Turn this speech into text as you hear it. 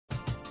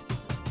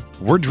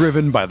We're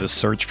driven by the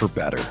search for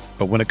better.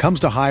 But when it comes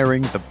to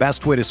hiring, the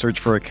best way to search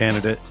for a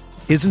candidate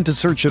isn't to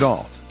search at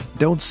all.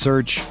 Don't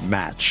search,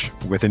 match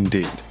with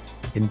Indeed.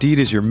 Indeed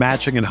is your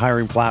matching and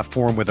hiring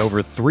platform with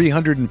over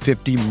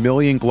 350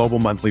 million global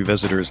monthly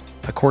visitors,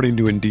 according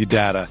to Indeed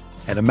data,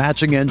 and a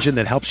matching engine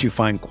that helps you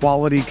find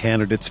quality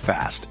candidates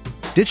fast.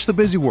 Ditch the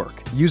busy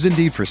work. Use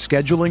Indeed for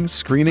scheduling,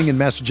 screening, and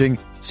messaging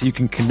so you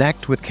can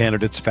connect with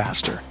candidates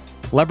faster.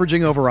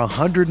 Leveraging over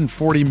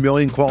 140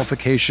 million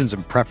qualifications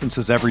and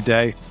preferences every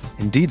day,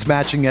 Indeed's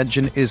matching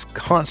engine is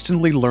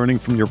constantly learning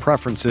from your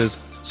preferences,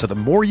 so the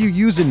more you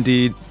use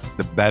Indeed,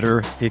 the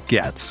better it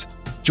gets.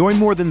 Join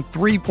more than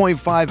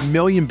 3.5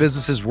 million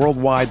businesses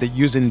worldwide that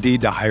use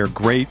Indeed to hire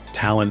great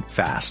talent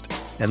fast.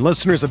 And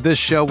listeners of this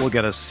show will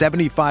get a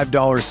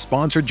 $75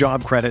 sponsored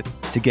job credit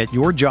to get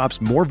your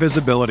jobs more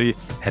visibility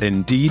at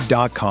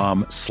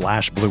Indeed.com/Blue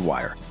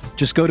Wire.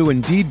 Just go to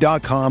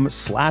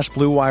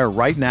Indeed.com/Blue Wire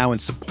right now and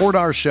support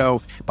our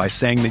show by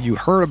saying that you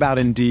heard about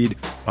Indeed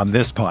on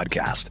this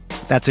podcast.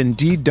 That's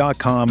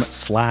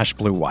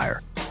Indeed.com/Blue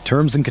Wire.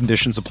 Terms and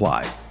conditions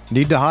apply.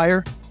 Need to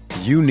hire?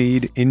 You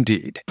need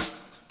Indeed.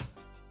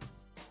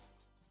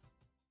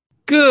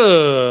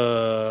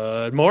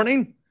 Good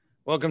morning.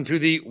 Welcome to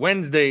the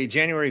Wednesday,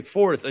 January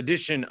 4th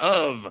edition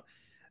of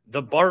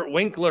the Bart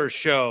Winkler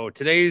Show.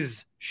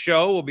 Today's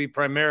show will be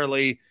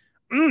primarily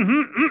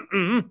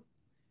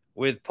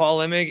with Paul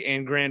Imig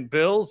and Grant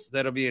Bilse.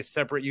 That'll be a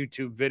separate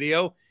YouTube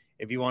video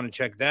if you want to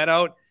check that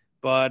out.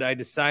 But I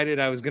decided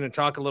I was going to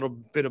talk a little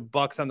bit of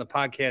Bucks on the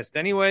podcast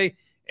anyway.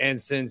 And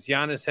since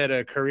Giannis had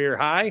a career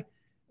high,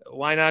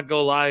 why not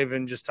go live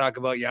and just talk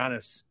about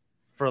Giannis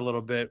for a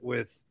little bit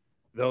with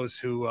those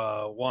who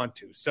want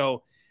to.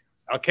 So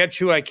I'll catch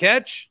who I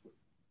catch.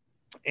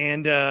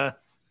 And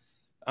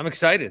I'm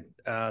excited.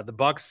 The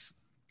Bucks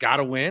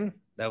got a win.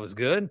 That was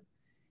good.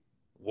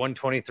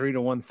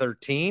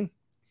 123-113.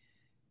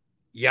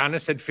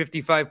 Giannis had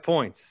 55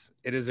 points.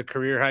 It is a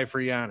career high for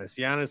Giannis.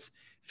 Giannis,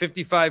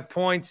 55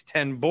 points,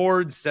 10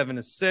 boards, 7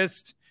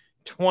 assists,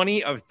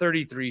 20 of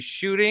 33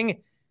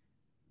 shooting.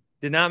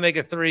 Did not make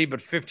a three, but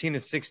 15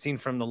 of 16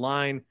 from the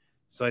line.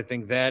 So I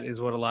think that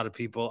is what a lot of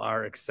people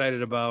are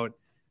excited about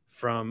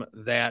from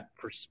that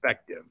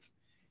perspective.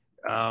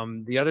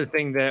 The other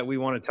thing that we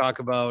want to talk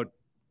about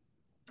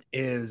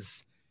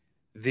is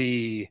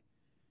the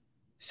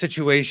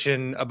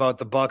situation about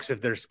the Bucks. If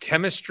there's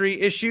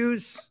chemistry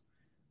issues,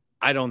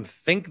 I don't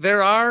think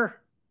there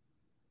are.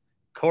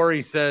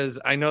 Corey says,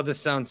 I know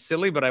this sounds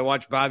silly, but I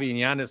watched Bobby and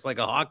Giannis like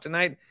a hawk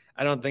tonight.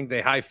 I don't think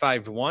they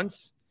high-fived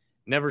once.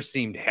 Never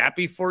seemed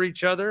happy for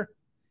each other.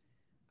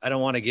 I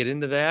don't want to get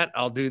into that.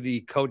 I'll do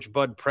the Coach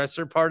Bud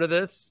presser part of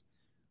this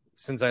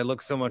since I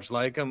look so much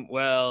like him.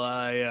 Well,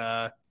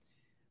 I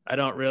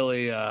don't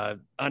really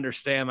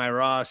understand my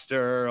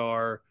roster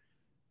or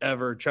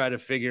ever try to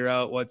figure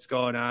out what's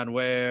going on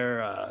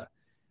where.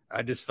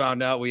 I just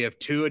found out we have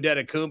 2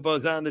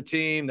 Adetokumpos on the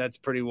team. That's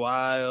pretty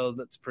wild.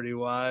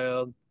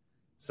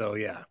 So,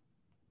 yeah,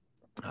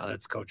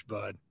 that's Coach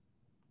Bud.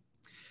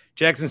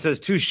 Jackson says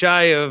too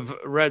shy of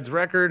Red's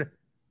record.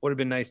 Would have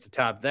been nice to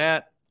top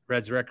that.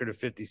 Red's record of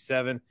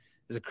 57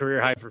 is a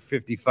career high for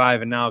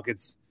 55, and now it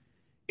gets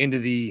into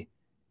the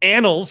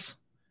annals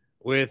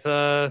with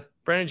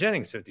Brandon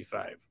Jennings,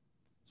 55.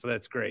 So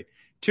that's great.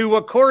 To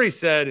what Corey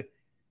said,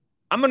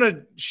 I'm going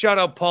to shout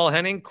out Paul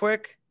Henning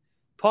quick.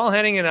 Paul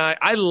Henning and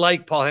I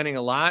like Paul Henning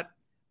a lot.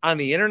 On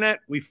the internet,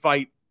 we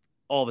fight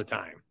all the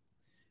time.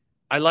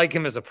 I like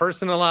him as a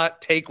person a lot.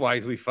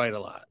 Take-wise, we fight a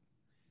lot.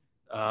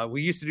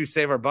 We used to do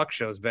Save Our Bucks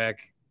shows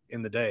back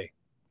in the day,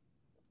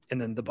 and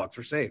then the Bucks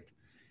were saved.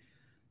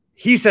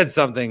 He said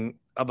something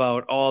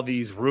about all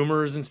these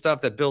rumors and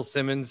stuff that Bill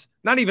Simmons,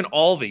 not even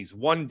all these,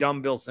 one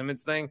dumb Bill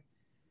Simmons thing.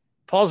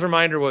 Paul's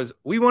reminder was,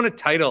 we won a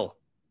title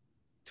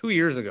 2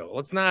 years ago.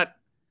 Let's not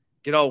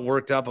get all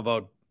worked up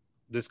about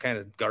this kind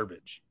of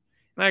garbage.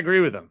 And I agree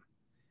with him.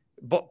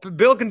 But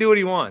Bill can do what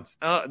he wants.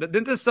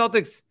 Didn't the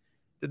Celtics,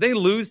 did they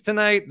lose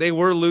tonight? They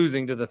were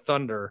losing to the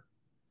Thunder.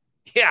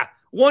 Yeah,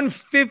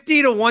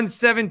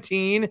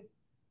 150-117.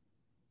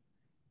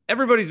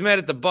 Everybody's mad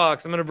at the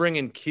Bucks. I'm going to bring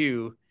in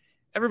Q.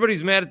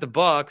 Everybody's mad at the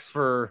Bucks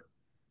for,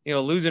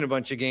 losing a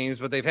bunch of games,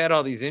 but they've had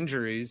all these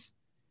injuries.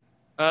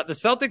 The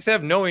Celtics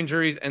have no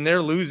injuries, and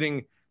they're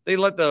losing. They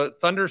let the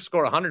Thunder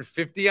score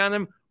 150 on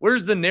them.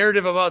 Where's the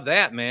narrative about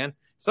that, man?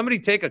 Somebody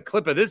take a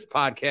clip of this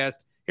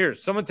podcast. Here,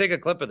 someone take a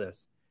clip of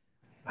this.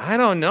 I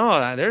don't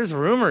know. There's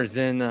rumors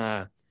in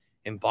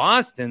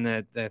Boston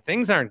that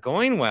things aren't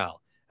going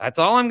well. That's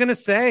all I'm going to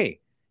say.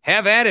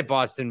 Have at it,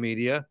 Boston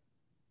media.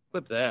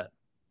 Clip that.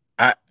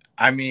 I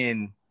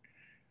mean,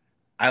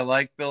 I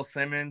like Bill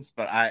Simmons,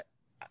 but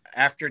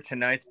after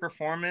tonight's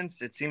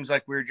performance, it seems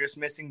like we were just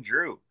missing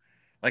Drew.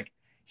 Like,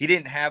 he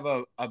didn't have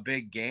a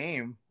big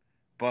game,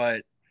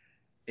 but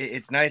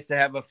it's nice to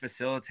have a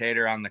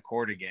facilitator on the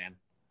court again.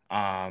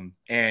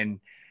 And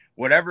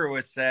whatever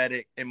was said,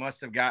 it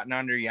must have gotten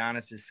under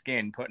Giannis's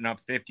skin, putting up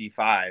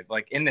 55.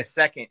 Like, in the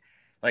second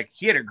like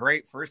he had a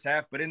great first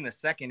half, but in the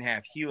second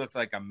half, he looked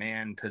like a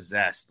man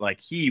possessed.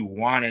 Like he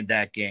wanted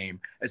that game,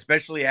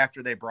 especially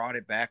after they brought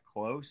it back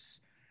close.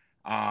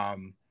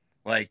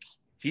 Like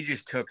he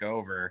just took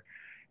over.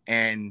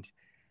 And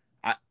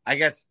I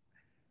guess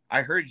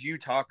I heard you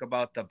talk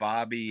about the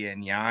Bobby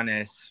and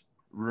Giannis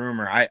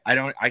rumor.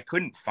 I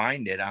couldn't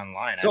find it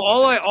online. So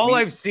all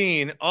I've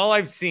seen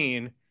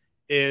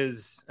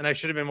is, and I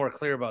should have been more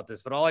clear about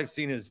this, but all I've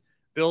seen is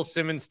Bill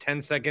Simmons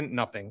 10-second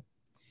nothing.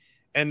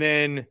 And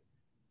then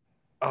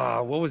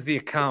what was the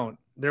account?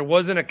 There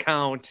was an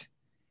account.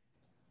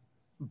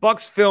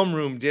 Bucks Film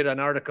Room did an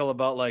article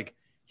about like,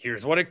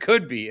 here's what it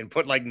could be, and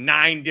put like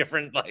 9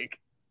 different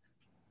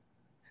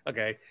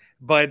okay.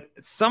 But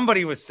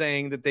somebody was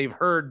saying that they've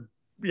heard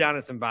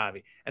Giannis and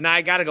Bobby, and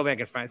I got to go back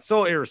and find.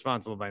 So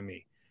irresponsible by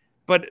me.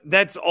 But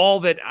that's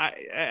all that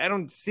I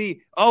don't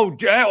see. Oh,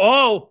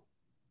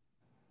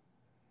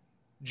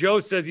 Joe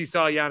says he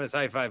saw Giannis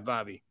high five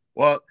Bobby.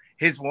 Well,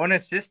 his one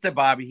assist to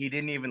Bobby, he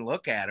didn't even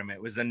look at him.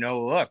 It was a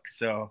no look.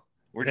 So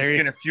we're just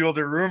going to fuel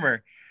the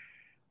rumor.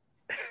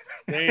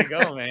 There you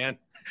go, man.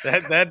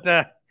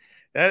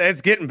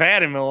 That's getting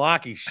bad in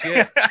Milwaukee.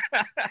 Shit.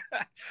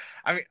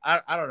 I mean,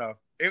 I don't know.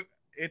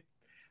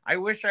 I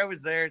wish I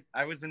was there.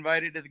 I was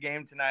invited to the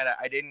game tonight.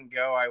 I didn't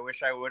go. I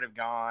wish I would have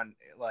gone.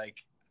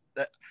 Like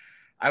that.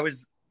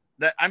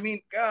 I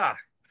mean,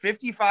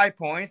 55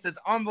 points. It's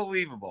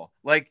unbelievable.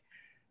 Like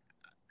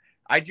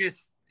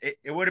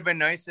it would have been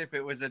nice if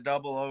it was a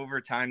double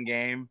overtime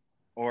game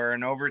or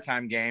an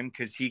overtime game,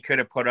 because he could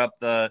have put up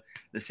the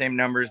same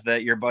numbers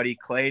that your buddy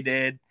Clay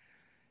did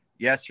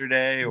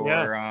yesterday.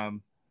 Or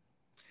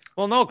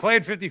well, no, Clay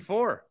had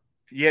 54.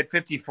 He had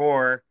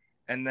 54,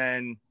 and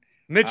then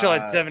Mitchell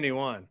had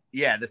 71.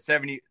 Yeah,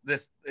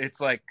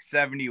 it's like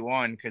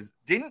 71, because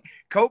didn't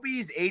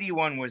Kobe's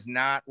 81 was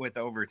not with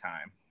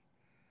overtime.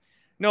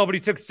 No, but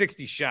he took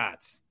 60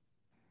 shots.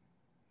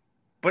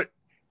 But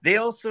they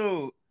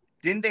also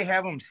didn't they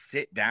have him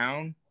sit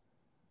down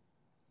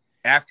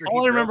after?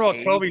 All I remember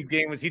about Kobe's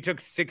game was he took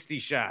 60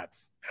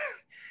 shots.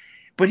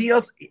 But he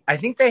also, I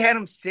think they had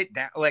him sit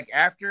down, like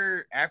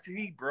after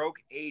he broke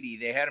 80,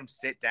 they had him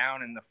sit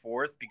down in the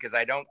fourth, because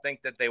I don't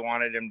think that they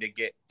wanted him to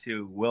get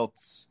to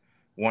Wilt's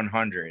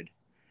 100.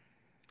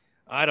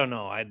 I don't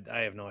know. I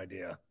have no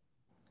idea.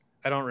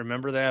 I don't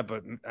remember that,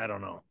 but I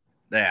don't know.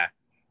 Yeah,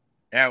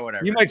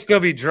 whatever. You might still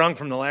be drunk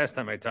from the last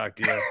time I talked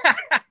to you.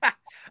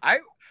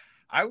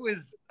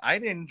 I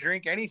didn't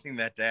drink anything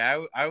that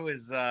day. I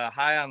was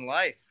high on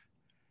life.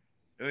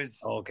 It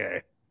was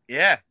okay.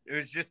 Yeah, it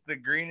was just the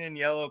green and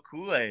yellow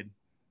Kool-Aid.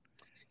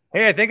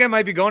 Hey, I think I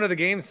might be going to the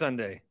game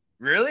Sunday.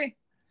 Really?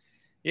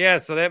 Yeah,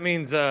 so that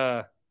means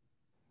the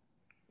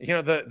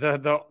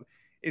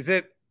is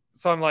it,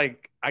 so I'm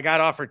like, I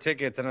got offered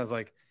tickets and I was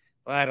like,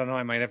 well, I don't know,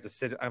 I might have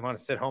to I want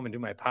to sit home and do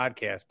my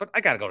podcast, but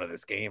I got to go to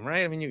this game,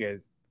 right? I mean, you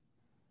guys,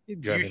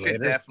 you should later.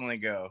 Definitely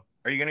go.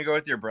 Are you going to go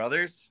with your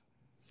brothers?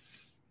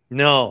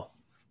 No.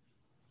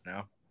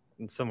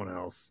 And someone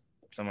else.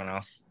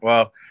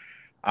 Well,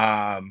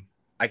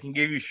 I can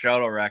give you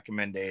shuttle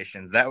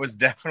recommendations. That was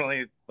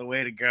definitely the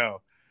way to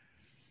go.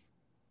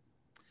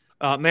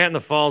 Matt in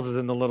the Falls is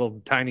in the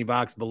little tiny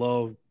box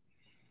below,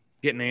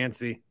 getting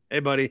antsy. Hey,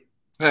 buddy.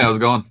 Hey, how's it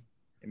going?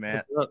 Hey,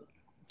 Matt.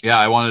 Yeah,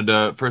 I wanted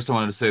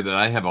to say that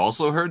I have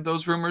also heard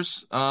those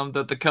rumors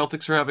that the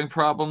Celtics are having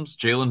problems.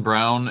 Jaylen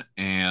Brown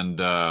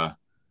and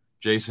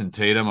Jason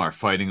Tatum are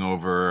fighting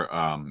over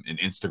an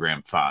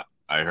Instagram thought,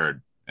 I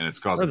heard, and it's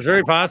causing. That's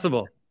very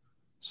possible.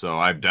 So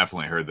I've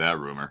definitely heard that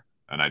rumor,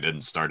 and I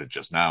didn't start it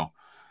just now.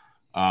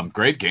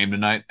 Great game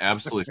tonight,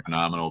 absolutely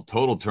phenomenal.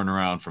 Total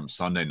turnaround from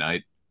Sunday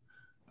night.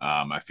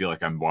 I feel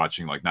like I'm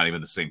watching like not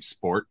even the same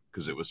sport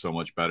because it was so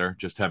much better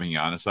just having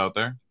Giannis out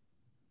there.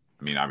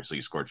 I mean, obviously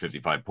you scored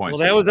 55 points.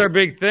 Well, that was our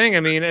big thing. I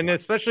mean, and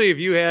especially if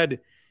you had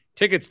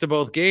tickets to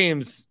both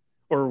games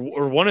or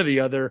one or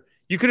the other,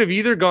 you could have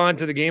either gone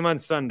to the game on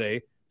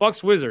Sunday,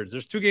 Bucks Wizards.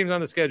 There's 2 games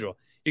on the schedule.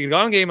 You can go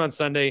on a game on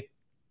Sunday,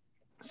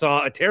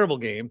 saw a terrible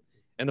game,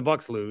 and the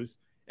Bucks lose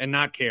and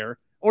not care,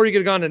 or you could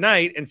have gone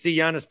tonight and see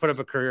Giannis put up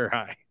a career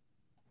high.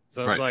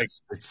 So it's right.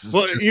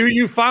 Well,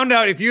 you found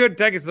out if you had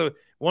tickets to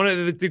one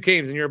of the 2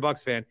 games and you're a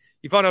Bucks fan,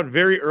 you found out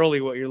very early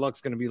what your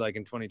luck's going to be like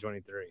in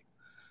 2023.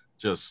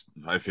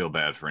 I feel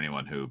bad for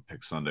anyone who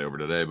picked Sunday over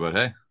today, but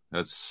hey,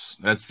 that's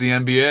the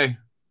NBA.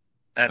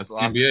 That's the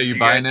awesome. NBA. You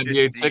buy an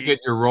NBA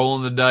ticket, you're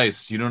rolling the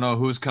dice. You don't know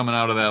who's coming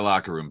out of that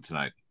locker room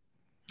tonight.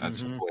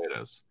 That's just the way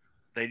it is.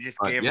 They just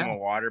gave him a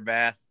water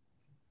bath.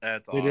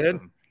 That's awesome. They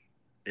did?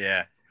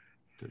 Yeah.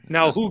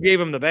 Now, who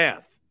gave him the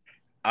bath?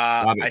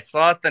 I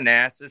saw it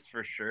Thanasis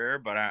for sure,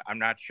 but I'm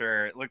not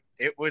sure.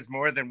 It was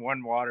more than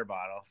 1 water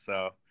bottle.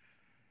 So,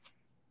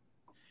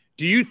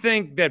 do you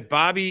think that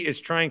Bobby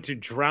is trying to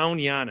drown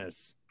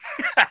Giannis?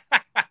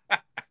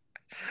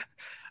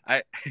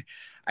 I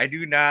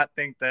do not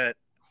think that.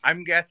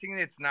 I'm guessing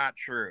it's not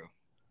true.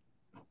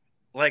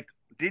 Like,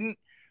 didn't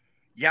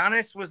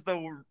Giannis was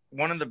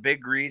one of the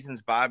big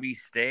reasons Bobby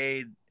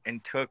stayed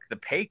and took the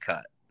pay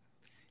cut?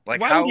 Like,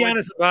 why how would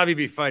Giannis and Bobby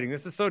be fighting?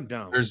 This is so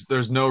dumb.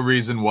 There's no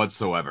reason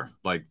whatsoever.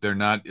 Like they're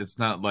not. It's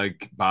not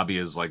like Bobby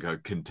is like a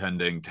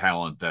contending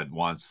talent that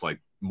wants like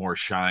more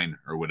shine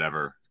or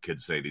whatever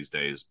kids say these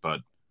days. But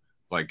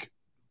like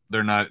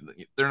they're not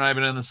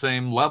even in the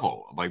same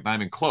level. Like not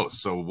even close.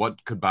 So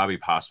what could Bobby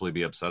possibly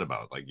be upset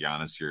about? Like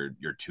Giannis,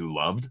 you're too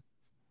loved.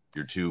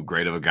 You're too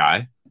great of a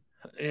guy.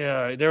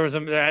 Yeah,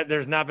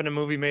 there's not been a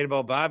movie made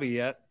about Bobby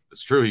yet.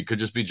 It's true. He could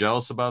just be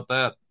jealous about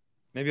that.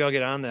 Maybe I'll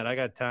get on that. I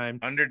got time.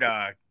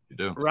 underdog? You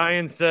do.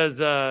 Ryan says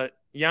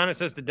Giannis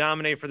has to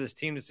dominate for this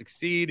team to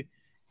succeed.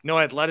 No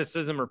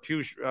athleticism or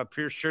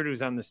pure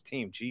shooters on this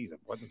team. Jeez,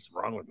 what's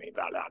wrong with me?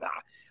 Blah, blah,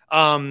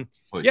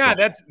 blah.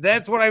 Yeah,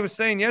 that's what I was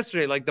saying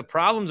yesterday. Like the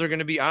problems are going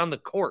to be on the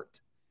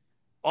court.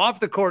 Off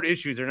the court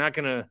issues are not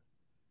going to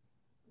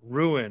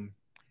ruin.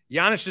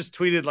 Giannis just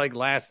tweeted like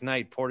last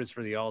night, Portis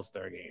for the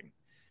All-Star game.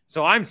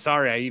 So I'm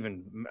sorry I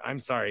even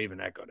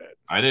echoed it.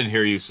 I didn't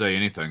hear you say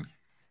anything.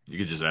 You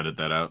could just edit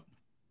that out.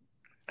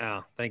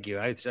 Oh, thank you.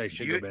 I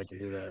should go back and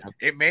do that.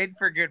 It made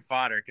for good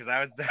fodder because I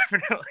was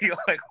definitely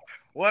like,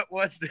 what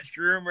was this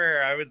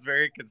rumor? I was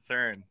very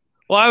concerned.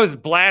 Well, I was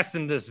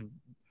blasting this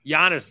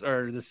Giannis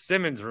or the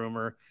Simmons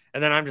rumor,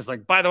 and then I'm just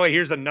like, by the way,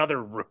 here's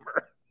another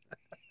rumor.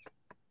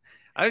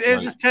 I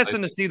was just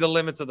testing to see the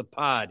limits of the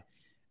pod.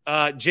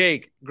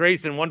 Jake,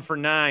 Grayson, 1 for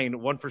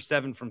 9, 1 for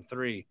 7 from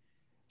 3.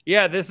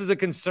 Yeah, this is a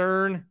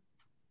concern.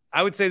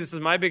 I would say this is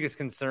my biggest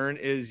concern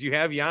is you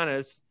have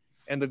Giannis,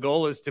 and the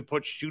goal is to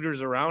put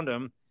shooters around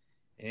him,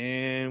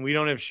 and we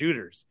don't have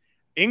shooters.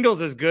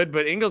 Ingles is good,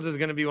 but Ingles is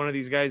going to be one of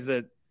these guys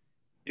that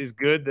is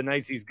good the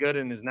nights he's good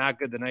and is not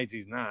good the nights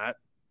he's not.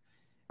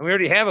 And we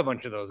already have a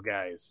bunch of those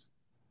guys.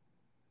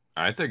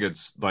 I think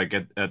it's like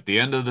at the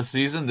end of the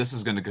season, this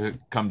is going to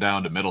come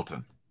down to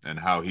Middleton and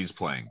how he's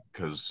playing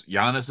because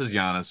Giannis is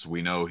Giannis.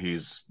 We know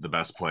he's the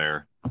best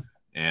player,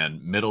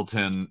 and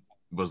Middleton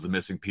was the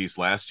missing piece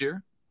last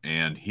year,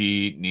 and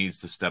he needs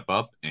to step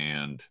up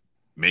and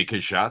make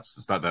his shots.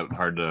 It's not that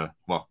hard to,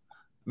 well,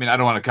 I mean, I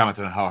don't want to comment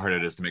on how hard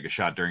it is to make a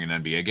shot during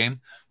an NBA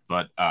game,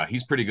 but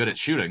he's pretty good at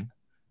shooting,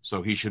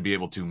 so he should be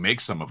able to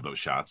make some of those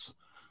shots.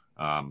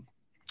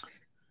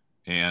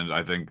 And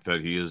I think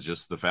that he is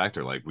just the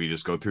factor. Like, we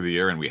just go through the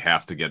year and we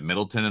have to get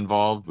Middleton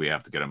involved. We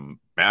have to get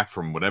him back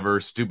from whatever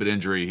stupid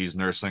injury he's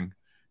nursing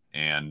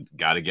and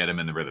got to get him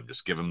in the rhythm.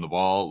 Just give him the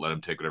ball, let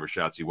him take whatever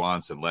shots he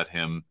wants, and let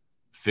him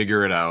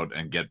figure it out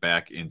and get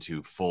back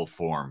into full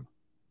form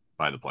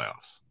by the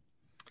playoffs.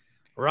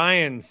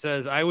 Ryan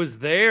says, I was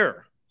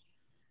there.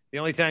 The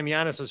only time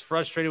Giannis was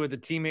frustrated with a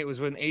teammate was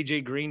when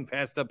AJ Green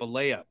passed up a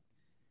layup.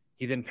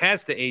 He then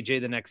passed to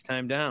AJ the next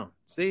time down.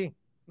 See?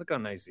 Look how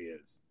nice he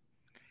is.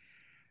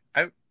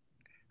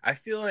 I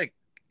feel like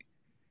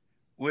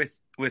with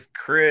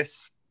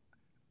Chris,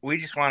 we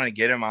just want to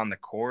get him on the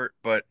court.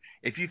 But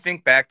if you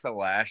think back to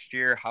last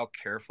year, how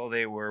careful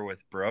they were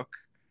with Brooke,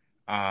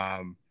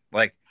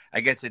 like I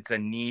guess it's a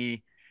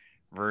knee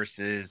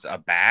versus a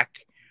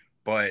back,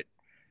 but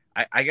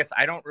I guess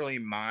I don't really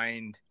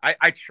mind.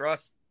 I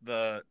trust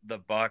the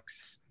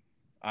Bucks,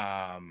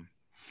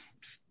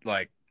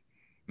 like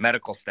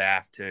medical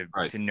staff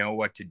to know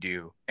what to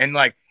do. And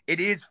like,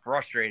 it is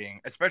frustrating,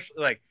 especially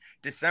like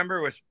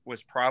December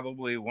was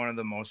probably one of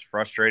the most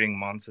frustrating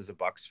months as a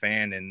Bucks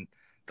fan in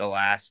the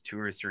last 2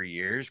 or 3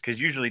 years. Cause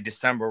usually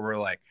December we're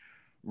like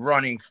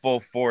running full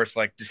force,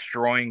 like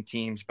destroying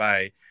teams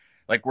by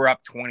like, we're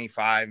up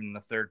 25 in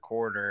the third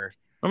quarter.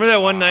 Remember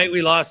that one night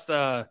we lost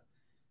on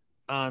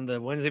the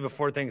Wednesday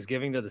before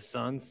Thanksgiving to the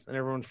Suns and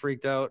everyone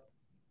freaked out?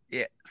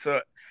 Yeah.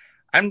 So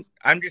I'm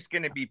just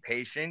going to be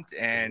patient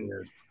and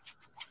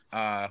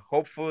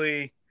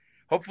hopefully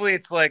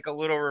it's like a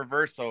little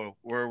reversal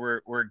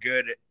where we're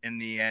good in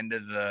the end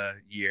of the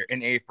year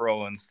in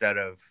April instead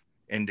of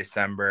in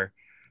December.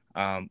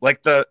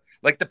 Like the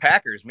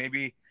Packers,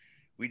 maybe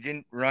we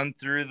didn't run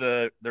through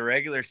the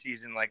regular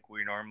season like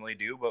we normally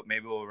do, but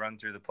maybe we'll run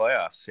through the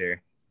playoffs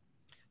here.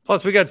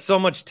 Plus we got so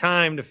much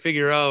time to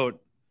figure out,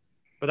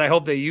 but I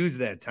hope they use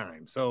that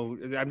time. So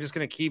I'm just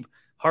going to keep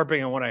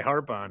harping on what I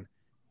harp on.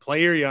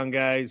 Play your young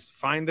guys,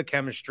 find the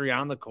chemistry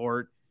on the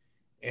court,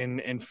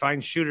 and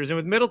find shooters. And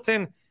with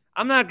Middleton,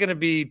 I'm not going to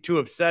be too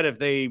upset if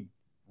they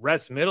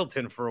rest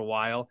Middleton for a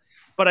while,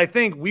 but I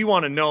think we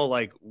want to know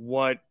like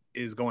what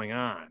is going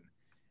on.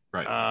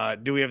 Right.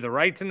 Do we have the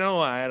right to know?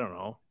 I don't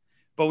know,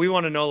 but we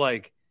want to know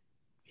like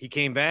he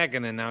came back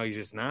and then now he's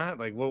just not.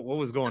 Like what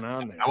was going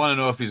on there? I want to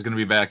know if he's going to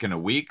be back in a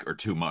week or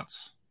 2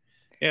 months.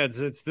 Yeah,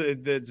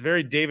 it's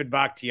very David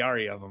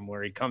Bakhtiari of him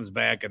where he comes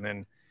back and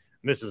then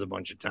misses a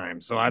bunch of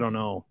times. So I don't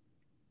know.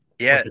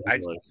 Yeah,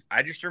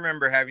 I just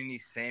remember having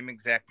these same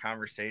exact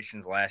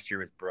conversations last year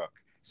with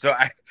Brooke. So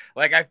I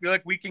feel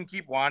like we can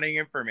keep wanting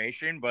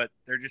information, but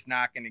they're just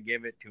not going to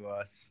give it to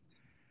us.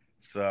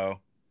 So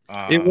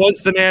it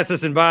was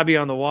Thanasis and Bobby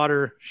on the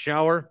water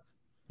shower.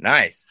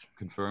 Nice.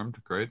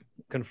 Confirmed. Great.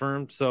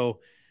 Confirmed.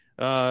 So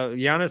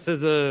Giannis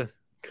is a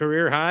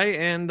career high,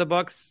 and the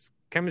Bucks'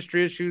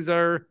 chemistry issues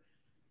are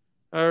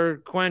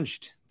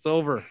quenched. It's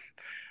over.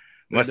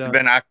 Must have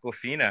been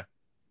Aquafina.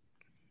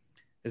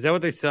 Is that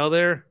what they sell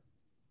there?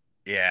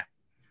 Yeah.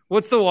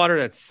 What's the water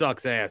that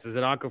sucks ass? Is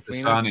it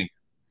Aquafina?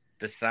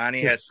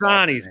 Dasani has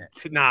salt in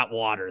Dasani's it. not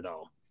water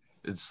though.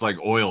 It's like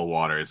oil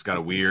water. It's got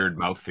a weird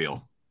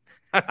mouthfeel.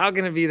 How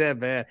can it be that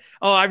bad?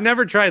 Oh, I've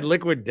never tried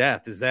Liquid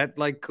Death. Is that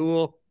like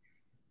cool?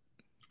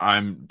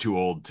 I'm too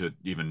old to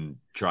even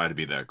try to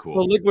be that cool.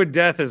 Well, Liquid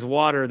Death is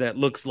water that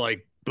looks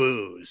like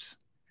booze.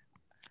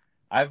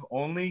 I've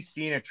only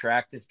seen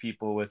attractive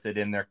people with it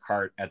in their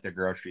cart at the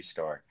grocery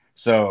store.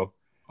 So,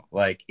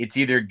 like, it's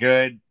either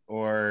good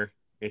or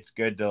it's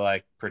good to,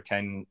 like,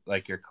 pretend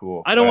like you're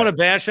cool. I don't want to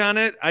bash on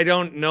it. I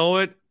don't know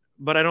it,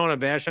 but I don't want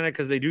to bash on it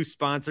because they do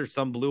sponsor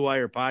some Blue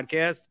Wire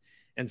podcast.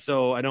 And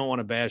so I don't want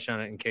to bash on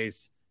it in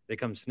case they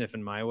come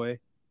sniffing my way.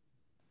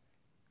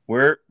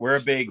 We're a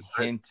big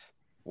Hint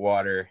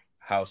water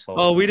household.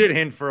 Oh, we did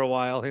Hint for a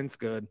while. Hint's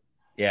good.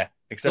 Yeah.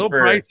 Except so for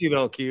pricey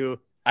though,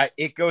 Q.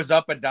 It goes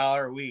up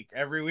 $1 a week.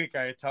 Every week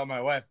I tell my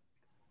wife,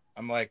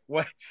 I'm like,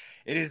 what?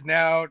 It is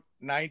now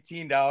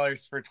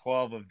 $19 for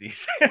 12 of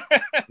these.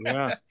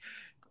 Yeah.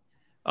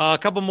 A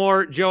couple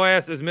more. Joe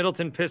asks, is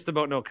Middleton pissed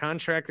about no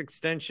contract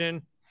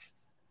extension?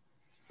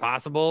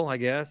 Possible, I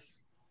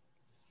guess.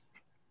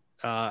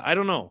 I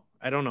don't know.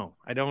 I don't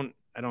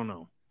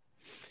know.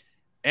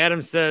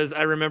 Adam says,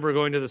 I remember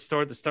going to the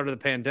store at the start of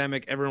the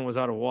pandemic. Everyone was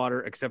out of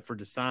water except for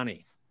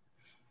Dasani.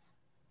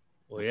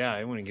 Well, yeah,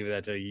 I wouldn't give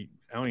that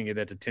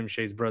to Tim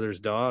Shea's brother's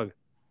dog.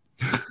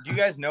 Do you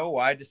guys know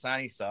why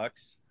Dasani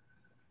sucks?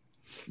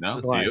 No,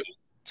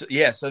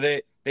 so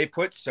they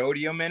put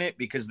sodium in it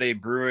because they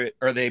brew it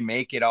or they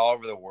make it all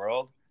over the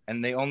world,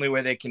 and the only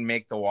way they can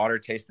make the water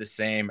taste the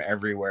same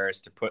everywhere is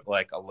to put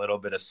like a little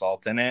bit of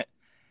salt in it.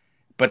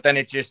 But then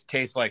it just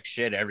tastes like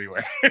shit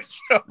everywhere.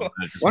 So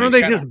why don't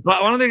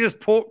they just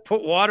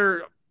put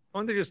water? Why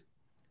don't they just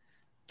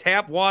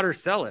tap water,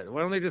 sell it?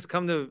 Why don't they just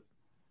come to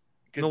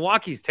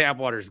Milwaukee's tap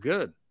water is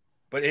good?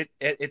 But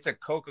it's a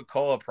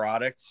Coca-Cola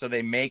product, so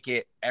they make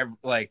it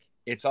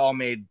it's all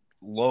made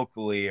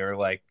locally or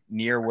like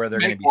near where they're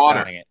going to be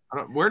selling it.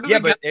 Where do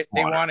they get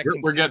they want to.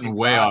 We're getting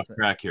way off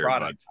track here.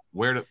 But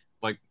where do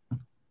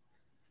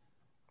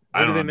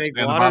Where do they make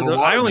water?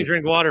 I only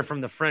drink water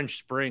from the French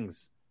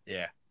Springs.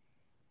 Yeah.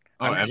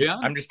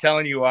 I'm just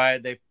telling you why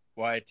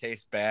it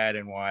tastes bad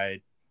and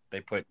why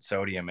they put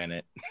sodium in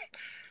it.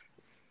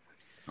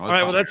 All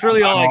right, well, that's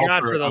really all I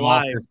got for the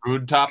live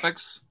food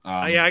topics.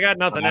 Yeah, I got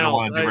nothing else. I don't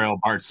want to derail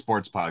Bart's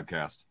sports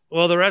podcast.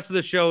 Well, the rest of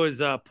the show is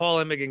Paul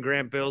Imig and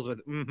Grant Bilse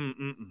with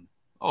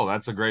Oh,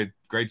 that's a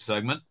great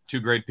segment. Two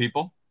great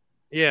people.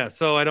 Yeah,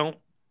 so I don't.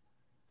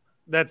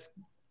 But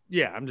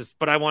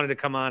I wanted to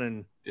come on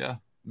and. Yeah, I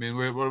mean,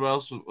 what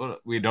else?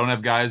 We don't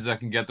have guys that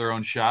can get their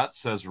own shots,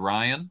 says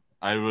Ryan.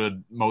 I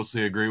would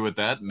mostly agree with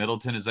that.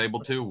 Middleton is able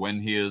to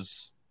when he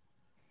is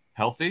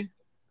healthy.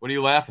 What are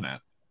you laughing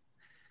at?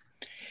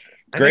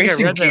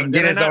 Grayson can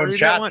get his own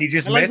shots. He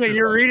just misses them.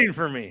 You're reading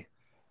for me.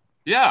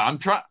 Yeah, I'm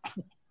trying.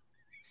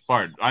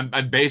 Bart,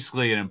 I'm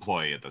basically an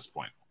employee at this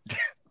point.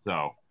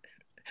 So,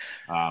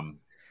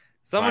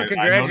 someone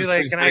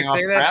congratulated. Can I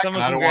say that?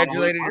 Someone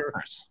congratulated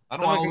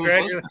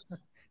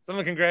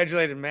Someone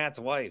congratulated Matt's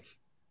wife.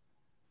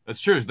 That's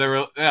true.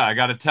 I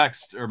got a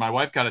text, or my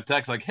wife got a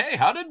text like, hey,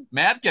 how did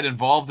Matt get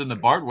involved in the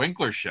Bart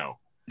Winkler show?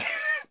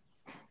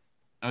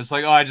 I was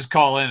like, I just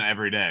call in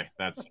every day.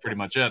 That's pretty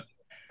much it.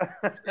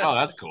 Oh,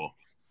 that's cool.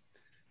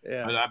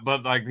 Yeah.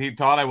 But like he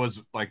thought I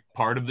was like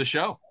part of the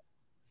show.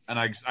 And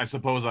I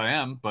suppose I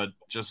am, but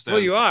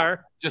you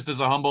are. Just as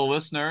a humble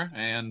listener,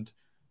 and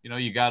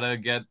you gotta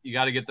get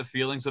the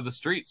feelings of the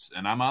streets.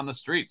 And I'm on the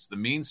streets, the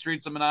mean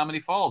streets of Menominee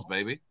Falls,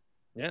 baby.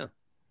 Yeah.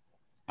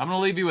 I'm gonna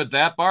leave you with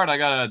that, Bart. I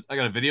got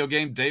a video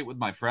game date with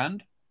my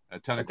friend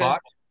at 10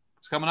 o'clock.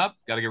 It's coming up.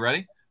 Got to get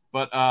ready.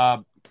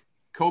 But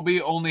Kobe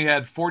only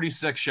had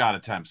 46 shot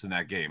attempts in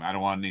that game. I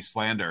don't want any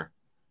slander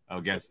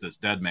against this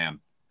dead man.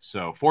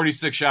 So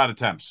 46 shot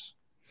attempts,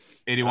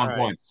 81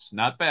 points.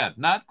 Not bad.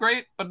 Not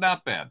great, but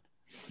not bad.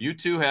 You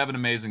two have an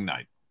amazing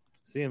night.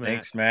 See you, Matt.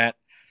 Thanks, Matt.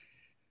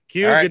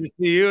 Q, good to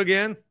see you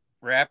again.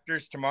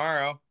 Raptors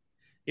tomorrow.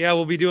 Yeah,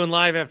 we'll be doing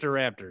live after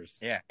Raptors.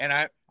 Yeah,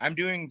 and I'm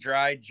doing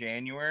dry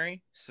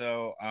January,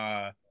 so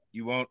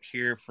you won't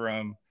hear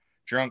from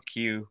Drunk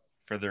Q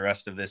for the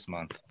rest of this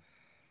month.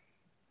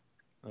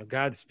 Well,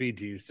 Godspeed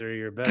to you, sir.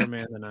 You're a better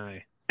man than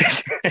I.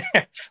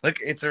 Look,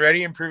 it's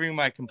already improving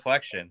my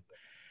complexion.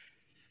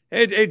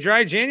 Hey,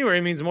 dry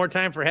January means more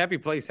time for Happy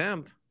Place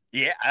Hemp.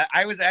 Yeah,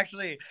 I was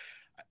actually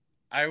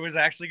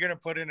going to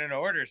put in an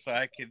order so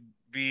I could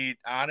be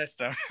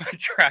honest on my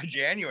dry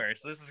January.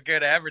 So this is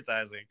good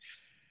advertising.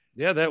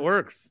 Yeah, that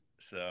works.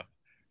 So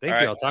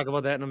thank you. I'll talk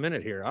about that in a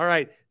minute here. All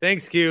right.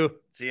 Thanks, Q.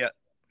 See ya.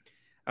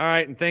 All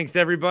right. And thanks,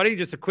 everybody.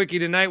 Just a quickie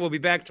tonight. We'll be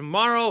back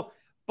tomorrow.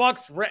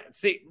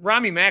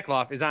 Rami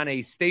Makloff is on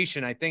a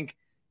station, I think,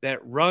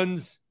 that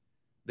runs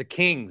the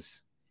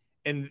Kings.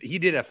 And he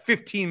did a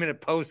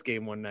 15-minute post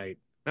game one night.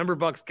 Remember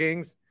Bucks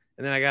Kings?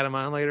 And then I got him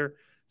on later.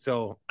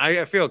 So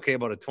I feel okay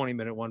about a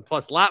 20-minute one.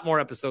 Plus, a lot more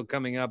episode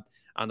coming up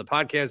on the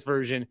podcast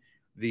version.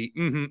 The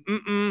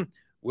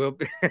will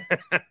be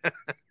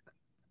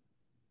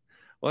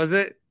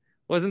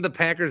wasn't the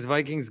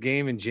Packers-Vikings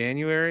game in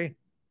January?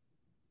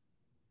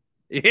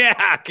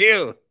 Yeah,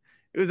 Q.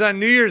 It was on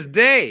New Year's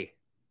Day.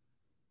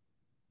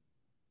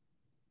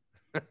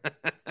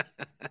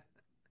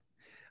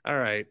 All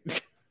right.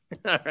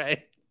 All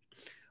right.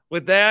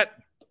 With that,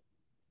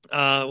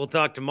 we'll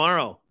talk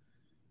tomorrow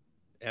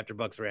after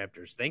Bucks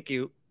Raptors. Thank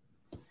you.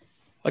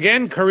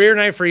 Again, career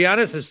night for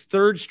Giannis, his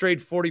third straight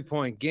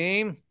 40-point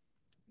game.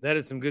 That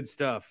is some good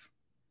stuff.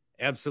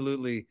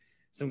 Absolutely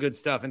some good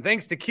stuff. And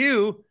thanks to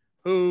Q,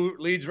 who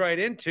leads right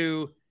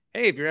into,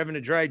 hey, if you're having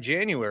a dry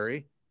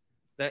January,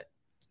 that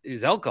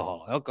is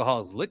alcohol.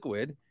 Alcohol is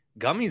liquid.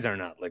 Gummies are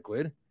not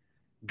liquid.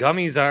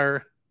 Gummies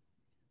are,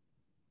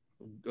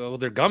 well,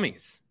 they're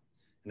gummies.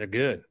 And they're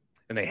good.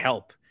 And they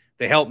help.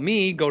 They help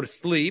me go to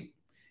sleep.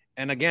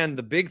 And again,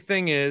 the big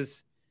thing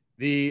is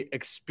the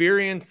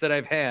experience that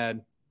I've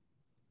had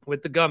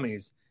with the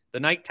gummies, the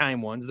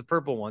nighttime ones, the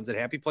purple ones at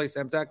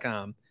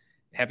happyplacehemp.com.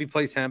 Happy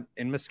Place Hemp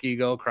in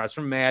Muskego, across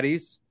from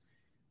Maddie's,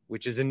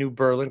 which is in New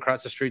Berlin,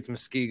 across the street's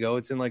Muskego.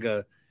 It's in like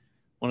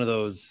one of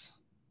those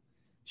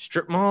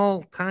strip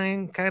mall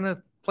kind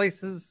of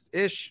places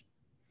ish.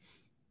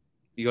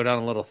 You go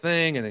down a little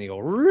thing and then you go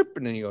rip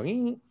and then you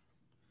go.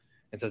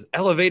 It says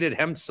Elevated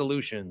Hemp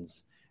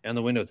Solutions. And on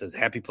the window it says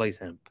Happy Place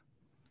Hemp.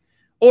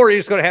 Or you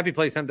just go to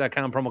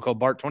happyplacehemp.com, promo code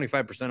BART,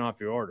 25% off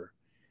your order.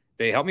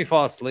 They help me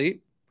fall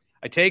asleep.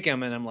 I take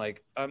them and I'm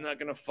like, I'm not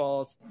going to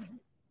fall asleep.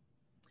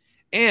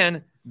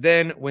 And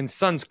then when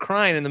son's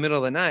crying in the middle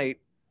of the night,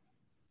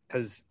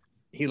 because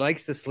he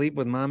likes to sleep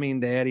with mommy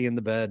and daddy in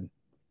the bed.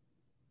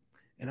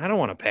 And I don't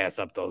want to pass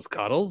up those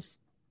cuddles.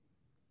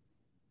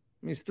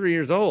 I mean, he's 3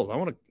 years old. I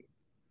want to.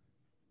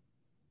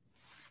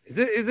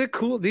 Is it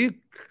cool?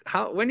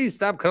 When do you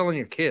stop cuddling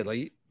your kid? Like,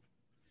 you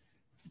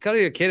cuddle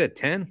your kid at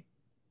 10?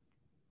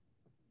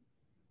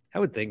 I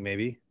would think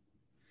maybe.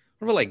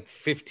 What about like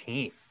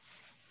 15?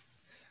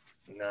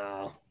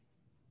 No.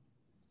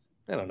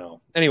 I don't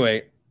know.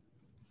 Anyway,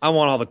 I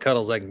want all the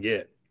cuddles I can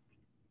get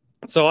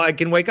so I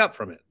can wake up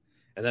from it.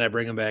 And then I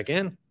bring them back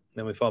in.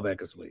 Then we fall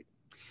back asleep.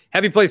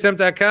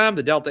 HappyPlaceHemp.com,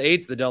 the Delta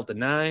 8s, the Delta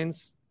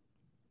 9s,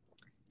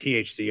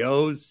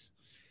 THCOs.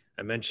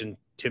 I mentioned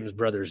Tim's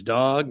brother's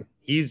dog.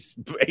 He's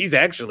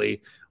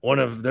actually one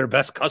of their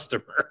best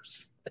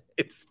customers.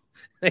 He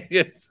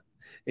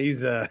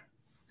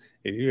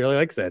really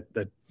likes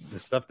the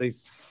stuff they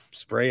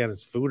spray on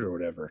his food or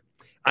whatever.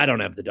 I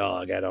don't have the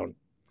dog.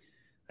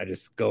 I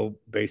just go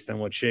based on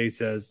what Shay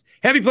says.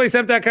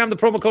 HappyPlaceHemp.com. The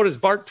promo code is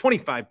BART,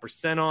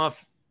 25%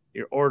 off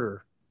your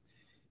order.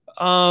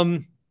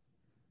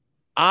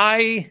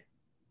 I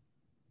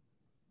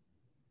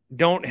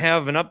don't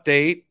have an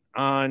update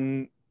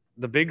on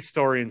the big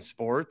story in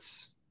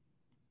sports.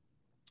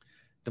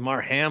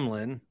 Damar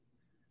Hamlin.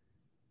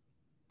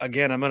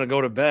 Again, I'm going to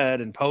go to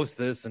bed and post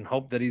this and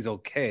hope that he's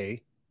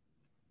okay.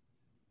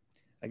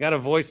 I got a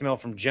voicemail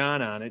from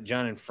John on it,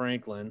 John and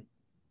Franklin.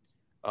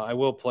 I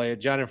will play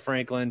it. John and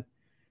Franklin.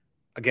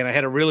 Again, I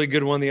had a really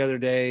good one the other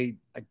day.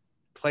 I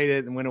played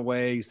it and went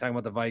away. He's talking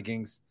about the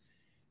Vikings.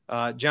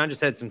 John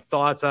just had some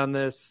thoughts on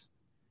this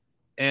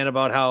and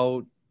about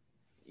how,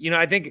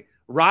 I think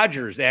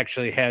Rodgers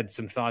actually had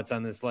some thoughts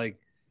on this. Like,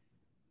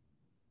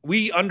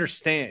 we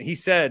understand. He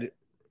said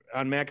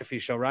on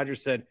McAfee's show,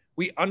 Rodgers said,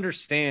 we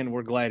understand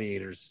we're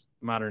gladiators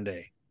modern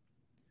day.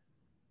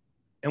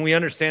 And we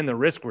understand the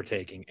risk we're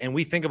taking. And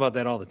we think about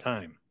that all the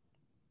time.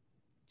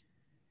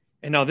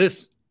 And now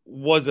this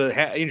was an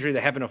injury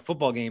that happened in a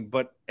football game,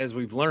 but as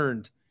we've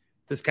learned,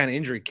 this kind of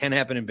injury can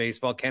happen in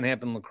baseball, can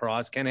happen in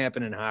lacrosse, can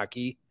happen in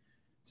hockey.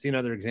 Seen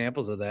other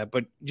examples of that,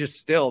 but just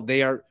still,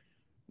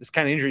 this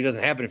kind of injury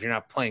doesn't happen if you're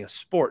not playing a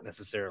sport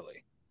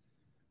necessarily,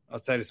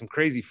 outside of some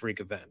crazy freak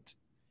event.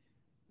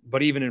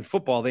 But even in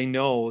football, they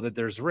know that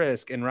there's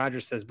risk. And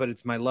Rodgers says, but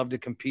it's my love to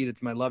compete.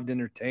 It's my love to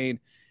entertain.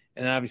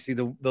 And obviously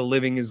the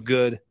living is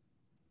good.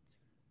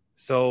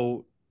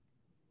 So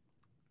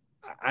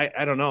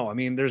I don't know. I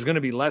mean, there's going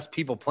to be less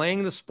people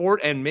playing the sport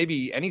and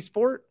maybe any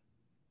sport.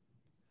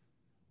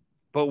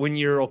 But when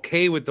you're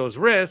okay with those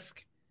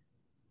risks,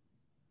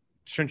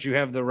 shouldn't you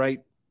have the right?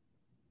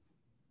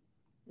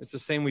 It's the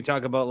same we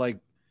talk about, like,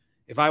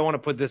 if I want to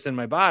put this in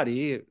my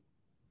body,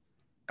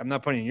 I'm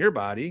not putting it in your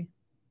body.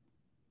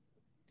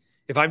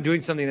 If I'm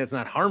doing something that's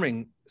not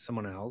harming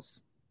someone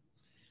else,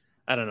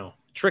 I don't know.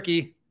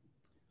 Tricky.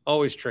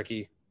 Always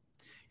tricky.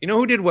 You know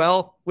who did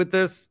well with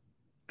this?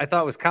 I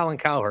thought it was Colin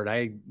Cowherd.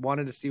 I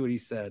wanted to see what he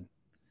said.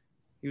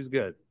 He was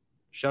good.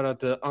 Shout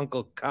out to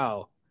Uncle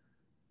Cow.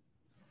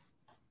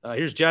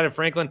 Here's John and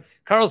Franklin.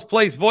 Carl's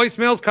Place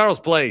voicemails. Carl's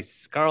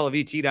Place.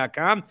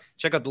 CarlofET.com.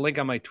 Check out the link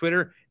on my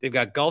Twitter. They've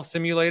got golf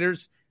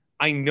simulators.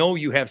 I know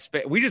you have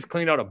space. We just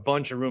cleaned out a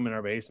bunch of room in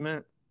our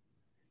basement.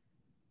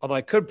 Although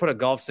I could put a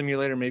golf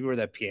simulator maybe where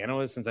that piano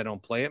is since I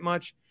don't play it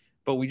much.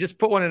 But we just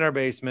put one in our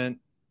basement.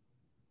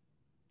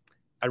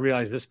 I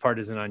realize this part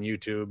isn't on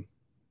YouTube.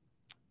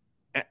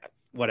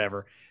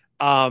 Whatever.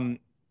 And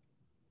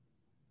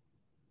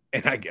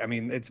I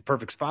mean, it's a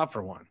perfect spot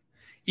for one.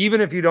 Even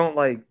if you don't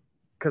like,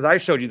 because I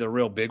showed you the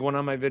real big one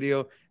on my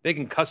video, they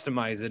can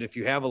customize it. If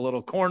you have a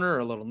little corner,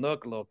 a little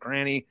nook, a little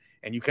cranny,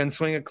 and you can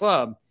swing a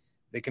club,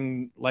 they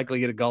can likely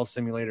get a golf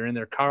simulator in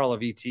there. Carl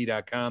of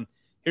ET.com.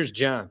 Here's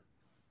John.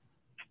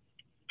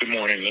 Good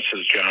morning. This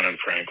is John in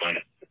Franklin.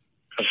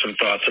 Have some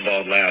thoughts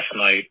about last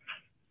night.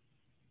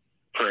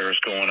 Prayers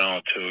going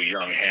out to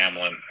young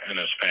Hamlin and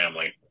his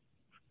family.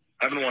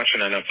 I've been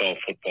watching NFL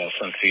football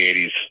since the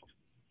 80s.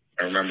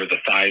 I remember the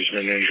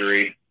Theismann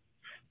injury.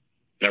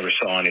 Never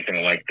saw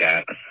anything like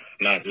that.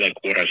 Not like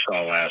what I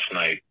saw last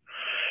night.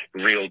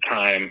 Real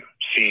time,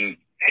 seeing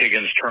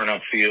Higgins turn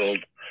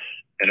upfield,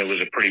 and it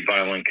was a pretty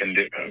violent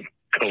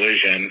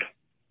collision.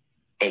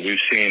 But we've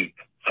seen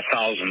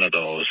 1,000 of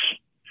those.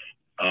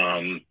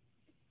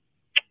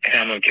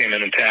 Hamlin came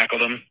in and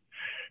tackled him,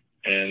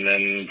 and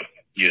then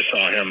you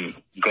saw him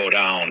go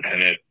down,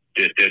 and it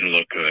didn't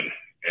look good.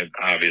 It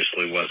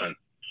obviously wasn't.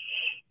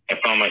 I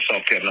found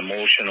myself getting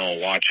emotional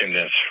watching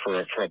this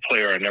for a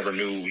player I never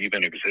knew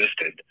even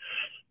existed.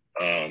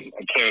 A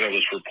player that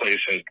was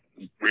replacing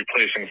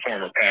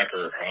former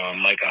Packer,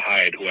 Micah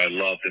Hyde, who I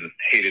loved and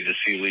hated to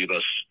see leave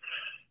us.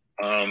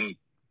 I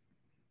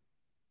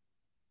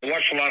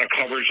watched a lot of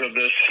coverage of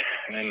this,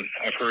 and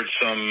I've heard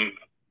some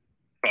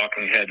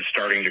talking heads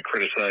starting to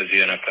criticize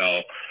the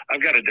NFL.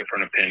 I've got a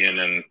different opinion,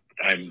 and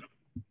I'm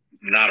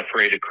not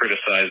afraid to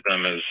criticize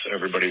them, as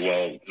everybody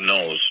well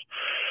knows.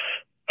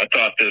 I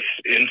thought this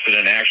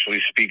incident actually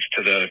speaks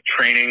to the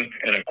training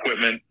and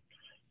equipment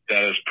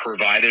that is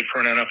provided for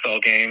an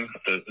NFL game,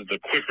 the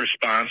quick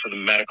response of the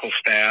medical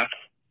staff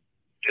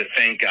to,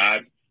 thank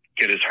God,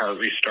 get his heart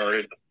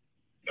restarted,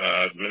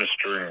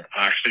 administering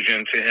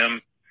oxygen to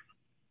him.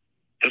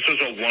 This was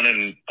a 1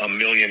 in a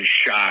million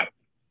shot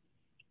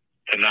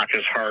to knock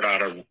his heart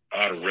out of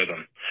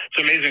rhythm.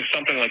 It's amazing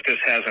something like this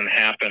hasn't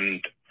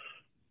happened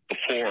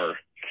before.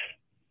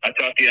 I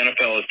thought the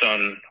NFL has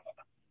done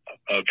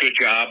a good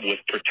job with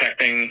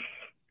protecting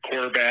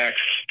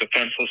quarterbacks,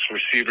 defenseless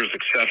receivers,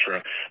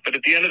 etc. But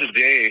at the end of the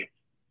day,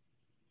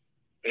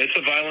 it's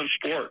a violent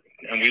sport,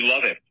 and we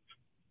love it.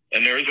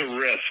 And there is a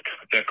risk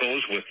that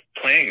goes with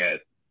playing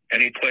it.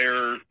 Any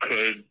player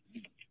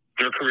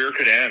their career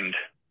could end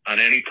on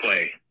any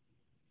play.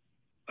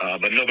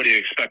 But nobody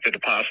expected to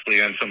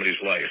possibly end somebody's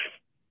life.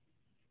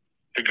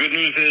 The good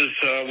news is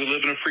we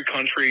live in a free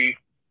country.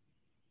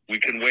 We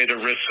can weigh the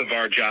risks of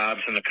our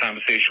jobs and the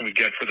compensation we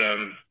get for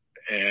them.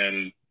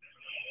 And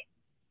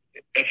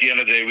at the end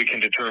of the day, we can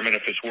determine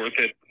if it's worth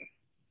it.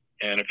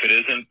 And if it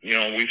isn't,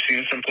 we've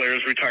seen some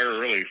players retire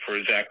early for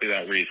exactly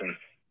that reason.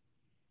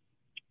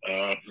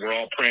 We're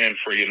all praying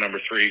for you, number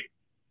 3.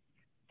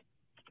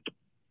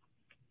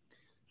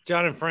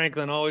 John and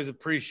Franklin, always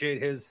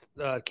appreciate his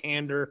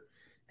candor,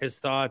 his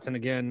thoughts. And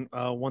again,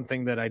 one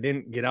thing that I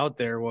didn't get out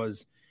there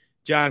was,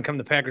 John, come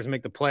the Packers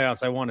make the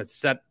playoffs. I want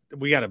to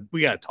we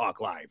gotta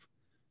talk live,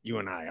 you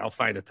and I. I'll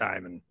find a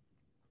time and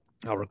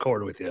I'll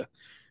record with you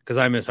because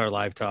I miss our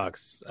live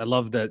talks. I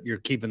love that you're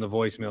keeping the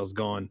voicemails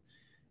going,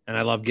 and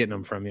I love getting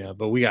them from you,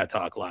 but we got to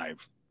talk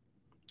live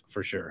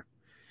for sure.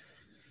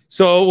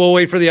 So we'll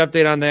wait for the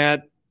update on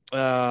that.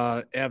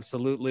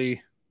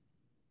 Absolutely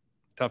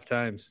tough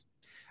times.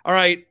 All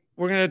right,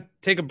 we're going to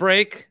take a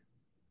break.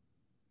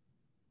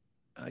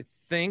 I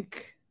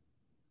think.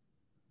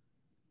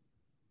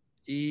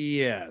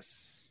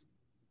 Yes.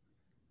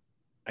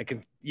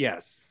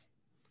 Yes.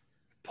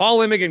 Paul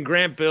Imig and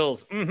Grant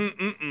Bilse.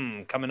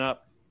 Coming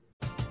up.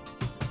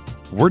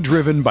 We're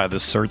driven by the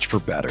search for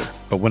better.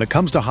 But when it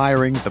comes to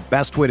hiring, the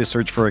best way to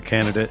search for a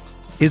candidate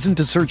isn't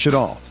to search at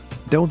all.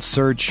 Don't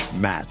search,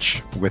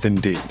 match with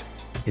Indeed.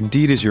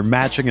 Indeed is your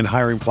matching and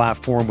hiring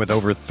platform with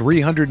over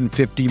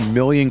 350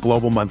 million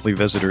global monthly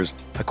visitors,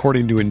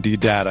 according to Indeed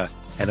data,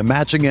 and a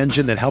matching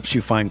engine that helps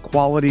you find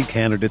quality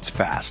candidates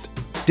fast.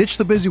 Ditch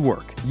the busy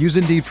work. Use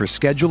Indeed for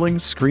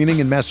scheduling,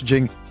 screening, and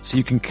messaging so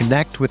you can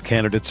connect with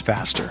candidates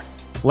faster.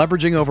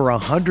 Leveraging over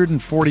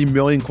 140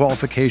 million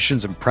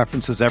qualifications and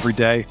preferences every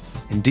day,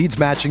 Indeed's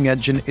matching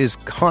engine is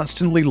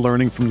constantly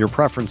learning from your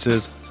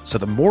preferences, so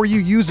the more you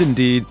use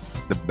Indeed,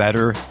 the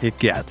better it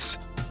gets.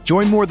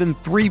 Join more than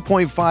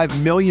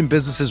 3.5 million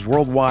businesses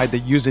worldwide that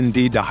use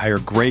Indeed to hire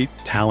great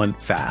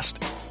talent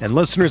fast. And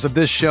listeners of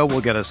this show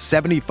will get a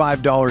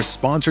 $75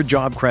 sponsored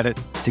job credit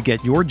to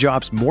get your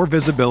jobs more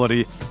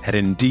visibility at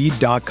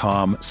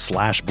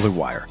Indeed.com/Blue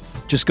Wire.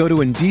 Just go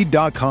to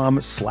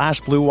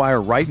Indeed.com/Blue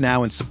Wire right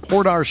now and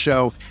support our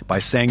show by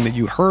saying that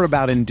you heard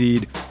about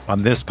Indeed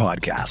on this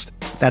podcast.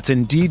 That's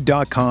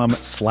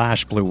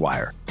Indeed.com/Blue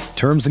Wire.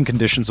 Terms and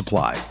conditions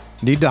apply.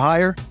 Need to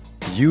hire?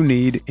 You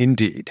need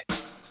Indeed.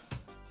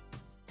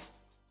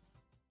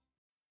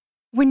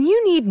 When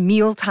you need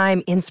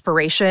mealtime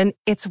inspiration,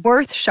 it's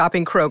worth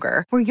shopping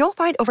Kroger, where you'll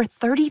find over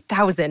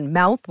 30,000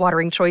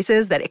 mouth-watering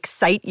choices that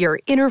excite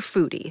your inner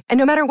foodie. And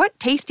no matter what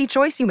tasty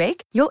choice you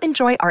make, you'll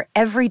enjoy our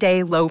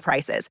everyday low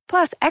prices,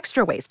 plus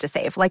extra ways to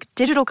save, like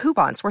digital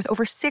coupons worth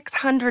over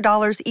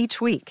 $600 each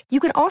week. You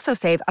can also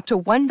save up to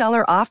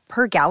 $1 off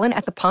per gallon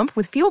at the pump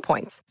with fuel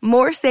points.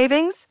 More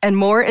savings and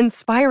more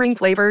inspiring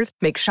flavors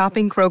make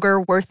shopping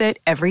Kroger worth it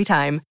every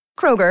time.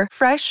 Kroger,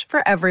 fresh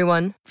for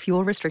everyone.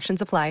 Fuel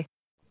restrictions apply.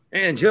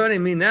 And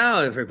joining me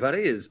now,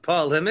 everybody, is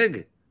Paul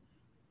Imig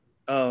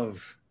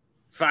of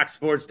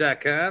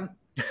FoxSports.com.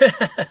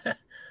 It's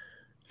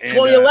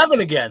 2011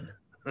 again.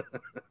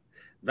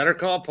 Better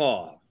Call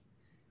Paul.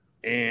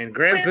 And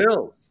Grant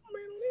Bilse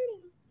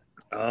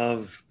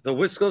of the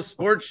Wisco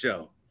Sports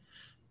Show.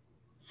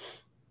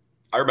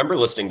 I remember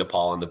listening to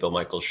Paul on the Bill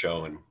Michaels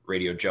show, and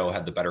Radio Joe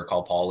had the Better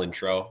Call Paul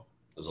intro.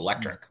 It was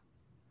electric.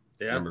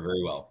 Yeah. I remember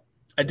very well.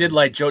 I did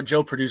like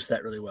Joe produced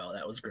that really well.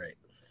 That was great.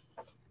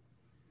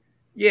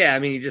 Yeah, I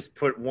mean, you just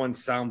put one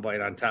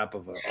soundbite on top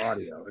of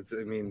audio. It's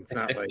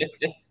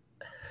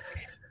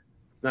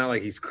not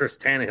like he's Chris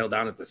Tannehill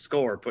down at the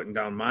Score putting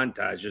down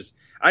montages.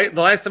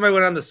 The last time I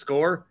went on the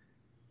Score,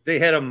 they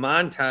had a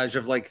montage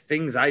of like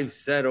things I've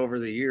said over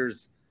the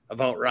years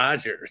about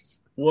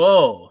Rodgers.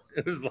 Whoa.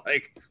 It was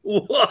like,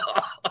 whoa,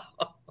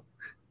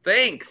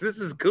 thanks. This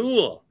is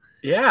cool.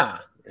 Yeah.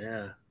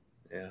 Yeah.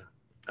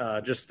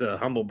 Just a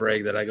humble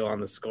brag that I go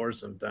on the Score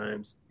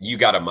sometimes. You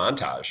got a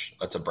montage.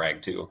 That's a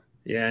brag too.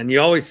 Yeah, and you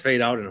always fade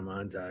out in a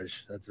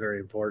montage. That's very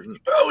important.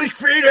 Always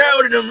fade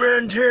out in a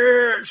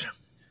montage.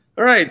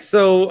 All right,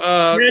 so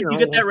Grant, you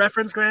get that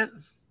reference, Grant?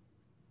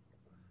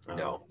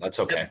 No, that's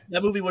okay.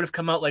 That movie would have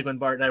come out like when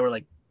Bart and I were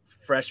like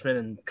freshmen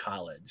in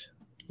college.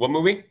 What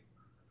movie?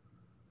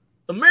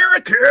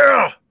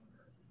 America.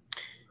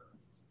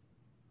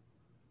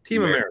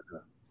 Team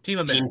America.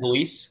 Team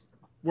Police?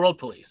 World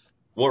Police.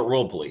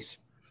 World Police.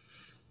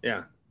 Yeah.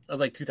 That was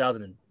like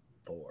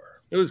 2004.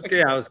 It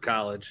was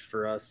college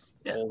for us,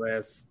 old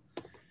ass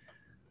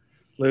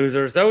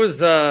losers. That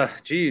was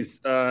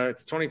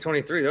it's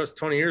 2023. That was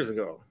 20 years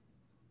ago.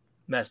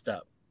 Messed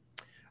up.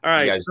 All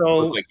right, you guys so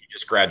look like you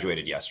just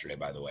graduated yesterday,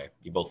 by the way.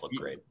 You both look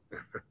great.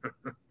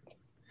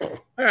 All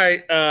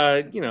right,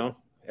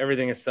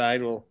 everything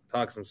aside, we'll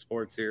talk some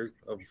sports here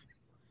of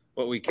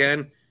what we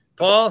can.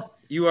 Paul,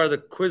 you are the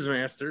quiz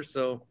master,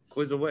 so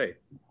quiz away.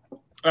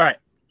 All right.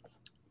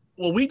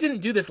 Well, we didn't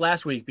do this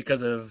last week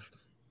because of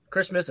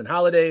Christmas and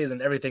holidays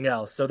and everything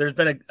else. So there's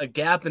been a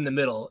gap in the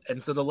middle.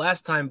 And so the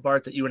last time,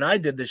 Bart, that you and I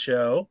did the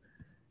show,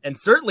 and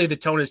certainly the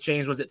tone has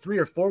changed, was it 3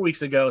 or 4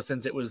 weeks ago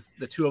since it was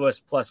the two of us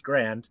plus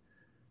Grant?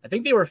 I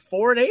think they were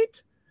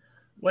 4-8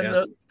 when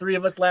the three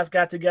of us last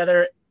got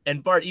together.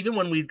 And Bart, even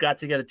when we got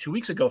together 2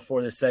 weeks ago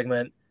for this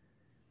segment,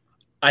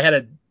 I had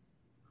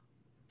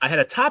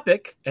a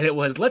topic, and it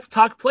was, let's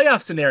talk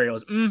playoff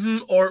scenarios.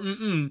 Or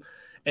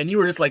and you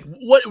were just like,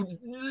 what?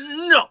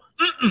 No,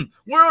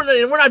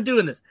 we're not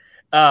doing this.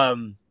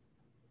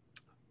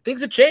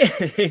 Things have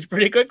changed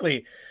pretty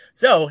quickly.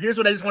 So here's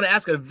what I just want to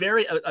ask.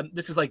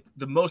 This is like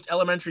the most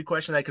elementary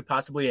question I could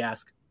possibly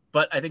ask,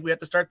 but I think we have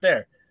to start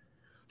there.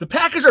 The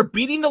Packers are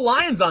beating the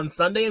Lions on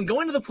Sunday and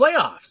going to the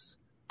playoffs.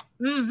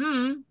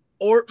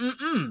 Or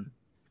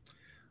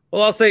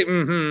Well, I'll say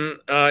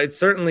it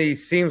certainly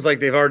seems like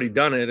they've already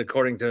done it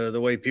according to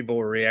the way people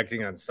were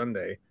reacting on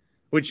Sunday,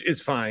 which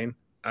is fine.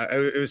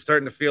 It was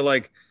starting to feel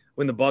like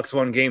when the Bucs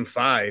won Game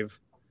 5,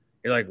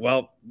 you're like,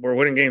 well, we're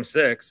winning Game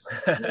 6.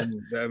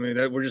 I mean,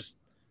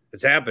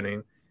 it's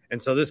happening.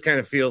 And so this kind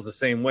of feels the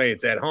same way.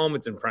 It's at home.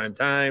 It's in prime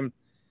time.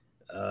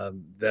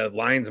 The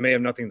Lions may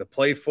have nothing to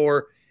play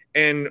for.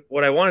 And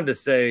what I wanted to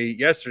say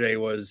yesterday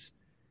was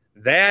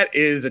that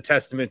is a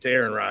testament to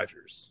Aaron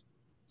Rodgers.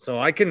 So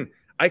I can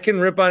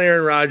rip on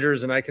Aaron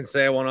Rodgers and I can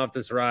say I went off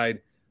this ride.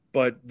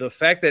 But the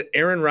fact that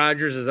Aaron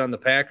Rodgers is on the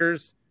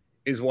Packers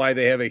is why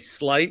they have a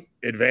slight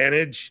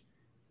advantage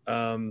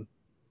in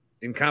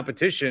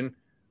competition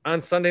on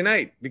Sunday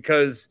night,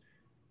 because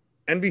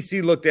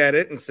NBC looked at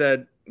it and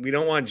said, we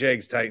don't want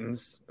Jags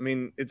Titans. I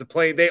mean, it's a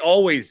play. They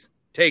always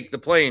take the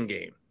play-in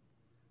game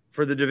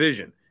for the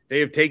division. They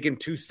have taken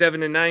 2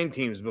 7-9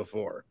 teams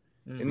before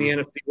in the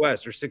NFC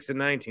West, or 6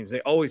 9 teams.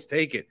 They always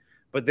take it.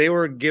 But they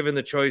were given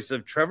the choice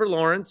of Trevor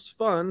Lawrence,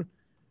 fun,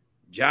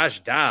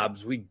 Josh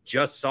Dobbs, we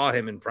just saw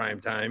him in prime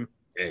time,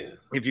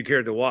 if you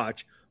cared to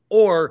watch,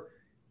 or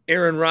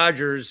Aaron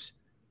Rodgers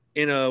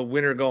in a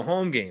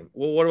winner-go-home game.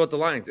 Well, what about the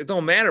Lions? It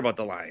don't matter about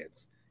the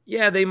Lions.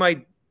 Yeah, they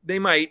might,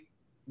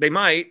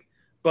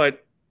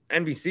 but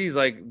NBC's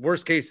like,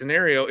 worst-case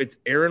scenario, it's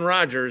Aaron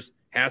Rodgers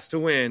has to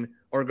win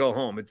or go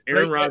home. It's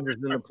Aaron Rodgers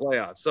in the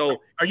playoffs. So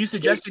are you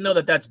suggesting, though,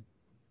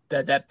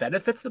 that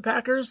benefits the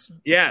Packers?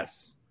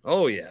 Yes.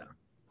 Oh, yeah.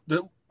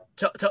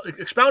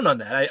 Expound on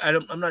that.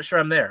 I'm not sure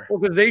I'm there. Well,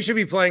 because they should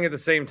be playing at the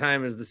same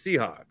time as the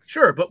Seahawks.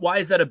 Sure, but why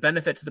is that a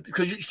benefit to the?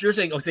 Because you're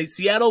saying, say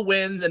Seattle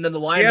wins and then the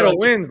Lions. Seattle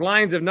wins.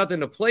 Lions have nothing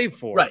to play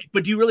for. Right,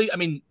 but do you really? I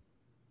mean,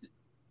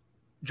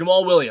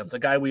 Jamal Williams, a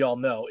guy we all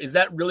know, is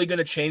that really going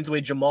to change the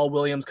way Jamal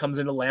Williams comes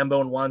into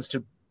Lambeau and wants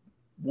to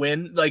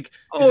win? Like,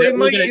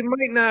 it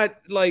might not.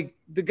 Like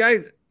the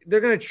guys,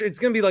 they're gonna. It's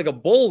gonna be like a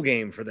bowl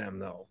game for them,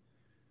 though,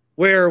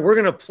 where we're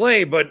gonna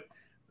play, but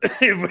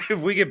if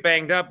we get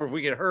banged up or if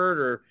we get hurt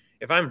or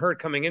if I'm hurt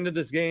coming into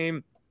this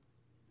game,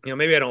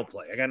 maybe I don't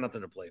play. I got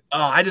nothing to play for.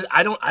 Oh, I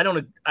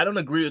don't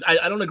agree with.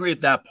 I don't agree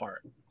with that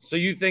part. So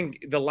you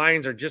think the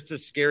Lions are just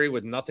as scary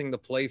with nothing to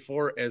play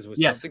for as with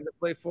something to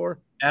play for?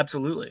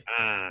 Absolutely.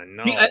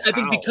 No. I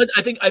think because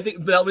I think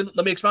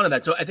let me expound on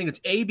that. So I think it's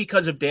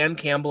because of Dan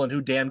Campbell and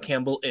who Dan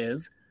Campbell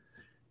is,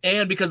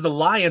 and because the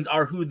Lions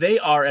are who they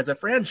are as a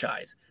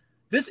franchise.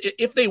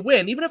 if they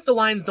win, even if the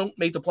Lions don't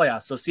make the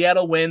playoffs, so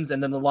Seattle wins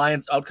and then the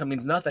Lions outcome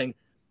means nothing,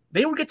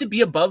 they will get to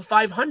be above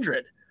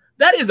 500.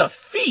 That is a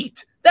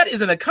feat. That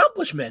is an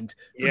accomplishment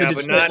for the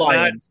Detroit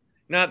Lions.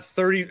 Not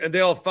 30.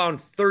 They all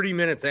found 30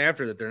 minutes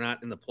after that they're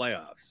not in the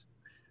playoffs.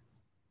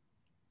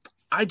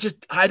 I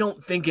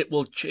don't think it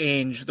will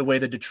change the way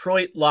the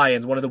Detroit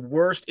Lions, one of the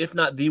worst, if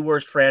not the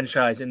worst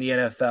franchise in the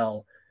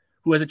NFL,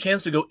 who has a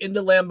chance to go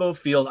into Lambeau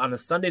Field on a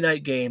Sunday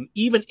night game,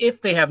 even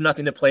if they have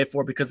nothing to play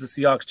for because the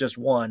Seahawks just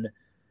won.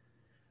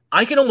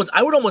 I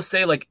would almost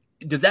say, like,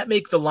 does that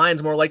make the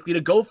Lions more likely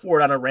to go for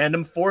it on a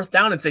random fourth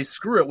down and say,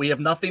 screw it, we have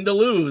nothing to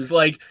lose?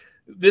 Like,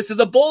 this is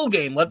a bowl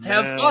game. Let's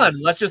have fun.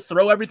 Let's just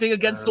throw everything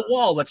against the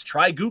wall. Let's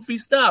try goofy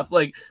stuff.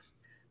 Like,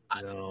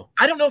 no.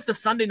 I don't know if the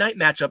Sunday night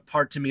matchup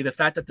part to me, the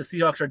fact that the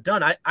Seahawks are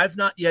done, I've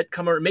not yet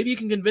come around. Maybe you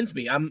can convince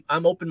me. I'm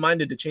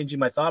open-minded to changing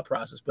my thought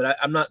process, but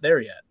I'm not there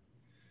yet.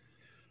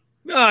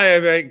 No,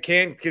 I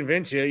can't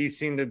convince you. You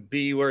seem to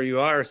be where you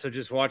are, so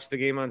just watch the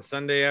game on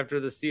Sunday after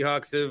the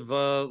Seahawks have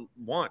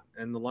won,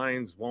 and the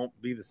Lions won't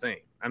be the same.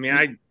 I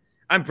mean,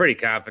 I'm pretty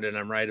confident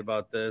I'm right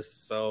about this.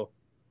 So,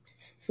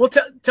 well,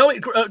 tell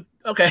me.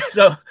 Okay,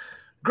 so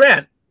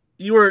Grant,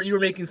 you were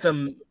making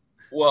some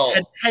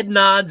head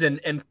nods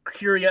and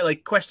curious,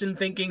 like question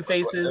thinking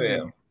faces.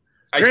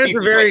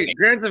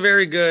 Grant's a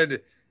very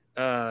good.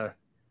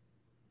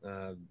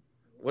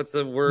 What's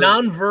the word?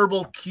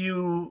 Nonverbal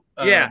cue.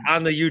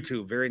 On the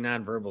YouTube. Very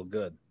nonverbal.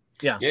 Good.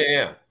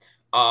 Yeah.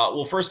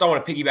 Well, first I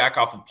want to piggyback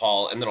off of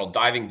Paul, and then I'll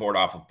diving board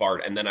off of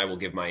Bart, and then I will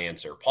give my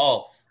answer.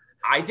 Paul,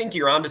 I think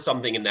you're onto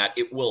something in that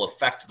it will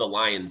affect the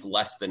Lions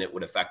less than it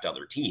would affect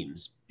other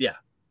teams. Yeah.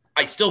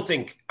 I still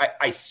think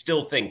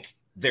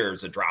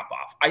there's a drop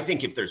off. I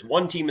think if there's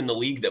one team in the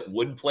league that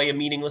would play a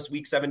meaningless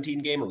week 17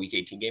 game or week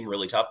 18 game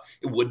really tough,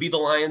 it would be the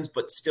Lions,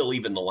 but still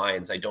even the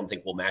Lions I don't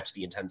think will match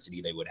the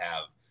intensity they would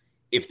have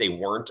if they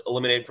weren't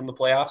eliminated from the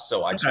playoffs.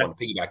 So I just want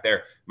to piggyback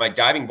there. My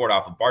diving board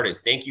off of Bart is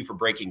thank you for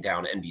breaking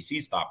down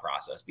NBC's thought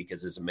process,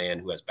 because as a man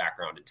who has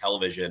background in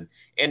television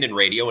and in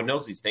radio and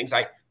knows these things,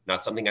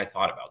 not something I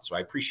thought about. So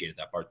I appreciated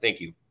that part. Thank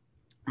you.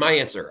 My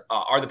answer,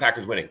 are the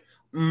Packers winning?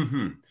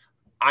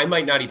 I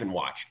might not even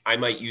watch. I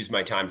might use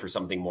my time for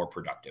something more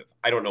productive.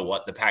 I don't know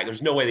what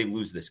there's no way they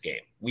lose this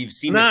game. We've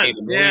seen this game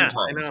a million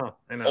times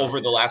I know.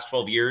 Over the last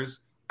 12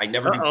 years. I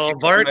never do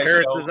picks Bart on my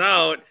curse show. is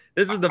out.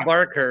 This is the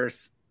Bart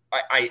curse.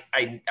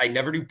 I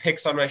never do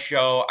picks on my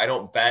show. I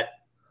don't bet.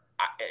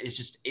 It's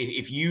just,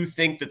 if you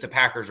think that the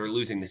Packers are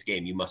losing this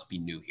game, you must be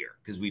new here,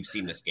 because we've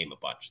seen this game a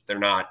bunch. They're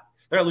not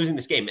losing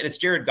this game. And it's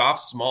Jared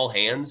Goff's small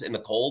hands in the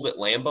cold at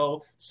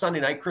Lambeau.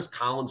 Sunday night, Chris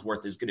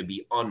Collinsworth is going to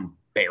be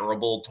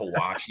unbearable to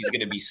watch. He's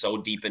going to be so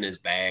deep in his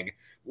bag.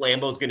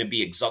 Lambeau's going to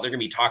be exhausted. They're going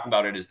to be talking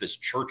about it as this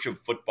church of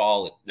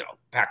football. No,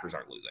 Packers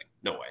aren't losing.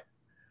 No way.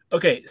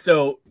 Okay,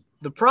 so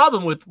the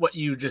problem with what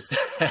you just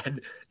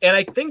said, and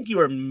I think you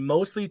are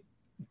mostly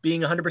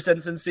being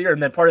 100% sincere,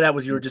 and then part of that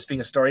was you were just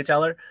being a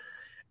storyteller,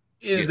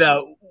 is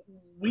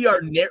we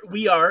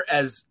are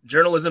as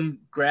journalism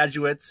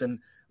graduates, and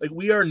like,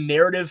 we are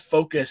narrative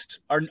focused.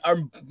 Our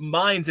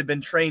minds have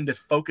been trained to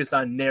focus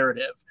on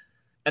narrative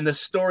and the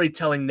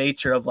storytelling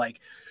nature of, like,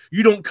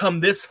 you don't come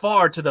this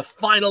far to the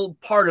final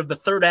part of the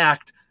third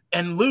act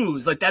and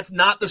lose. Like, that's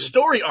not the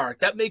story arc.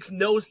 That makes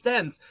no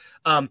sense.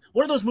 What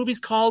are those movies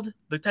called?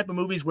 The type of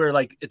movies where,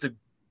 like, it's a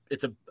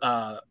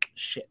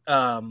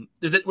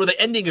where the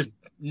ending is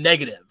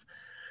negative.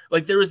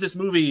 Like, there was this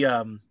movie,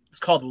 it's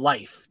called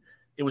Life.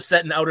 It was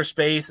set in outer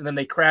space, and then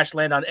they crash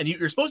land on, and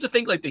you're supposed to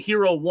think like the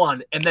hero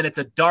won, and then it's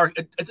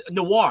it's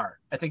noir,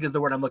 I think is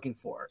the word I'm looking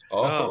for.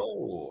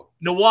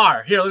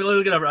 Noir. Here,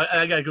 look it up.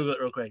 I gotta Google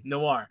it real quick.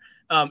 Noir.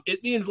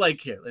 It means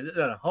like, here.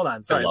 No, hold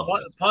on. Sorry.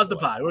 Pause the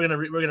pod. We're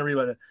gonna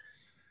rewind it.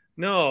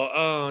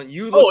 No,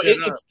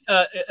 it's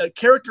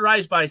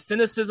characterized by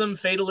cynicism,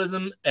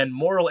 fatalism, and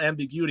moral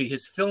ambiguity.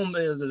 His film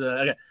is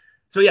okay.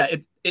 So yeah,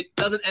 it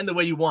doesn't end the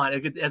way you want.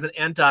 It has an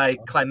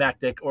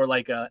anticlimactic or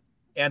like a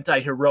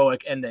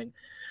anti-heroic ending.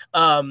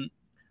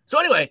 So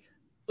anyway,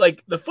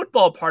 like, the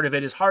football part of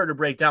it is harder to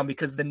break down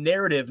because the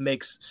narrative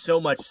makes so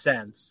much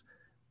sense,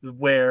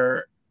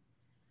 where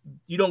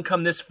you don't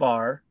come this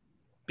far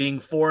being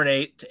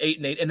 4-8 to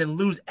 8-8 and then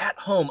lose at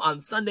home on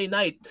Sunday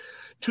night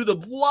to the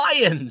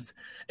Lions.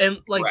 And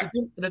like,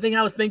 the thing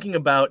I was thinking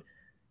about,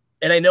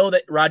 and I know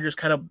that Rodgers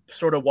kind of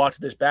sort of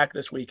walked this back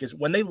this week, is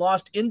when they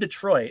lost in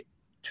Detroit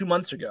 2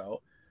 months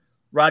ago,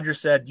 Rodgers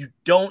said, you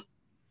don't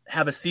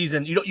have a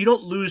season. You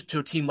don't lose to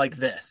a team like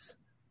this.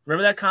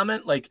 Remember that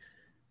comment? Like,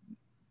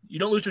 you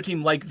don't lose to a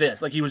team like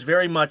this. Like, he was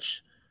very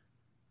much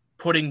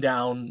putting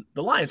down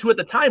the Lions, who at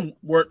the time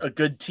weren't a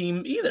good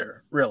team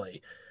either,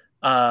 really.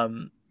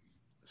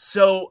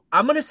 So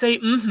I'm going to say,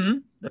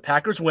 the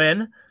Packers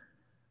win.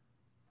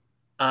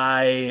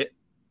 I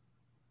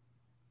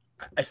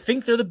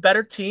think they're the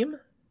better team.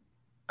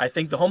 I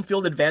think the home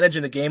field advantage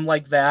in a game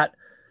like that.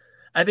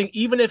 I think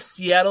even if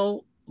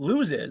Seattle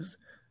loses,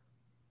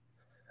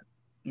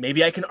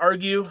 maybe I can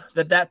argue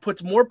that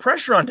puts more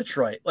pressure on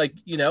Detroit. Like,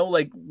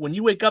 like when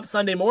you wake up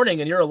Sunday morning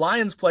and you're a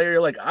Lions player,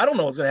 you're like, I don't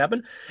know what's going to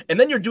happen. And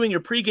then you're doing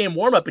your pregame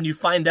warmup and you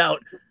find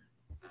out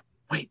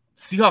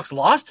Seahawks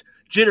lost?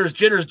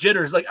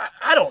 Jitters. Like,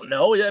 I don't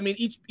know. I mean,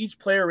 each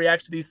player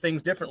reacts to these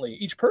things differently.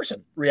 Each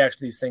person reacts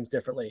to these things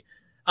differently.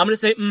 I'm going to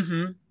say,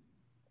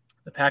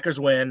 the Packers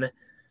win,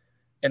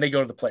 and they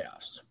go to the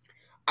playoffs.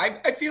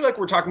 I feel like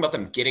we're talking about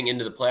them getting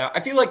into the playoff.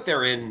 I feel like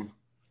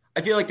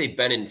they've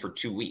been in for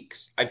 2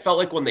 weeks. I felt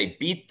like when they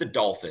beat the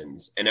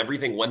Dolphins and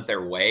everything went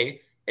their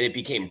way and it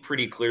became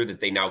pretty clear that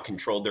they now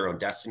controlled their own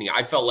destiny,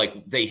 I felt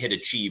like they had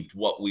achieved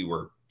what we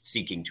were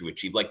seeking to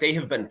achieve. Like, they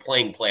have been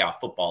playing playoff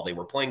football. They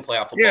were playing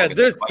playoff football. Yeah,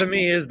 this to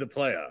me is the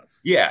playoffs.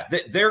 Yeah,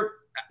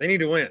 they need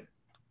to win.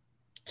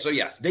 So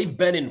yes, they've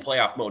been in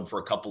playoff mode for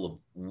a couple of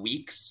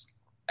weeks.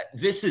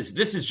 This is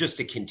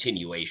just a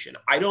continuation.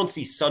 I don't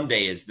see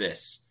Sunday as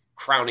this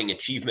crowning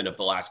achievement of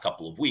the last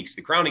couple of weeks.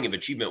 The crowning of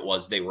achievement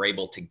was they were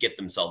able to get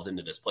themselves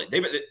into this play.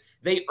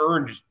 They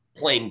earned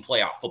playing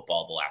playoff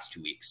football the last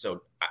 2 weeks.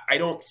 So I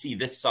don't see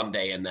this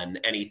Sunday and then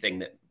anything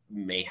that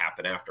may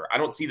happen after. I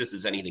don't see this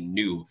as anything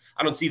new.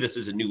 I don't see this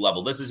as a new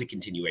level. This is a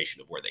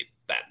continuation of where they've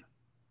been.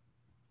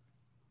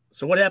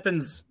 So what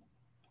happens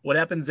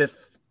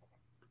if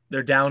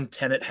they're down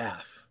 10 at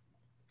half?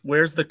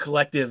 Where's the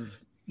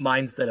collective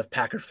mindset of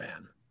Packer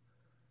fan?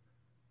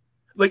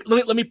 Like,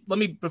 let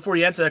me before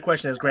you answer that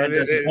question, as Grant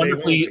does his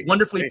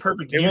wonderfully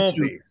perfect YouTube. Won't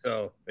be,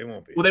 so they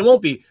won't be. Well, they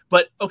won't be.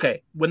 But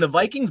okay, when the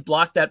Vikings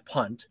blocked that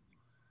punt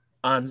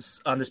on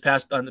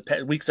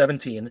week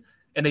 17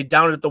 and they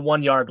downed it at the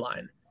 1 yard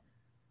line,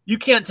 you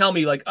can't tell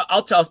me, like,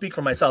 I'll speak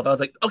for myself. I was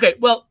like,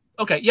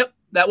 yep,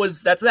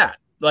 that's that.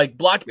 Like,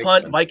 blocked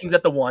punt, Vikings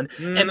at the 1,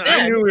 and then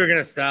I knew we were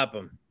gonna stop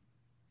them.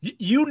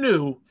 You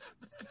knew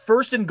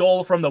first and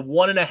goal from the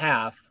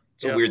 1.5.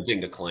 It's a weird thing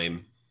to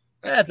claim.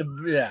 That's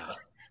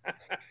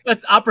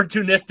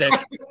opportunistic.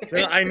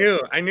 I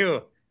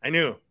knew.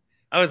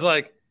 I was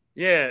like,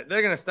 yeah,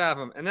 they're going to stop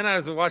them. And then I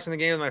was watching the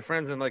game with my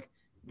friends and like,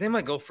 they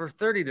might go for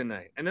 30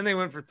 tonight. And then they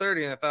went for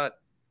 30 and I thought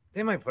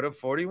they might put up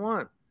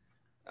 41.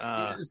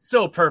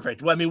 So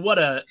perfect. Well, I mean, what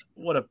a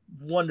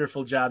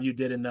wonderful job you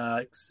did in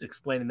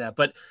explaining that.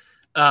 But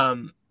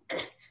that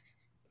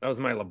was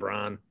my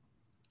LeBron.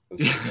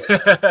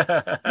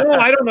 No,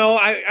 I don't know.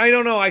 I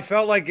don't know. I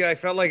felt like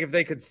if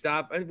they could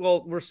stop, and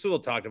well, Rasul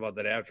talked about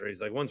that after. He's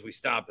like, once we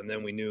stopped them,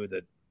 then we knew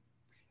that,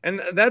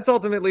 and that's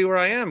ultimately where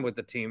I am with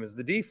the team is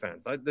the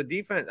defense. The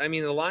defense. I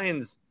mean, the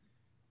Lions.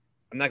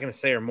 I'm not going to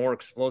say are more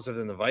explosive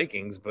than the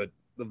Vikings, but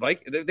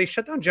they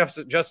shut down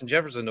Justin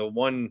Jefferson to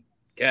one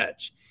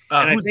catch.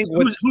 And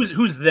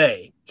who's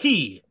they?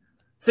 He,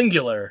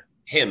 singular.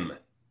 Him.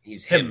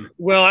 He's him.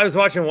 Well, I was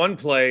watching one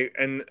play,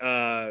 and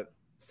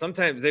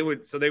sometimes they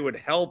would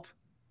help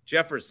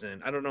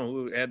Jefferson. I don't know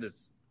who had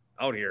this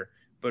out here,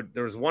 but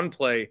there was one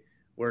play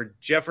where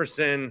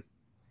Jefferson,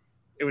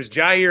 it was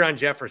Jair on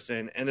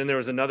Jefferson, and then there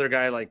was another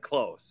guy like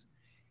close.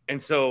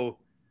 And so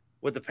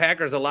what the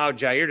Packers allowed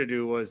Jair to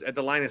do was at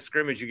the line of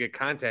scrimmage, you get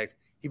contact.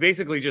 He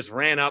basically just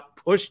ran up,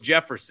 pushed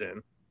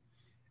Jefferson,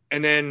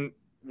 and then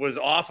was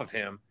off of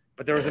him,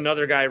 but there was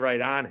another guy right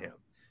on him.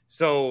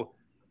 So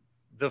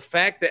the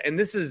fact that, and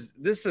this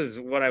is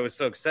what I was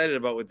so excited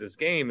about with this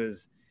game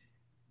is,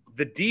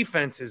 the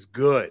defense is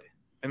good.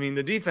 I mean,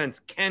 the defense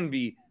can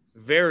be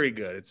very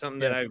good. It's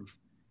something that I've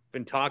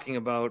been talking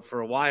about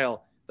for a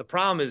while. The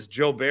problem is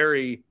Joe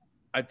Barry,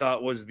 I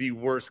thought, was the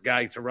worst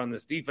guy to run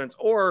this defense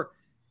or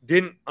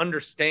didn't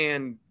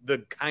understand the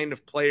kind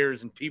of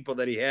players and people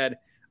that he had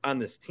on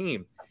this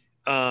team.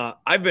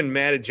 I've been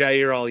mad at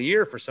Jair all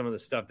year for some of the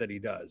stuff that he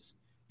does,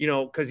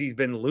 because he's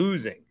been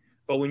losing.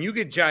 But when you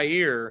get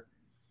Jair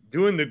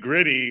doing the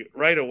gritty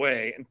right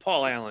away, and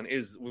Paul Allen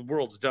is the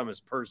world's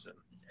dumbest person.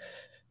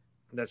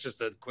 That's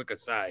just a quick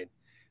aside.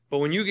 But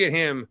when you get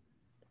him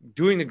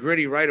doing the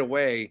gritty right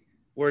away,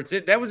 where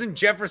that was in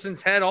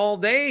Jefferson's head all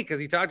day because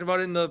he talked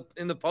about it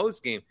in the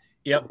post game.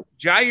 Yep.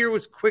 Jair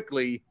was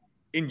quickly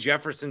in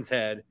Jefferson's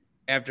head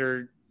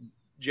after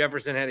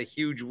Jefferson had a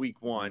huge week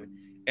 1,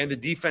 and the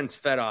defense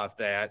fed off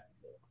that.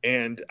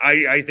 And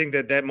I think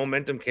that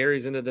momentum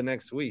carries into the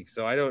next week.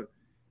 So I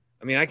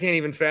can't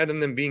even fathom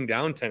them being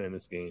down 10 in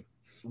this game.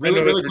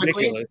 Really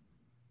quickly.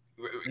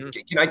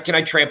 Can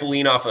I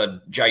trampoline off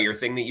a Jair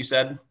thing that you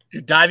said?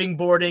 You're diving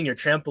boarding, you're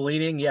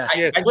trampolining. Yeah.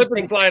 I just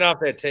think slide off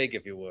that take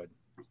if you would.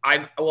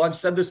 I've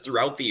said this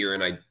throughout the year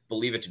and I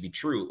believe it to be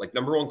true. Like,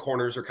 number one,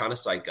 corners are kind of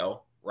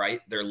psycho, right?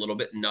 They're a little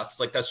bit nuts.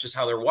 Like, that's just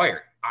how they're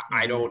wired.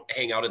 I don't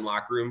hang out in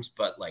locker rooms,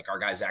 but like our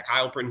guy, Zach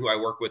Heilprin, who I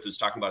work with, was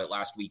talking about it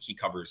last week. He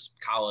covers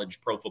college,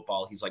 pro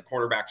football. He's like,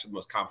 cornerbacks are the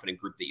most confident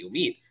group that you'll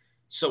meet.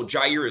 So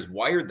Jair is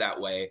wired that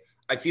way.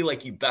 I feel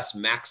like you best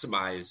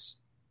maximize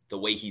the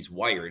way he's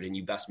wired and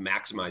you best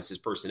maximize his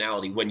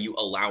personality when you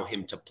allow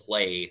him to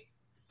play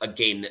a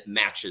game that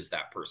matches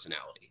that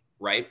personality,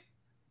 right?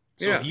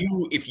 So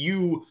if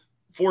you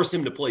force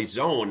him to play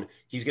zone,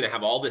 he's going to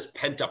have all this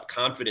pent up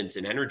confidence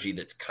and energy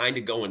that's kind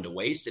of going to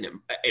waste. And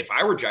if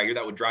I were Jair,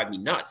 that would drive me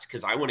nuts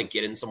because I want to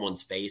get in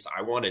someone's face.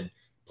 I want to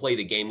play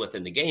the game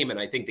within the game. And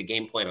I think the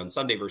game plan on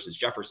Sunday versus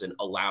Jefferson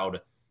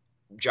allowed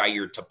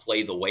Jair to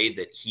play the way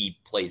that he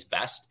plays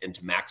best and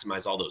to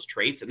maximize all those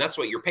traits. And that's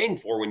what you're paying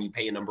for when you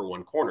pay a number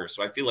one corner.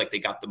 So I feel like they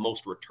got the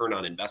most return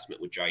on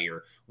investment with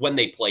Jair when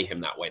they play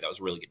him that way. That was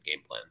a really good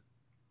game plan.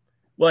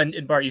 Well,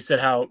 and Bart, you said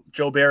how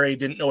Joe Barry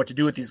didn't know what to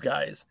do with these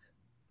guys.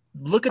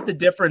 Look at the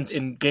difference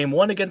in game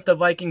 1 against the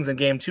Vikings and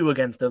game 2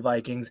 against the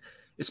Vikings,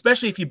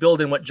 especially if you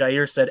build in what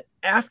Jair said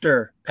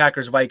after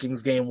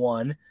Packers-Vikings game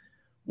 1,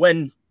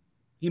 when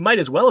he might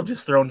as well have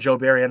just thrown Joe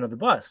Barry under the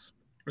bus.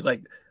 It was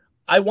like,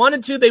 I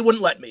wanted to, they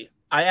wouldn't let me.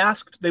 I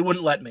asked, they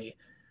wouldn't let me.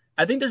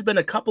 I think there's been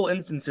a couple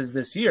instances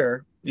this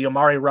year, the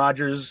Amari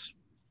Rodgers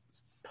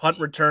punt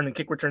return and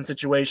kick return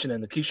situation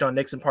and the Keyshawn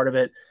Nixon part of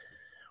it,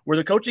 where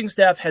the coaching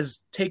staff has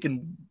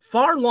taken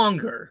far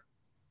longer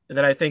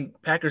than I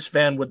think Packers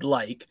fan would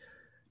like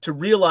to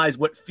realize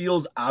what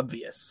feels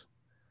obvious,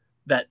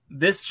 that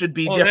this should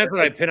be different. That's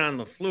what I pin on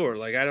LaFleur.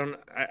 Like,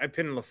 I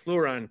pin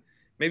LaFleur on,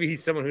 maybe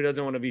he's someone who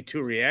doesn't want to be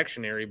too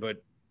reactionary,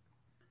 but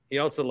he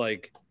also,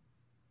 like,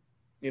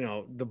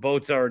 the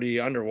boat's already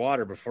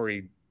underwater before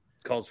he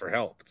calls for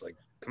help. It's like,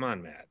 come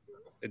on, Matt.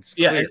 It's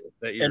clear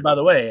that you're. And by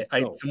the way,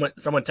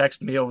 someone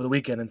texted me over the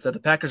weekend and said the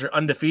Packers are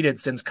undefeated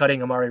since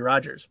cutting Amari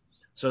Rodgers.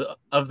 So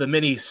of the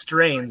many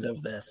strains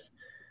of this,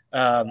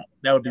 that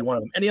would be one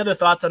of them. Any other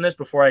thoughts on this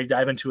before I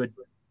dive into it?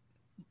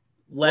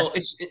 Well,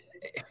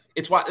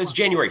 it's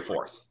January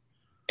 4th.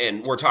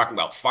 And we're talking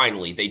about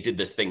finally they did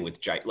this thing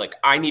with Jair. Like,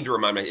 I need to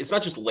remind it's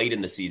not just late in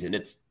the season,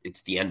 it's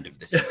the end of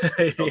the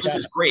season. So This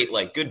is great,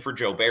 like, good for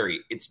Joe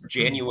Barry. It's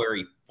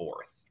January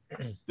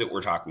 4th that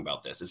we're talking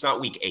about this. It's not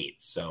week 8.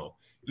 So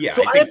yeah,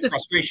 so I think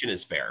frustration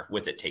is fair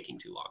with it taking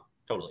too long.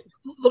 Totally.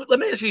 Let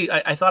me actually,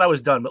 I thought I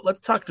was done, but let's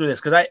talk through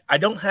this because I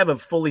don't have a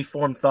fully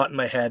formed thought in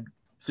my head,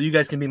 so you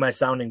guys can be my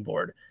sounding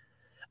board.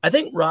 I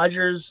think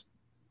Rodgers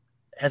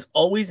has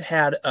always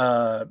had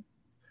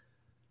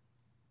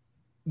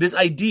this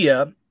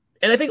idea.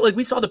 And I think, like,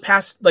 we saw the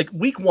past, like,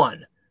 week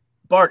 1,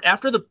 Bart,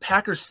 after the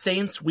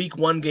Packers-Saints week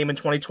 1 game in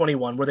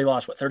 2021, where they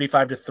lost,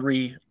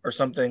 35-3 or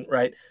something,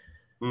 right?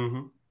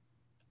 Mm-hmm.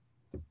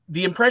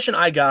 The impression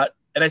I got,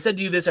 and I said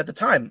to you this at the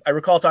time, I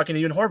recall talking to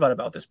you and Horvath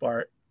about this,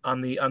 Bart,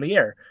 on the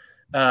air,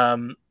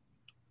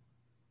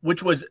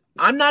 which was,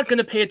 I'm not going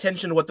to pay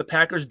attention to what the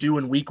Packers do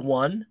in week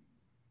 1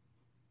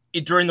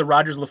 during the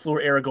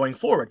Rodgers-LaFleur era going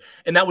forward.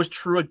 And that was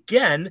true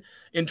again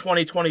in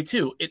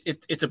 2022.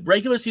 It's a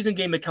regular season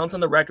game that counts on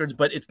the records,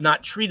 but it's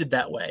not treated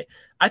that way.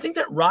 I think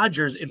that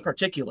Rodgers in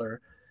particular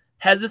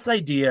has this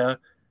idea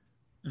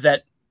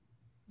that,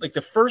 like,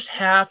 the first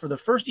half or the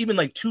first even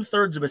like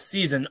 2/3 of a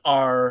season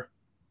are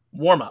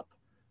warm-up.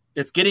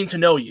 It's getting to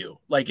know you.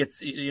 Like,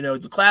 it's,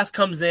 the class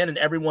comes in and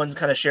everyone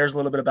kind of shares a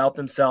little bit about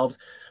themselves,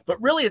 but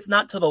really it's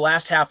not till the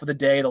last half of the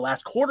day, the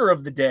last quarter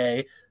of the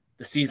day,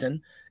 the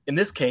season in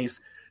this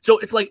case. So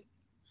it's like,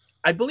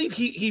 I believe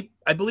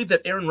I believe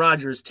that Aaron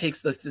Rodgers takes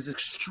this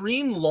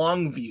extreme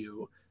long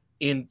view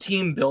in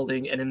team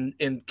building and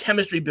in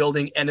chemistry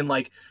building, and in,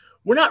 like,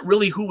 we're not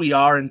really who we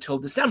are until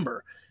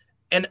December.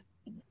 And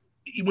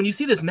when you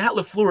see this Matt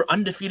LaFleur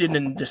undefeated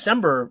in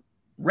December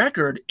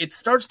record, it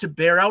starts to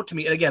bear out to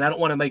me. And again, I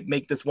don't want to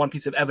make this one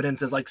piece of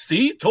evidence as like,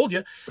 see, told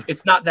you.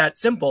 It's not that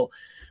simple,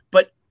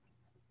 but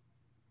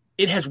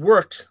it has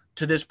worked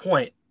to this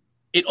point.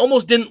 It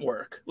almost didn't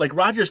work. Like,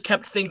 Rodgers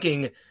kept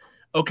thinking,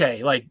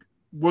 okay, like,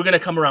 we're going to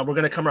come around.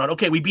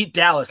 Okay, we beat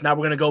Dallas. Now we're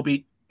going to go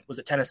beat, was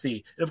it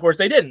Tennessee? And of course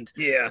they didn't.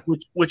 Yeah.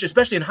 Which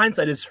especially in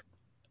hindsight it's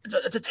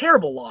a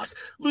terrible loss.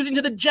 Losing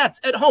to the Jets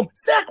at home.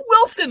 Zach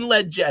Wilson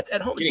led Jets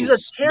at home. These are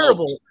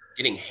terrible.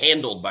 Getting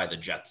handled by the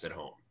Jets at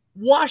home.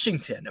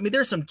 Washington. I mean,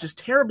 there's some just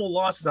terrible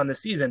losses on this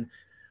season.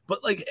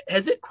 But, like,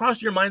 has it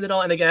crossed your mind at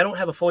all? And again, I don't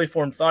have a fully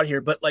formed thought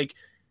here, but, like,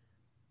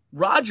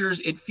 Rodgers,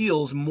 it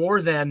feels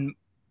more than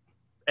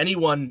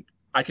anyone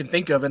I can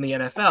think of in the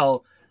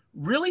NFL,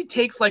 really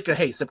takes like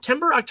hey,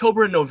 September,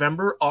 October, and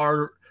November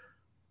are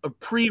a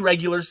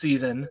pre-regular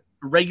season,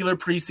 regular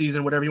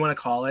preseason, whatever you want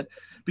to call it,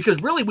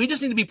 because really we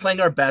just need to be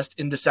playing our best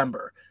in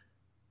December.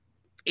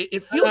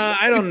 It feels.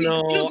 I don't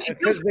know,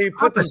 because they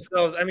put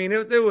themselves. I mean,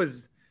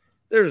 there's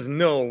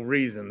no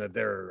reason that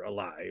they're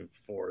alive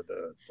for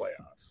the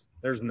playoffs.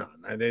 There's none.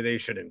 They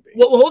shouldn't be.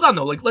 Well, hold on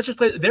though. Like, let's just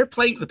play.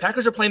 The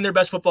Packers are playing their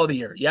best football of the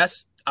year.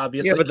 Yes,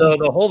 obviously. Yeah, but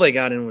the hole they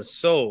got in was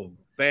so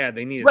bad.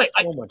 They needed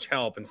so much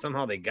help, and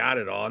somehow they got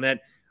it all. And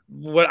that,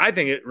 what I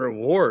think, it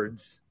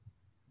rewards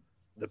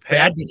the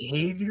bad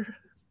behavior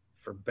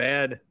for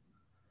bad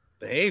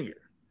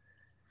behavior.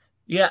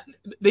 Yeah,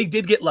 they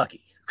did get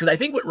lucky, because I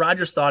think what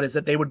Rodgers thought is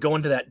that they would go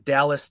into that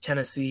Dallas,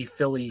 Tennessee,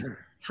 Philly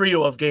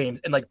trio of games,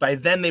 and like by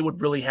then they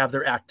would really have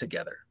their act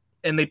together.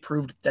 And they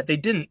proved that they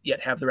didn't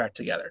yet have their act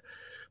together.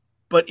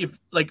 But if,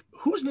 like,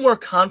 who's more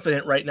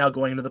confident right now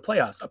going into the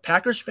playoffs, a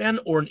Packers fan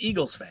or an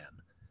Eagles fan?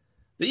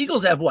 The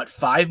Eagles have,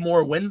 5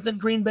 more wins than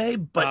Green Bay?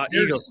 But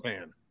Eagles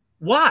fan.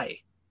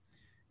 Why?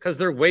 Because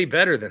they're way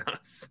better than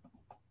us.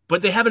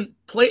 But they haven't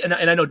played, and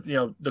I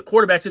know, the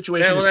quarterback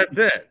situation. Yeah, well, that's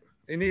it.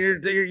 And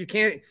you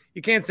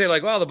can't say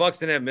like, well, the Bucs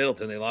didn't have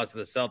Middleton, they lost to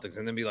the Celtics,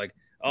 and then be like,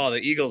 oh, the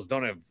Eagles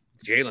don't have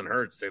Jalen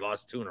Hurts, they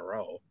lost 2 in a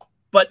row.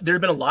 But there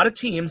have been a lot of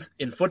teams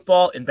in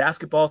football and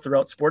basketball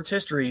throughout sports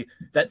history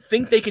that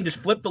think they can just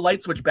flip the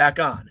light switch back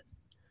on.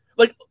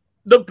 Like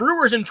the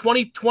Brewers in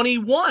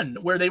 2021,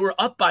 where they were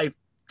up by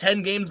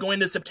 10 games going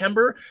into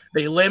September.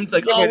 They limped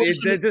like,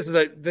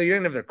 they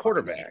didn't have their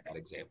quarterback. That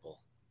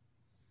example.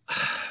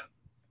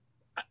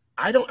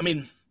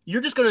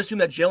 You're just going to assume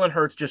that Jalen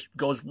Hurts just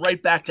goes right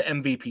back to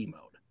MVP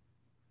mode.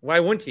 Why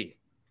wouldn't he?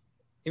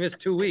 He missed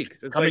 2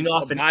 weeks. It's coming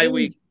like off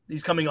week.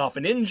 He's coming off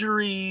an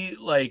injury.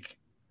 Like,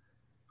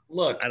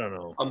 look, I don't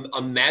know.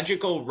 A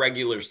magical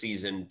regular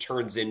season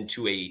turns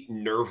into a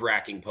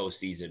nerve-wracking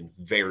postseason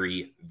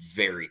very,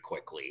 very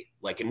quickly.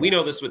 Like, and we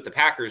know this with the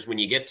Packers. When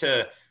you get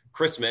to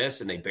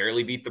Christmas and they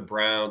barely beat the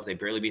Browns, they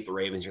barely beat the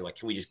Ravens, you're like,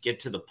 can we just get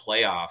to the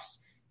playoffs?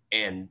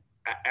 And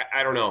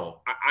I don't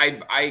know.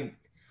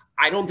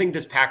 I don't think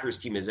this Packers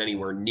team is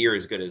anywhere near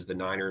as good as the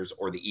Niners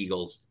or the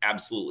Eagles.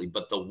 Absolutely.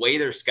 But the way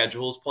their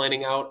schedule is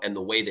planning out and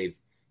the way they've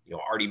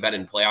already been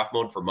in playoff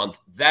mode for a month,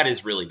 that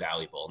is really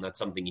valuable. And that's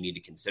something you need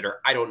to consider.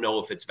 I don't know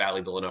if it's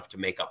valuable enough to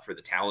make up for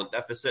the talent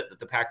deficit that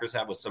the Packers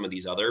have with some of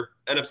these other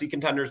NFC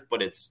contenders,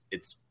 but it's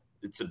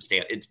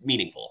substantial. It's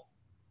meaningful.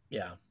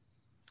 Yeah.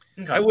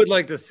 Okay. I would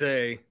like to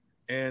say,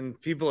 and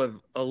people have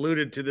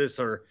alluded to this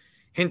or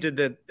hinted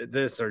at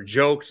this or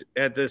joked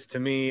at this to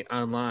me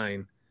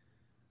online,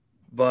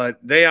 but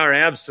they are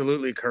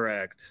absolutely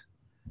correct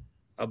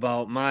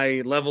about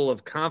my level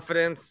of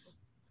confidence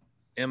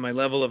and my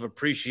level of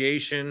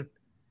appreciation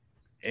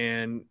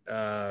and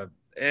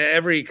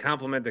every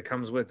compliment that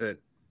comes with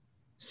it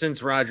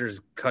since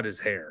Rodgers cut his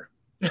hair.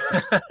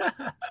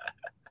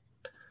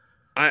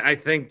 I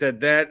think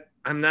that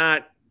I'm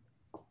not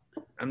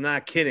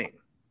kidding.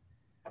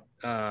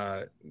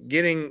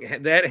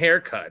 Getting that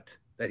haircut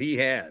that he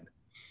had,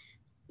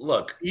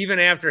 look, even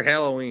after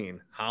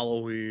Halloween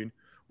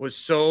was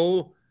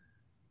so.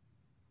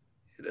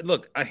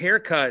 Look, a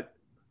haircut.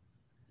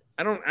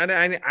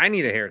 I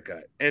need a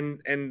haircut,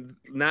 and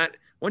not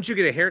once you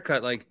get a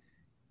haircut. Like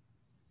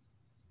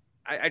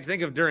I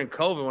think of during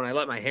COVID when I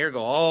let my hair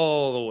go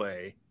all the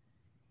way,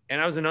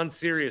 and I was an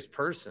unserious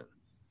person,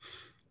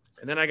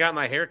 and then I got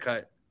my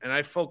haircut and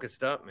I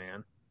focused up,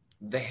 man.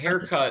 The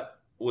haircut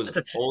was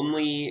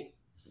only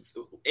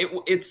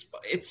it's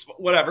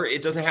whatever.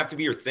 It doesn't have to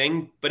be your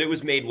thing, but it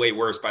was made way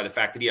worse by the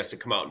fact that he has to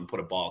come out and put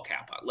a ball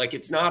cap on. Like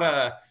it's not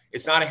a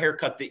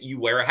haircut that you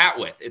wear a hat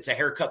with. It's a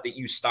haircut that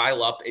you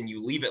style up and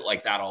you leave it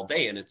like that all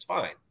day and it's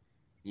fine.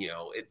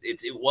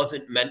 It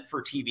wasn't meant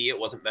for TV. It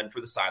wasn't meant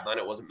for the sideline.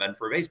 It wasn't meant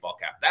for a baseball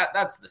cap.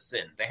 That's the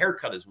sin. The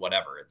haircut is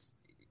whatever. It's,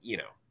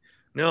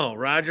 No,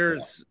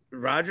 Rodgers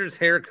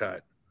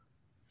haircut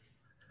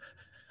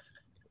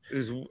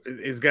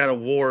is got a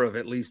war of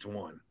at least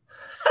one.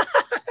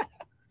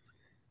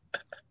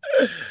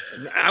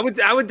 I would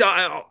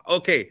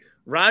okay.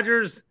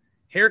 Rodgers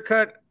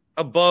haircut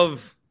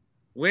above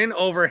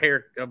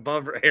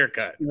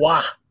haircut.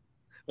 Wow.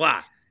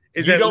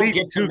 Is you at don't least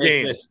get to 2 make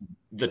games. this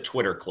the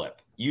Twitter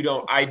clip.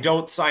 I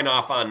don't sign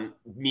off on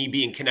me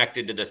being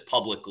connected to this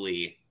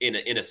publicly in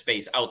a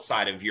space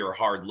outside of your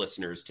hard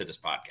listeners to this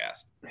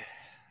podcast.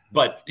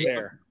 But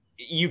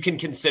you can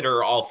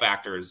consider all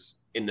factors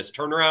in this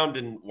turnaround,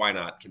 and why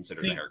not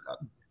consider the haircut?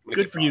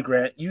 Good for you,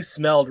 Grant. You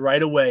smelled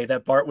right away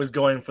that Bart was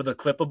going for the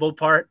clippable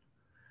part,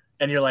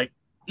 and you're like,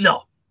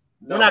 no.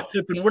 We're not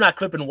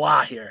clipping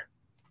wah here.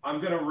 I'm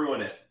gonna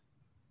ruin it.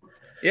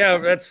 Yeah,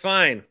 that's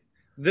fine.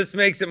 This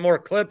makes it more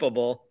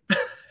clippable.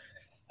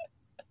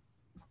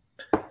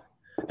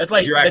 That's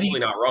why you're actually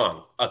not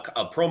wrong.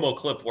 A promo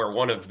clip where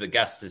one of the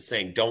guests is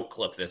saying, "Don't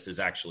clip this," is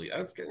actually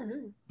that's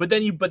good. But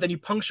then you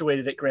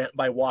punctuated it, Grant,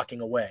 by walking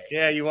away.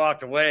 Yeah, you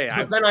walked away.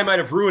 But then I might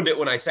have ruined it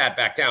when I sat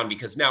back down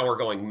because now we're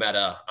going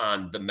meta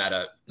on the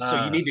meta.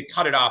 So you need to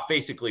cut it off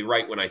basically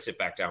right when I sit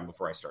back down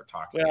before I start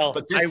talking. Well,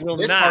 but this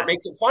part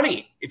makes it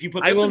funny. If you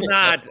put this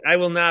I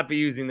will not be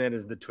using that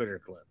as the Twitter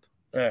clip.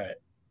 All right.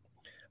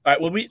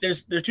 Well,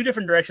 there's 2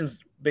 different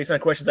directions based on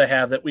questions I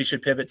have that we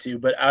should pivot to,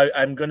 but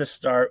I'm going to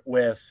start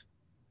with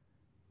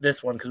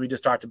this one because we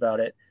just talked about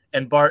it.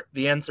 And Bart,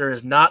 the answer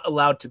is not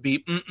allowed to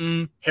be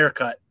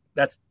haircut.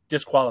 That's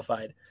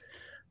disqualified.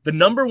 The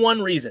number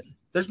one reason,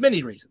 there's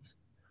many reasons.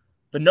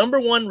 The number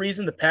one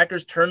reason the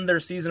Packers turned their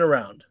season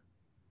around.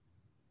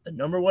 The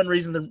number one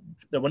reason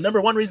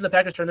the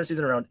Packers turned their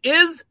season around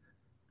is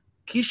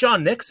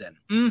Keyshawn Nixon.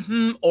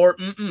 Or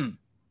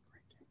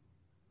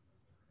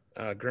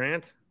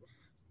Grant?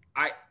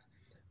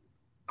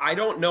 I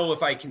don't know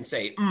if I can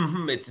say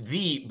it's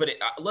but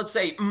let's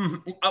say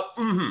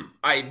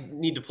I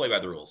need to play by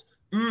the rules.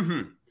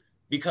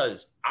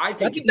 Because I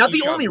think not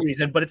the only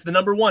reason, but it's the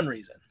number one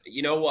reason.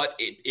 You know what?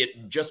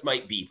 It just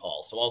might be,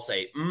 Paul. So I'll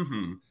say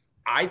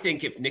I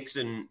think if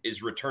Nixon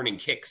is returning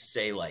kicks,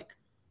 say like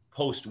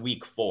post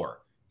week 4,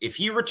 if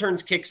he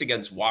returns kicks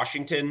against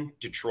Washington,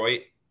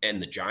 Detroit, and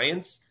the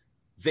Giants,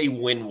 they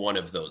win one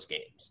of those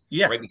games.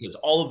 Yeah. Right. Because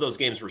all of those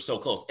games were so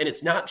close. And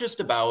it's not just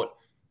about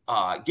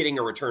getting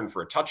a return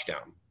for a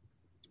touchdown.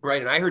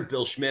 Right. And I heard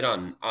Bill Schmidt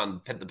on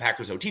the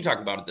Packers OT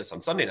talking about this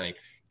on Sunday night.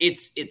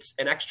 It's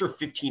an extra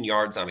 15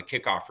 yards on a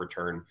kickoff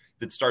return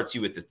that starts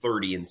you at the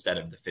 30 instead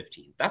of the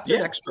 15. That's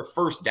an extra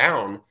first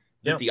down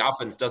that the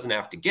offense doesn't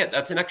have to get.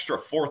 That's an extra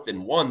 4th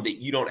and 1 that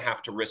you don't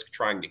have to risk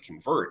trying to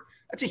convert.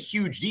 That's a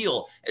huge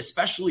deal,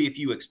 especially if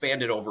you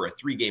expand it over a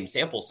 3-game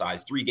sample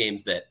size, 3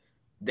 games that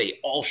they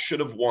all should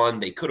have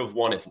won. They could have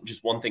won if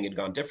just one thing had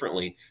gone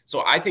differently.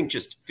 So I think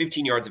just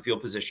 15 yards of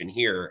field position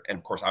here, and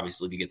of course,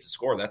 obviously, if you get to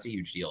score, that's a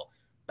huge deal.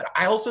 But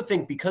I also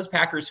think because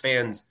Packers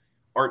fans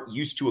aren't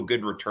used to a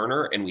good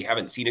returner, and we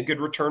haven't seen a good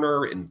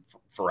returner in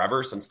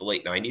forever, since the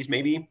late 90s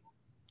maybe,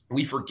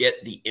 we forget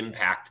the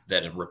impact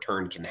that a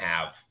return can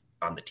have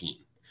on the team,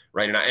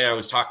 right? And I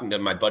was talking to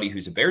my buddy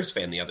who's a Bears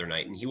fan the other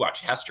night, and he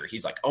watched Hester.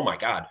 He's like, oh my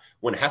God,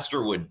 when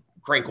Hester would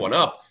crank one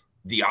up,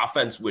 the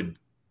offense would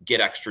get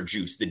extra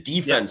juice. The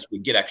defense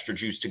would get extra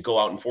juice to go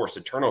out and force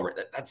a turnover.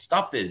 That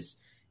stuff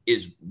is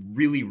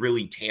really,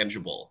 really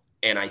tangible.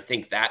 And I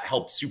think that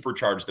helped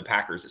supercharge the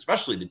Packers,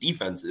 especially the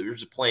defense. They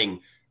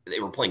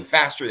were playing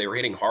faster. They were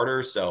hitting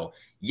harder. So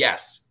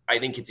yes, I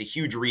think it's a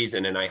huge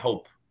reason. And I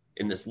hope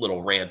in this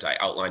little rant, I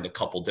outlined a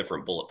couple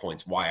different bullet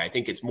points why I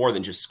think it's more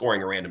than just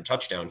scoring a random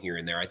touchdown here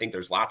and there. I think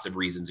there's lots of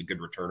reasons a good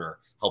returner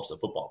helps a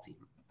football team.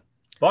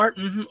 Bart,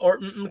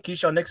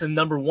 Keyshawn Nixon,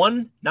 number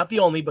one, not the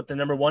only, but the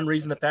number one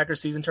reason the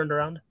Packers season turned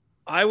around?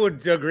 I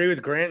would agree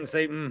with Grant and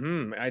say,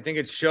 I think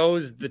it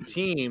shows the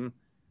team,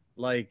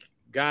 like,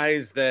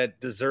 guys that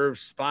deserve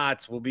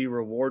spots will be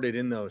rewarded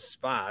in those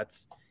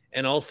spots.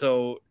 And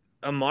also,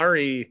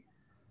 Amari,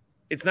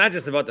 it's not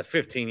just about the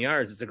 15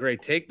 yards. It's a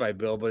great take by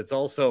Bill, but it's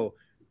also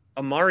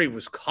Amari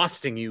was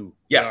costing you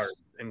yards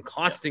and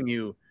costing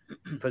you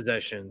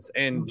possessions,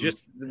 and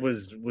just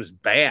was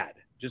bad.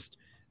 Just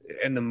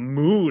and the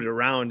mood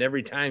around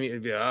every time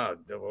you'd be, we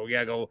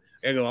gotta go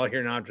out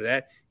here now after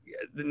that.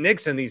 The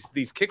Knicks and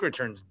these kick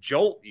returns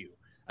jolt you.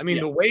 I mean,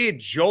 the way it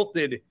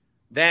jolted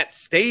that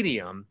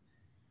stadium,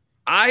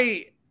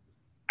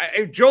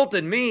 it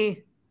jolted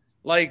me.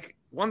 Like,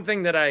 one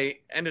thing that I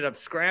ended up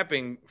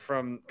scrapping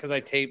from, because I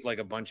taped like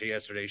a bunch of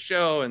yesterday's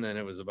show, and then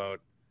it was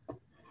about,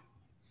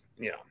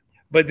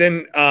 but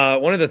then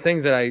one of the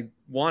things that I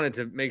wanted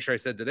to make sure I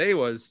said today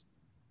was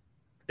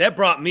that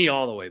brought me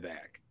all the way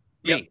back.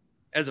 Me,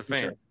 as a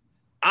fan. Sure.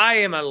 I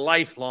am a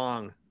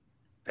lifelong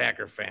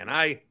Packer fan.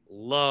 I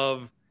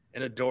love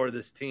and adore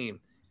this team.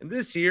 And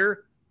this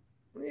year,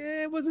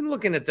 I wasn't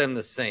looking at them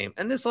the same.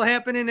 And this will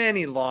happen in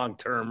any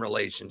long-term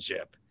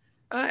relationship.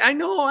 I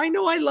know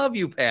I love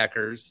you,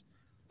 Packers,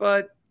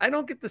 but I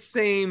don't get the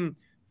same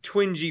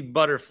twingy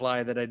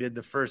butterfly that I did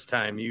the first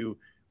time you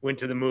went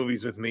to the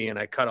movies with me and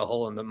I cut a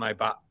hole in my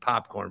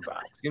popcorn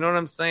box. You know what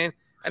I'm saying?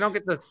 I don't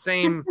get the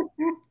same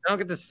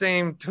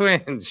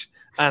twinge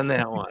on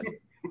that one.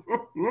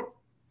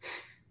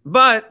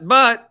 But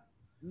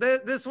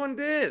this one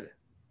did.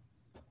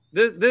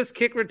 This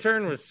kick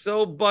return was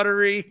so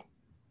buttery.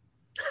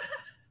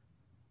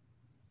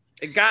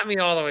 It got me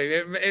all the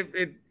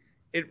way.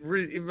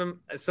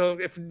 So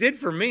if it did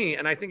for me,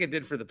 and I think it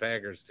did for the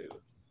Packers too.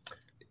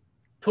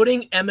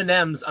 Putting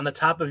M&Ms on the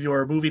top of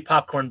your movie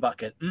popcorn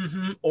bucket.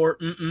 Or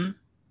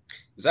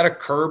Is that a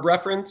Curb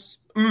reference?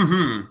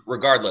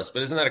 Regardless,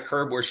 but isn't that a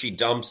Curb where she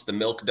dumps the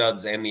Milk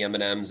Duds and the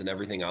M&Ms and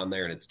everything on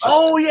there, and it's just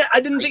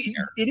I didn't think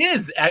it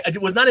is. It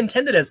was not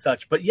intended as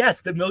such, but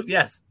yes, the milk.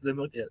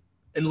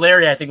 And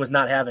Larry, I think, was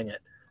not having it.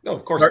 No,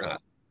 of course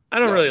not. I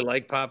don't really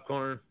like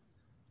popcorn.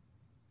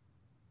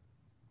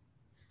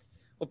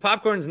 Well,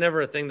 popcorn's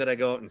never a thing that I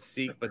go out and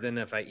seek, but then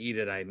if I eat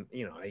it, I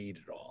eat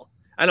it all.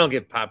 I don't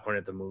get popcorn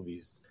at the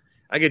movies.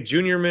 I get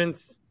Junior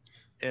Mints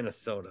and a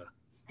soda.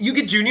 You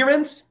get Junior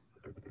Mints?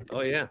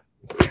 Oh, yeah.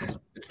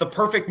 It's the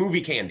perfect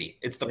movie candy.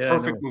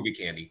 Movie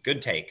candy.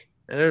 Good take.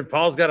 And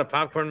Paul's got a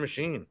popcorn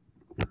machine.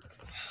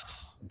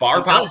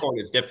 Bar popcorn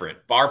is different.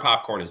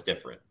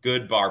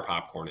 Good bar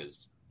popcorn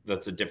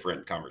that's a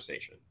different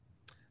conversation.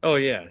 Oh,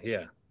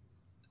 yeah.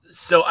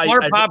 So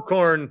bar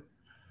popcorn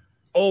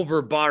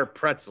over bar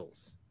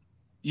pretzels.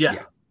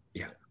 Yeah.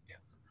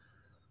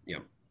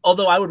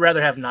 Although I would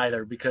rather have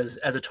neither, because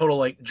as a total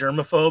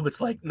germaphobe,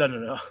 it's like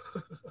no.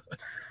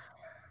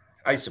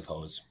 I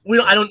suppose.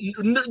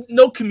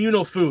 No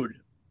communal food.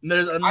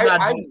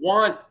 I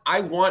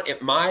want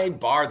at my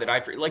bar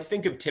that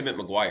think of Tim at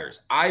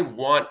McGuire's. I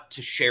want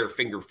to share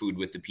finger food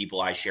with the people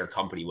I share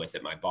company with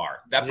at my bar.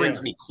 That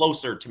brings me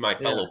closer to my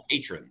fellow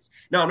patrons.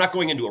 Now, I'm not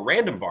going into a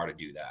random bar to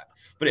do that,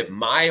 but at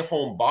my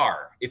home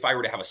bar, if I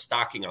were to have a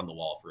stocking on the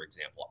wall, for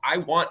example, I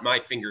want my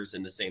fingers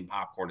in the same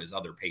popcorn as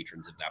other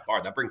patrons of that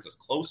bar. That brings us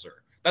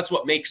closer. That's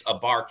what makes a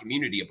bar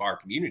community,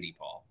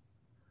 Paul.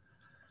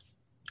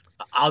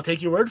 I'll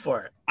take your word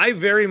for it. I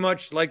very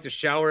much like to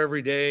shower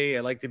every day.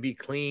 I like to be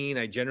clean.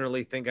 I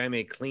generally think I'm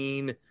a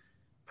clean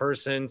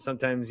person.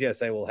 Sometimes,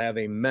 yes, I will have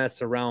a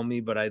mess around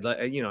me, but I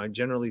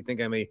generally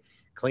think I'm a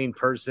clean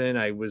person.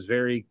 I was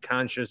very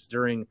conscious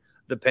during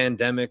the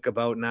pandemic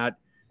about not,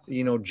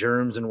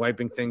 germs and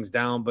wiping things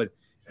down. But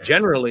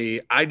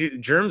generally,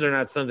 germs are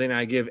not something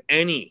I give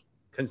any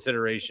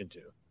consideration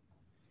to.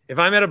 If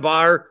I'm at a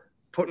bar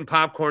putting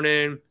popcorn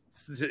in,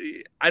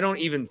 I don't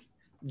even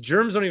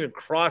Germs don't even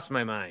cross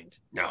my mind.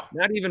 No,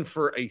 Not even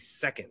for a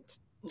second.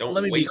 don't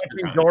Let me waste be-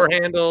 your time. Door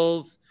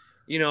handles,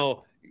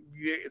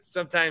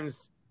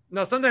 sometimes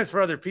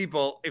for other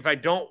people, if I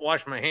don't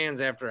wash my hands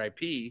after I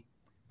pee,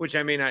 which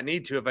I may not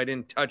need to if I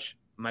didn't touch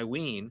my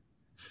ween,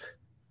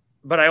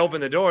 but I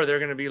open the door, they're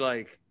going to be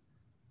like,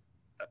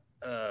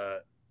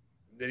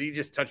 did he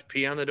just touch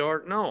pee on the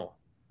door? No.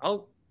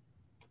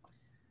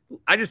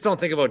 I just don't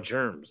think about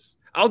germs.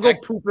 I'll go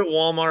poop at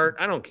Walmart.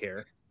 I don't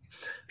care.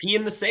 Pee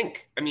in the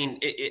sink. I mean,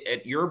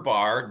 at your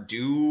bar,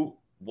 do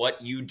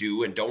what you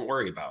do and don't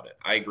worry about it.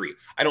 I agree.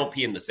 I don't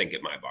pee in the sink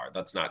at my bar.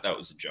 That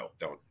was a joke.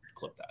 Don't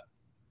clip that.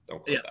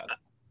 Don't clip that.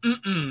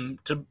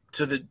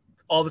 To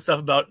all the stuff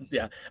about,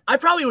 I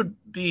probably would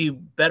be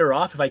better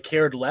off if I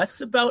cared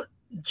less about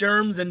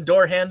germs and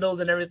door handles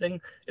and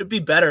everything. It'd be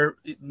better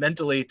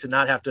mentally to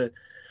not have to,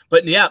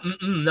 but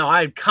no,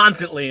 I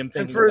constantly am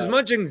thinking. And for as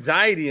much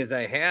anxiety as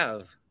I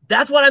have,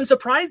 that's what I'm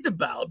surprised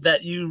about,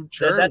 that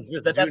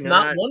that's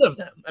not one of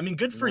them. I mean,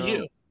 good for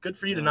you. Good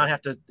for you to not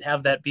have to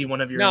have that be one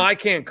of your. No, I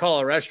can't call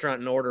a restaurant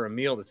and order a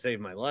meal to save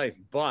my life,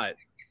 but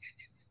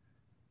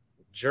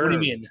germs.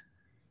 What do you mean?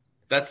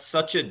 That's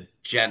such a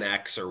Gen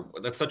X, or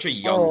that's such a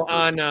young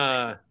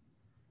person.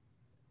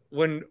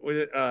 When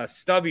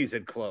Stubby's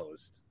had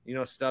closed.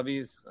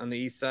 Stubby's on the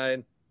east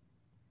side?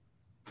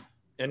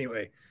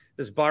 Anyway,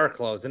 this bar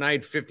closed, and I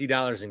had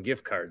 $50 in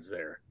gift cards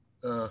there.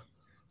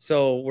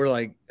 So we're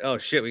like, oh,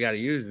 shit, we got to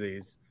use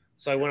these.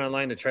 So I went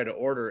online to try to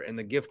order, and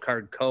the gift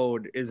card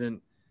code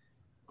isn't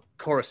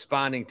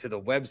corresponding to the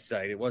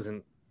website. It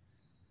wasn't.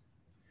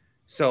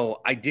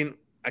 So I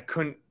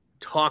couldn't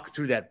talk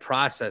through that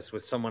process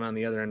with someone on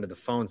the other end of the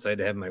phone, so I had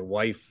to have my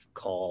wife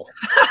call.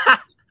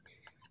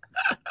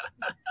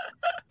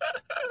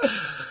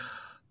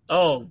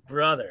 Oh,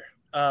 brother.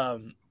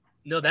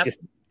 No, that's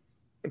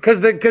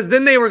because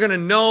then they were going to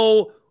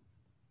know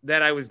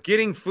that I was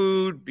getting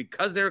food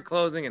because they were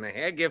closing and I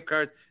had gift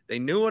cards. They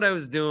knew what I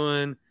was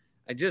doing.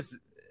 I just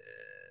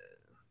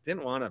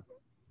didn't want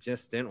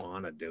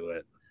to do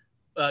it.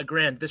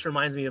 Grant, this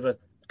reminds me of a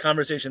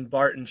conversation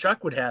Bart and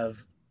Chuck would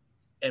have,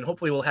 and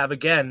hopefully we'll have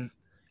again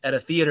at a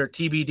theater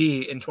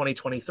TBD in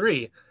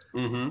 2023.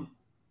 Mm-hmm.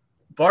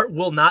 Bart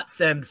will not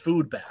send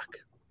food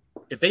back.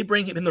 If they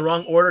bring him in the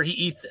wrong order, he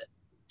eats it.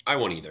 I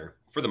won't either,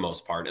 for the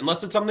most part,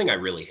 unless it's something I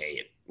really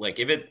hate. Like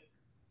if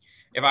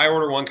I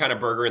order one kind of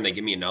burger and they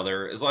give me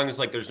another, as long as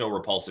there's no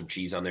repulsive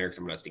cheese on there because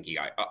I'm not a stinky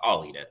guy,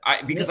 I'll eat it.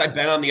 Because I've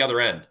been on the other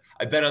end.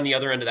 I've been on the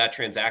other end of that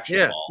transaction.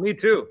 Yeah, me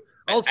too.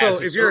 Also,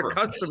 if you're a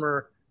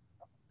customer,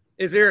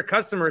 it's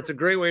a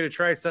great way to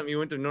try something you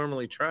wouldn't have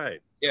normally tried.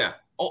 Yeah.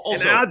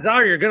 Also, and odds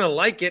are you're gonna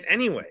like it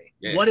anyway.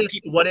 Yeah.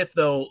 What if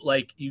though,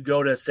 you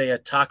go to say a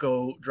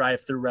taco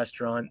drive-through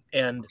restaurant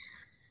and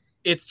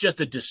it's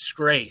just a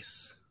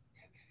disgrace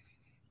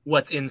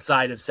what's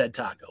inside of said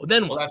taco?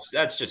 Then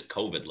that's just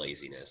COVID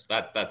laziness.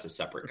 That's a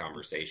separate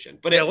conversation.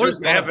 But what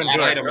has happened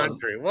to our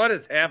country? What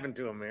has happened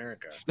to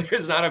America?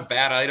 There's not a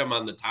bad item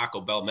on the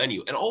Taco Bell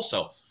menu. And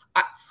also,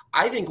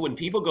 I think when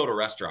people go to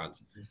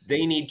restaurants,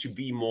 they need to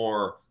be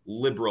more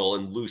liberal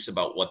and loose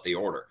about what they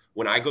order.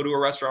 When I go to a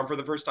restaurant for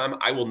the first time,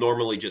 I will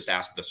normally just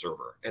ask the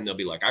server, and they'll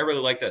be like, "I really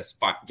like this.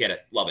 Fine, get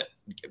it, love it,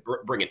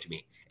 bring it to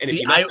me." And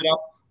if you mess it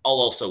up, I'll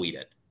also eat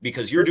it.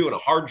 Because you're doing a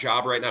hard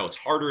job right now. It's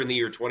harder in the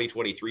year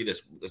 2023.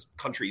 This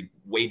country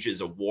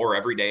wages a war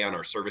every day on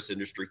our service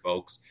industry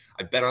folks.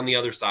 I've been on the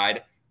other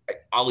side.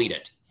 I'll eat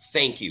it.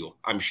 Thank you.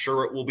 I'm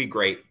sure it will be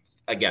great.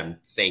 Again,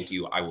 thank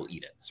you. I will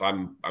eat it. So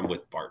I'm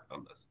with Bart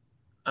on this.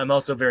 I'm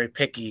also very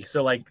picky.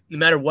 So no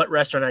matter what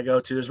restaurant I go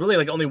to, there's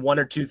really only one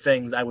or two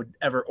things I would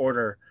ever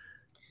order.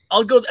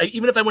 I'll go,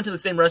 even if I went to the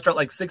same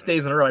restaurant 6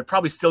 days in a row, I'd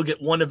probably still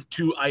get one of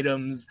two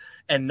items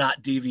and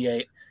not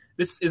deviate.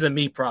 This is a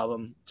me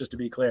problem, just to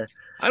be clear.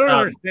 I don't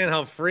understand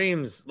how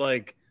Freems,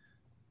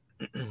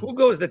 who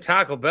goes to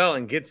Taco Bell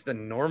and gets the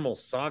normal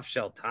soft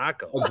shell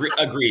taco?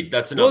 Agreed.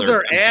 That's another. Those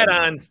are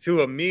add-ons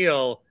to a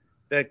meal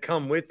that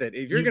come with it.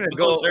 If you're going to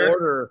go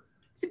order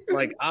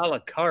a la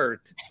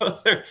carte.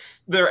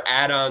 They're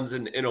add-ons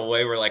in a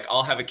way where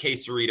I'll have a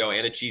quesarito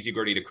and a cheesy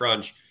gordita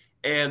crunch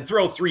and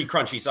throw 3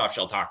 crunchy soft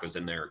shell tacos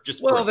in there.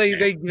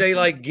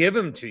 They give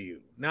them to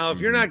you. Now, if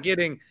you're not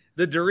getting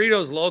the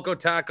Doritos Loco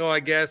Taco, I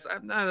guess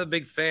I'm not a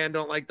big fan.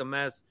 Don't like the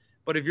mess.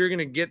 But if you're going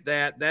to get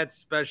that, that's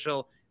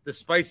special. The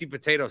spicy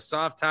potato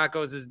soft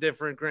tacos is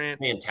different, Grant.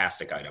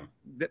 Fantastic item.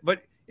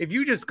 But if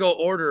you just go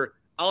order,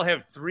 I'll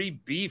have 3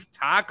 beef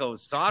tacos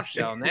soft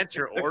shell, and that's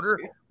your order.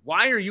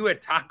 Why are you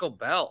at Taco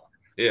Bell?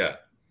 Yeah.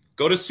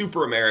 Go to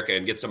Super America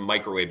and get some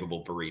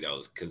microwavable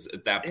burritos, because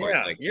at that point,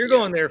 you're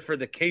going there for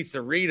the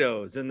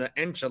quesaritos and the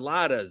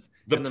enchiladas.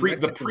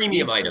 The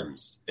premium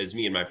items, as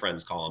me and my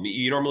friends call them.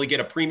 You normally get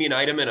a premium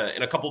item and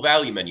a couple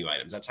value menu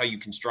items. That's how you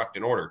construct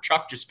an order.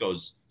 Chuck just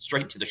goes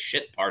straight to the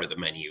shit part of the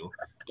menu.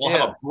 I'll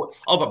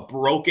have a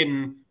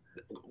broken,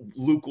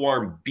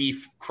 lukewarm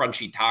beef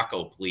crunchy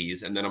taco,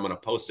 please, and then I'm going to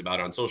post about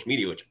it on social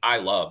media, which I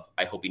love.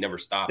 I hope he never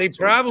stops.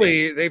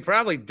 They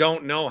probably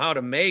don't know how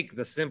to make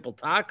the simple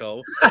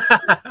taco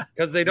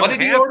because they don't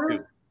have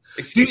to.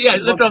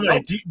 That's all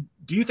right.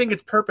 do you think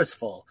it's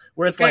purposeful?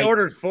 Where it's This guy like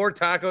ordered 4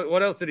 tacos.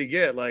 What else did he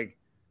get? Like,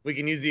 we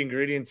can use the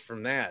ingredients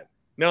from that.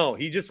 No,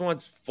 he just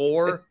wants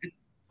 4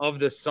 of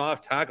the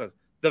soft tacos.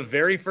 The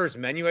very first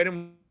menu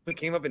item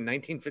came up in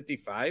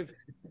 1955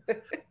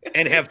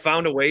 and have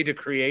found a way to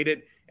create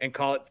it and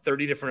call it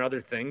 30 different other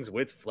things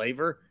with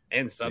flavor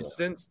and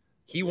substance.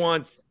 Yeah. He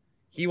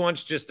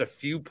wants just a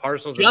few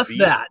parcels of beef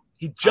that.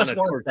 He just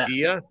wants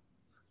tortilla. That.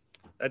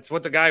 That's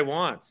what the guy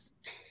wants.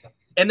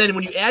 And then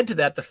when you add to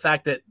that the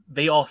fact that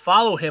they all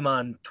follow him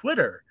on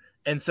Twitter,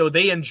 and so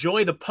they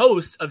enjoy the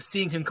posts of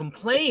seeing him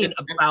complain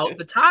about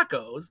the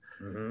tacos.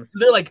 Mm-hmm. So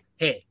they're like,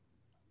 hey,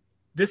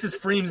 this is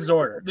Freems'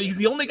 order. He's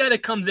the only guy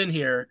that comes in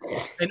here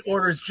and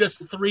orders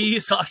just 3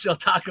 soft shell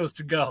tacos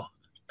to go.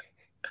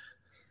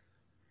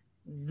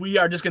 We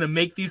are just going to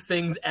make these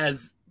things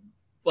as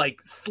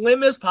like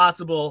slim as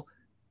possible,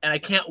 and I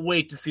can't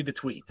wait to see the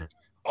tweet.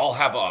 I'll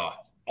have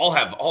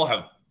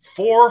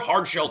 4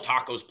 hard shell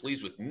tacos,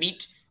 please, with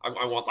meat.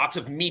 I want lots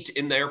of meat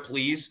in there,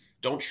 please.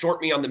 Don't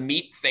short me on the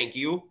meat, thank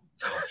you.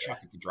 Oh, Chuck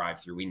at the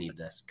drive-thru. We need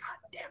this. God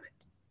damn it.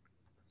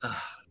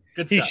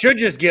 Good he stuff. should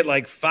just get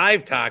like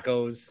 5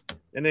 tacos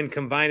and then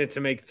combine it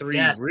to make 3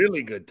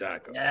 really good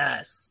tacos.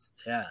 Yes.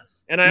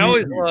 And I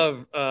always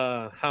love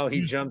how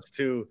he jumps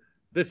to,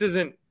 this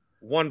isn't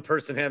one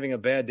person having a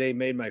bad day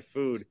made my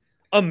food.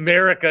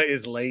 America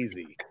is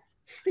lazy.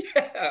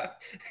 Yeah.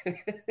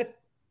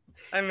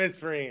 I miss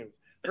Freems.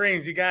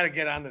 Freems, you got to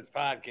get on this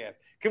podcast.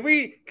 Can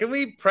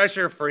we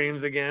pressure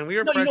Freems again? We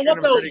were pressuring him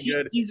pretty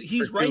good.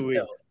 He's right,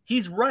 though.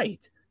 He's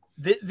right.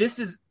 This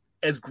is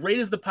as great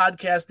as the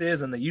podcast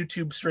is on the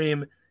YouTube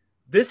stream.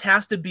 This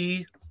has to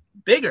be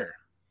bigger.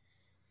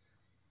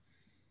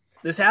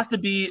 This has to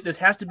be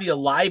a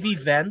live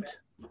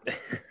event.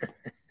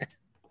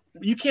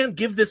 You can't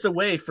give this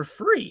away for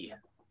free.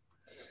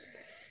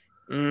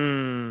 He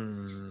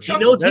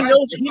knows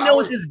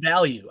his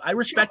value. I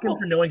respect him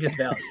for knowing his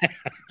value.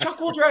 Chuck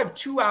will drive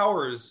 2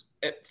 hours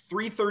at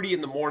 3:30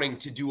 in the morning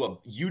to do a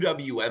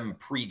UWM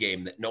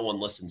pregame that no one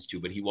listens to,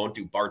 but he won't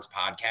do Bart's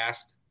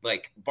podcast.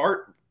 Like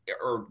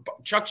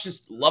Chuck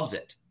just loves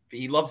it.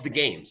 He loves the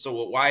game.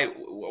 So why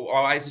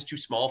is this too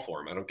small for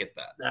him? I don't get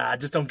that.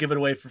 Just don't give it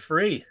away for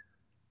free.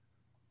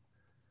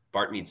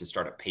 Bart needs to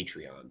start a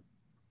Patreon.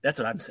 That's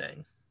what I'm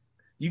saying.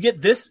 You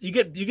get this. You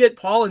get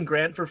Paul and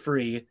Grant for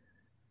free.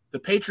 The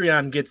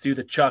Patreon gets you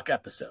the Chuck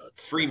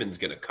episodes. Freeman's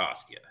gonna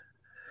cost you.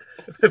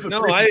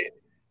 No,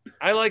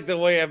 I like the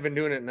way I've been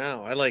doing it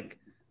now. I like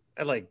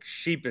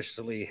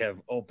sheepishly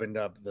have opened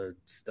up the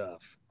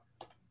stuff.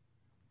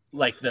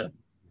 Like the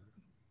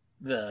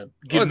I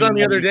was on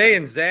the other day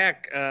and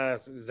Zach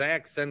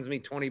sends me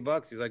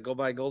 $20. He's like, go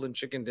buy golden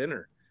chicken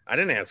dinner. I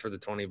didn't ask for the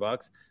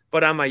 $20,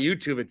 but on my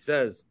YouTube it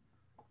says,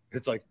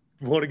 it's like,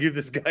 want to give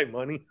this guy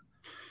money?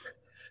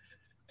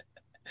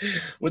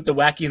 With the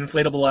wacky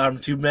inflatable arm,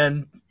 2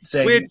 men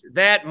saying, which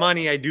that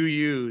money I do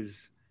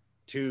use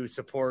to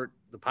support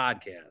the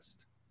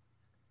podcast.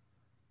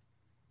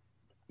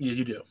 Yes,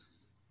 you do.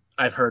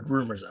 I've heard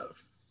rumors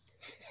of.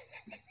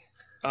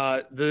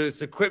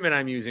 This equipment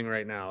I'm using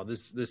right now,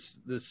 this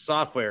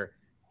software,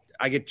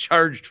 I get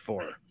charged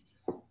for.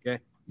 Okay.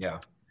 Yeah.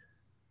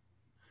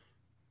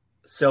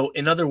 So,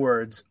 in other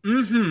words,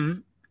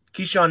 Keyshawn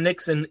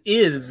Nixon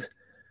is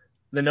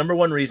the number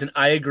one reason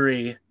I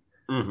agree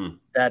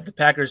that the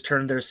Packers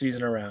turned their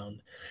season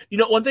around. You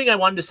know, one thing I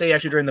wanted to say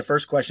actually during the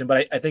first question,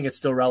 but I think it's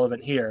still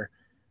relevant here.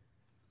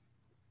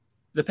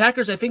 The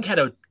Packers, I think, had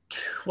a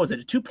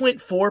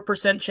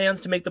 2.4% chance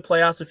to make the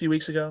playoffs a few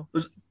weeks ago. It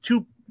was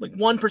 1%,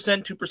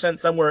 2%,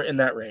 somewhere in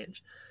that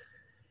range.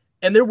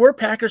 And there were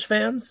Packers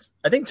fans,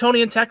 I think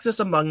Tony in Texas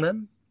among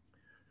them,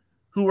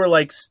 who were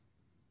like,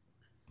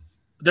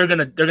 they're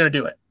gonna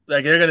do it.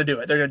 Like they're gonna do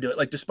it.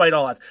 Like despite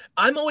all odds.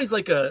 I'm always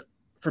like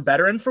for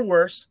better and for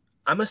worse,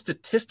 I'm a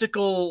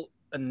statistical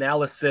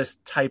analysis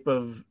type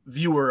of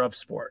viewer of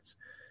sports.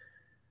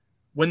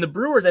 When the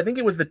Brewers, I think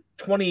it was the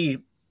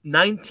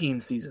 2019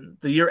 season,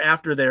 the year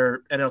after their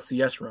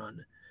NLCS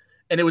run,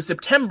 and it was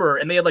September,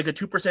 and they had like a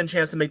 2%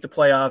 chance to make the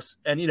playoffs,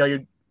 and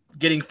you're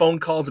getting phone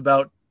calls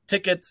about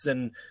tickets,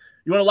 and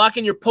you want to lock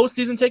in your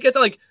postseason tickets?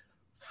 I'm like,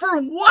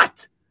 for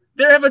what?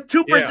 They have a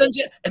 2%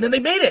 chance, and then they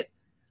made it.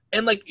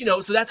 And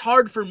so that's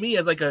hard for me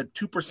as like a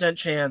 2%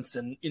 chance.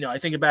 And, I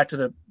think back to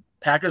the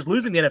Packers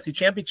losing the NFC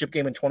Championship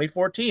game in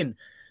 2014,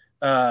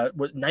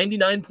 with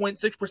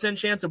 99.6%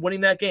 chance of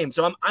winning that game.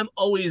 So I'm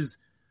always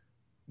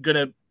going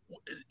to,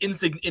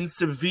 in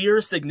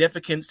severe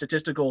significant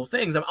statistical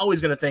things, I'm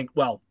always going to think,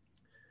 well,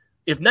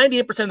 if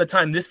 98% of the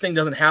time this thing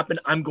doesn't happen,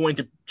 I'm going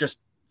to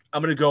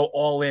go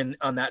all in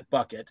on that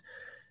bucket,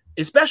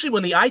 especially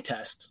when the eye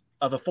test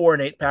of a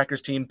 4-8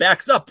 Packers team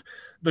backs up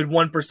the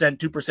 1%,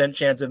 2%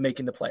 chance of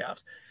making the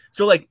playoffs.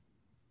 So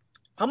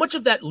how much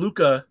of that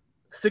Luka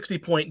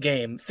 60-point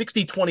game,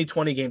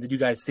 60-20-20 game did you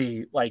guys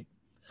see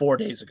 4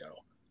 days ago?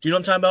 Do you know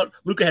what I'm talking about?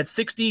 Luka had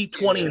 60,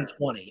 20, and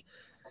 20.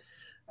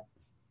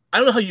 I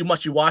don't know how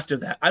much you watched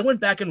of that. I went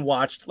back and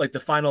watched the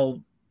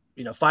final,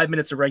 5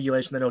 minutes of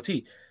regulation, then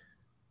OT.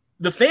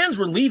 The fans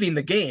were leaving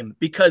the game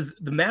because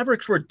the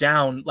Mavericks were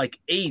down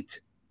 8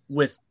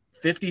 with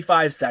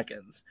 55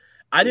 seconds.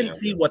 I didn't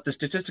see what the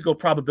statistical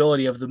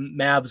probability of the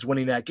Mavs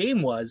winning that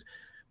game was,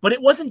 but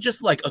it wasn't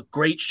just like a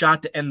great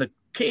shot to end the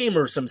game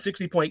or some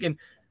 60-point game.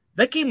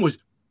 That game was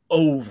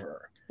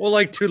over. Well,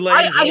 like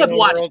Tulane I have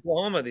watched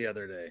Oklahoma the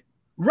other day.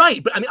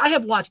 Right, but I mean, I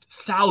have watched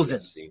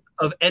thousands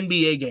of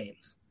NBA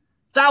games.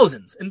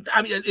 Thousands. And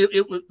I mean,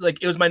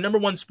 it was my number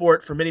one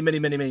sport for many, many,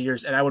 many, many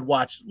years, and I would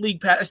watch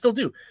League Pass. I still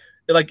do.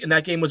 And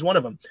that game was one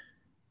of them.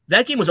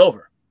 That game was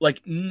over.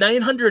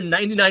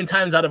 999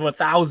 times out of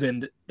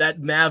 1,000, that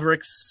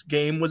Mavericks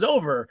game was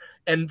over,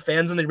 and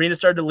fans in the arena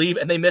started to leave,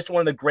 and they missed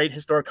one of the great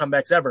historic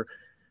comebacks ever.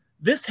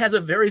 This has a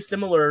very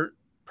similar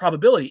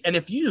probability. And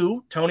if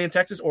you, Tony in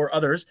Texas or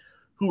others,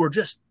 who are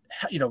just,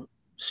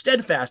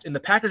 steadfast in the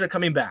Packers are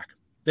coming back,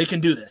 they can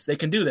do this,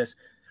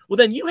 well,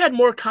 then you had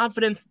more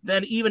confidence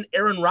than even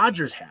Aaron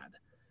Rodgers had.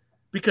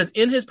 Because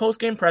in his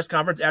post-game press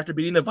conference after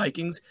beating the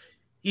Vikings,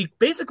 he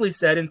basically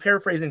said, in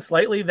paraphrasing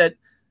slightly, that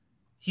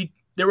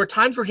there were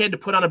times where he had to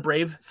put on a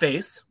brave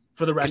face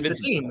for the rest of the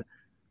team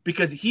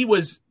because he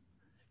was,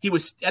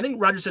 I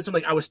think Rodgers said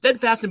something like, I was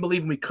steadfast in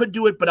believing we could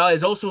do it, but I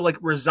was also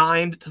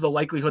resigned to the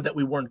likelihood that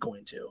we weren't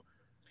going to.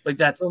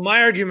 That's. Well,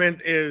 my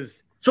argument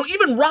is. So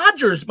even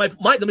Rodgers,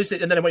 let me say,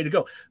 and then I want you to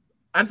go.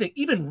 I'm saying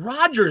even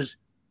Rodgers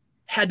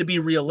had to be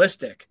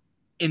realistic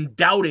in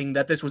doubting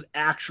that this was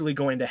actually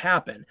going to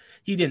happen.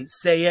 He didn't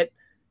say it.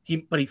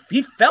 But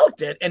he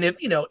felt it. And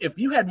if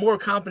you had more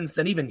confidence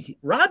than even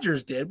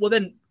Rodgers did, well,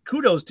 then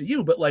kudos to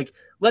you. But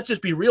let's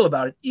just be real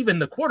about it. Even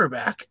the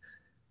quarterback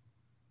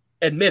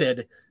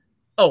admitted,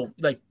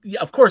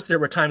 of course there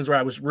were times where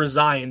I was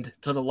resigned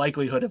to the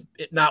likelihood of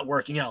it not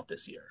working out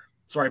this year.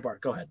 Sorry,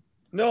 Bart, go ahead.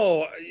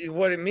 No,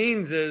 what it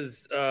means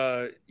is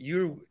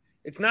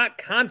it's not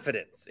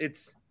confidence.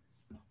 It's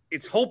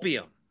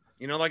hopium.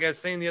 Like I was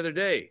saying the other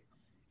day,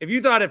 if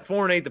you thought at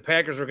 4-8 the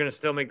Packers were going to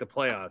still make the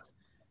playoffs,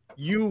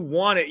 you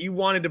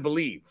wanted to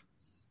believe.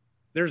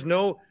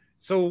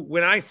 So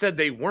when I said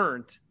they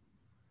weren't,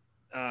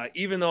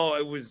 even though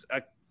it was,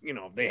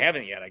 they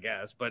haven't yet, I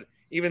guess, but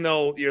even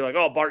though you're like,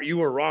 oh, Bart, you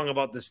were wrong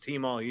about this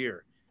team all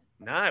year.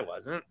 No, I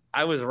wasn't.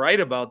 I was right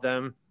about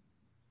them.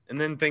 And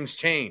then things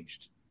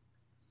changed.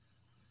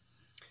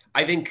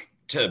 I think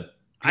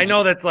I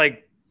know that's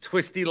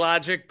twisty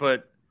logic,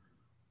 but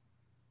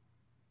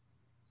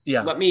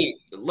yeah, let me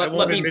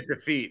admit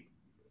defeat.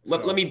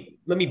 Let me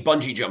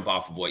bungee jump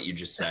off of what you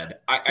just said.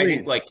 I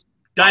think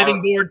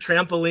diving board,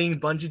 trampoline,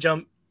 bungee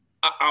jump.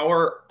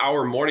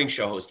 Our morning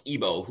show host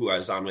Ebo, who I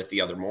was on with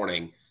the other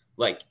morning,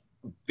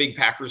 big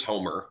Packers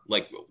homer,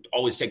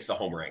 always takes the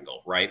homer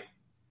angle, right?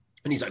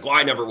 And he's like, "Well,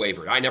 I never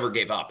wavered, I never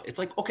gave up."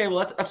 It's okay, well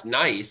that's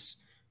nice,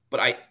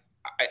 but I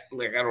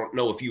don't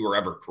know if you were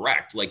ever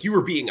correct. You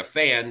were being a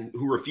fan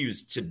who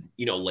refused to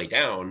lay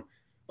down.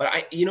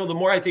 But the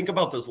more I think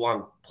about those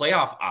long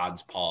playoff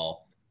odds,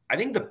 Paul, I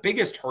think the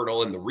biggest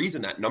hurdle and the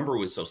reason that number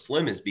was so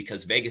slim is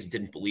because Vegas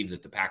didn't believe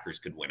that the Packers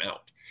could win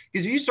out.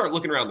 Because if you start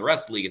looking around the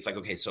rest of the league, it's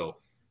okay, so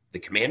the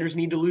Commanders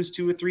need to lose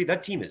 2 or 3.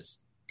 That team is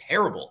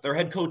terrible. Their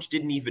head coach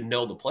didn't even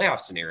know the playoff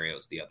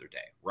scenarios the other day,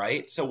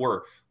 right? So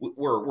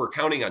we're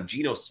counting on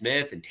Geno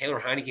Smith and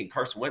Taylor Heineke and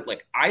Carson Wentz.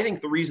 I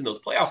think the reason those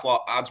playoff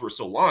odds were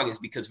so long is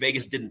because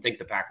Vegas didn't think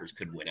the Packers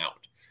could win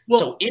out. Well,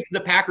 so if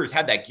the Packers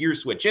had that gear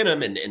switch in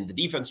them and the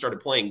defense started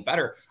playing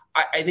better,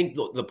 I think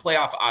the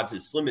playoff odds,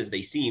 as slim as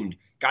they seemed,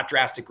 got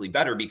drastically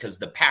better because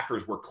the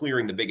Packers were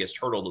clearing the biggest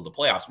hurdle to the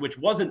playoffs, which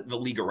wasn't the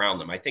league around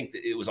them. I think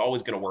that it was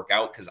always going to work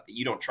out because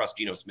you don't trust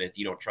Geno Smith,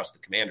 you don't trust the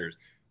Commanders.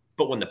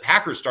 But when the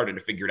Packers started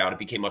to figure it out, it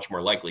became much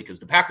more likely because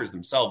the Packers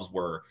themselves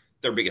were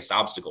their biggest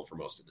obstacle for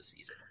most of the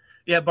season.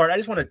 Yeah, Bart, I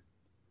just want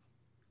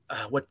to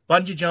what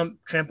bungee jump,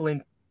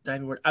 trampoline,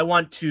 diving board. I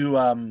want to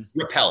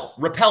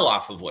repel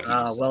off of what he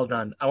just said. Well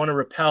done. I want to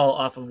repel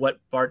off of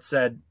what Bart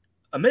said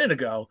a minute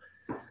ago.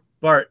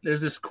 Bart, there's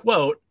this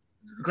quote.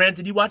 Grant,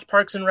 did you watch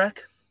Parks and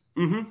Rec?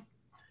 Mm-hmm.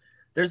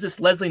 There's this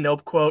Leslie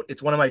Knope quote.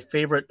 It's one of my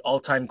favorite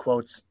all-time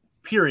quotes,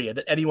 period,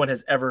 that anyone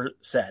has ever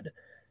said.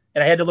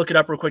 And I had to look it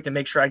up real quick to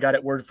make sure I got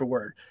it word for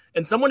word.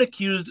 And someone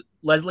accused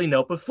Leslie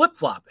Knope of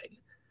flip-flopping.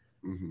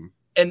 Mm-hmm.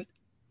 And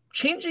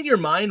changing your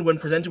mind when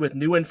presented with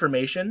new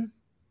information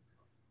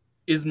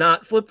is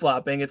not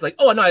flip-flopping. It's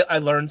oh, no, I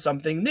learned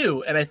something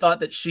new. And I thought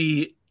that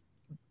she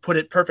put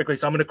it perfectly.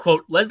 So I'm going to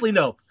quote Leslie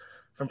Knope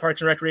from Parks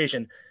and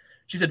Recreation.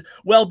 She said,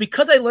 well,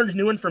 because I learned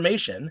new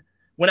information,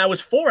 when I was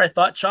 4, I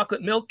thought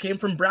chocolate milk came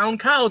from brown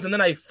cows. And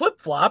then I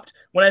flip-flopped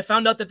when I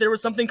found out that there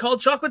was something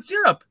called chocolate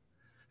syrup.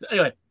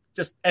 Anyway,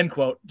 just end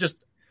quote.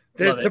 Just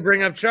to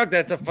bring up Chuck,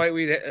 that's a fight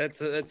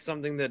that's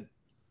something that,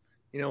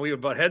 we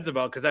would butt heads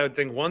about because I would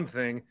think one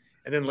thing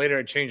and then later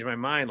I'd change my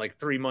mind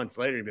 3 months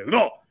later and be like,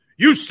 no,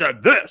 you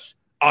said this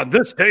on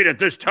this date at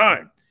this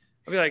time.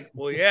 I'd be like,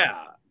 well,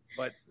 yeah,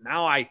 but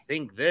now I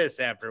think this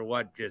after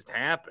what just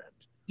happened.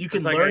 You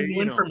can learn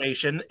new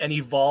information and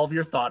evolve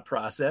your thought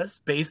process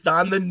based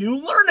on the new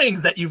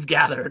learnings that you've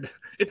gathered.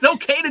 It's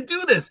okay to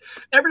do this.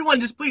 Everyone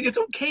just please, it's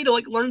okay to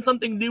learn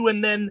something new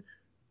and then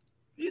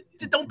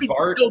don't be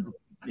Bart,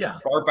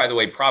 by the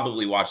way,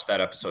 probably watched that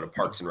episode of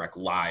Parks and Rec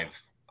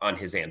live on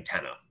his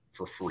antenna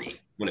for free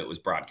when it was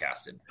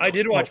broadcasted. I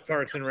did watch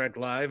Parks and Rec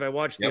live. I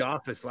watched The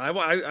Office live.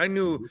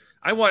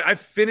 I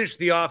finished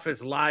The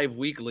Office live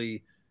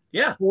weekly.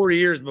 4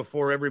 years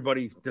before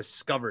everybody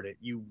discovered it.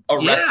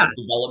 Arrested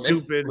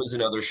Development was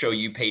another show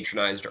you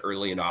patronized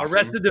early and often.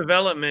 Arrested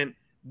Development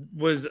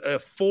was a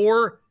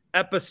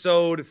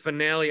 4-episode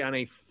finale on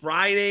a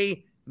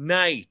Friday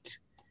night.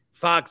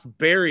 Fox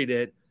buried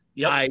it.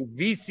 I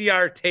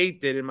VCR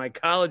taped it in my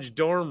college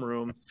dorm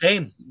room.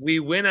 Same. We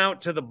went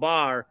out to the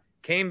bar,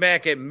 came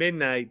back at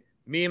midnight.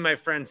 Me and my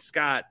friend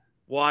Scott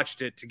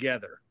watched it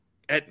together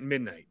at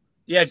midnight.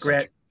 Yeah,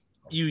 Grant,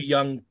 you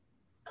young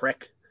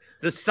prick.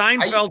 The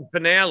Seinfeld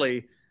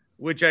finale,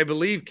 which I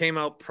believe came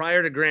out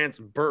prior to Grant's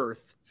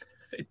birth.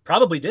 It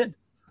probably did.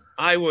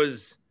 I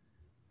was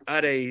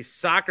at a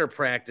soccer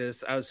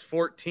practice. I was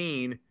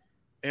 14,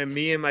 and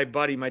me and my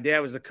buddy, my dad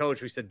was the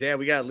coach. We said, Dad,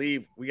 we got to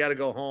leave. We got to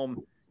go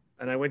home.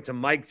 And I went to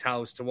Mike's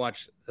house to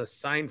watch the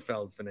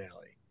Seinfeld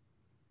finale.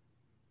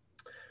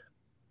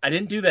 I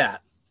didn't do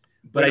that.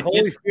 But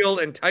when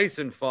Holyfield and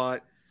Tyson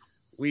fought,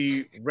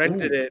 we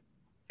rented it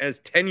as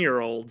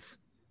 10-year-olds.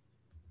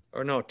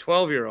 Or no,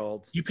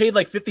 12-year-olds. You paid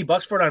like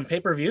 $50 for it on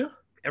pay-per-view?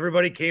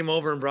 Everybody came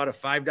over and brought a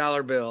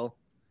 $5 bill.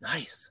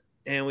 Nice.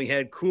 And we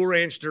had Cool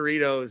Ranch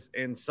Doritos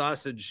and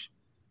sausage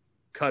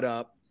cut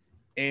up.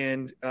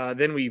 And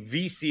then we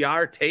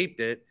VCR taped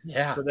it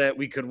so that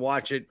we could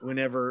watch it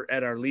whenever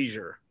at our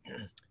leisure.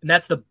 And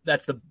that's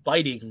the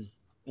biting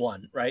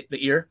one, right?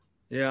 The ear?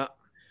 Yeah.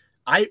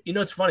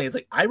 It's funny. It's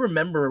like I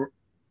remember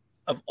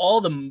of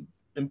all the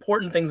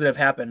important things that have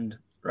happened,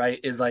 right?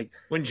 Is like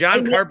when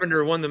John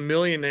Carpenter won The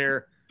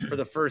Millionaire for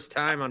the first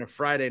time on a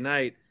Friday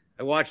night.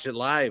 I watched it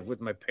live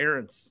with my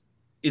parents.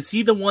 Is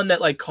he the one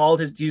that like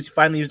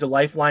finally used a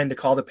lifeline to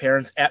call the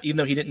parents, even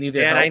though he didn't need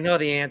their help? I know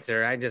the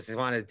answer. I just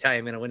wanted to tell you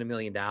I'm going to win $1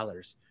 million.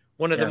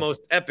 One of the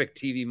most epic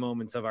TV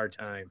moments of our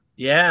time.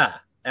 Yeah,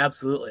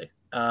 absolutely.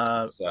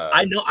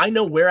 I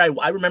know where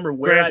I remember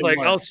where Grant, like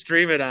I'll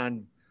stream it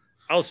on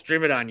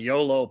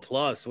YOLO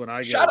Plus when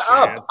I get Shut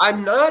up.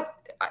 I'm not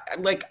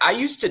I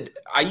used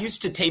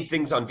to tape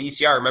things on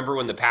VCR. I remember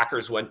when the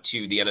Packers went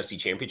to the NFC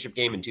Championship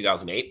game in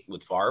 2008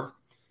 with Favre,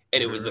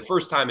 and it was the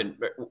first time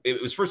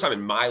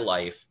in my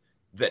life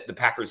that the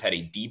Packers had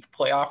a deep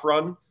playoff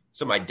run.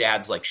 So my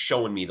dad's like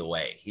showing me the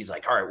way. He's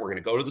like, all right, we're going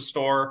to go to the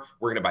store.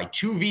 We're going to buy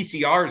 2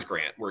 VCRs,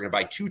 Grant. We're going to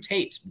buy 2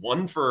 tapes,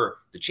 one for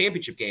the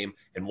championship game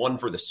and one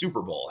for the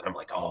Super Bowl. And I'm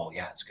like, oh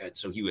yeah, it's good.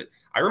 So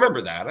I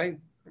remember that.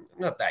 I'm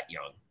not that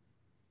young.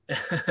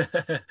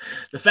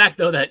 The fact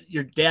though, that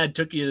your dad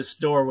took you to the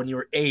store when you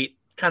were 8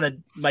 kind of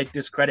might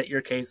discredit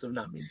your case of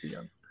not being too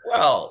young.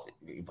 Well,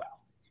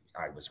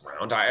 I was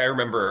around. I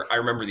remember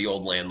the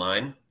old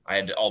landline. I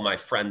had all my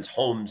friends'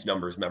 homes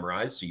numbers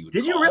memorized. So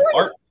Did you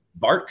really?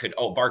 Bart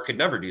could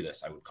never do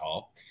this. I would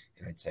call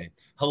and I'd say,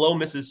 hello,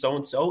 Mrs.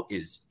 So-and-so,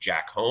 is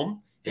Jack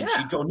home? And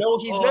she'd go, no,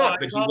 he's not,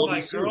 but he will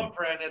be soon. My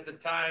girlfriend at the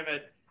time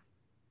at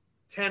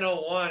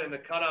 10:01 and the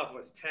cutoff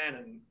was 10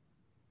 and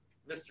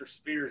Mr.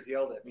 Spears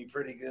yelled at me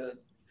pretty good.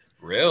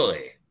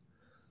 Really?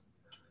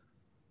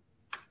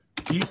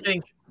 Do you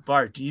think,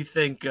 Bart, do you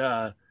think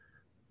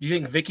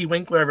Vicky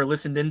Winkler ever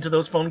listened into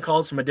those phone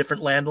calls from a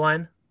different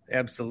landline?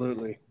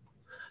 Absolutely.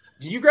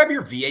 Did you grab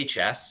your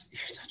VHS?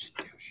 You're such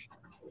a douche.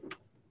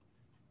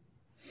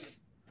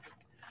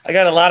 I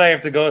got a lot I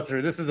have to go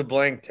through. This is a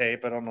blank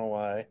tape. I don't know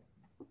why.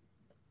 Do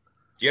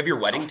you have your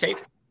wedding tape?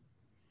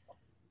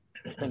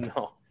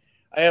 No.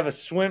 I have a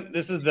swim.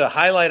 This is the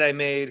highlight I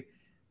made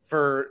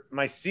for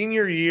my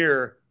senior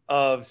year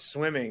of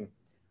swimming.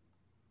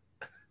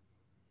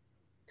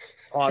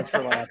 Pause for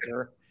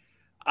laughter.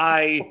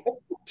 I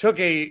took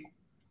a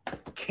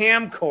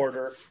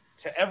camcorder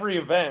to every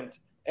event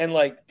and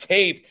like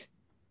taped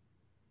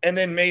and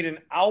then made an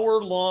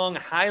hour-long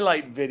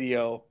highlight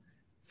video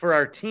for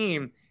our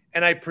team.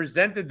 And I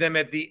presented them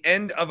at the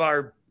end of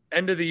our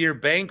end of the year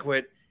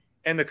banquet.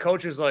 And the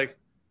coach is like,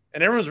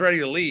 and everyone's ready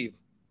to leave.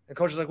 The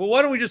coach is like, well,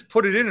 why don't we just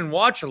put it in and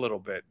watch a little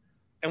bit?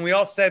 And we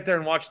all sat there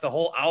and watched the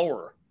whole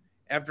hour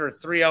after a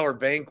 3-hour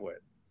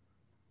banquet.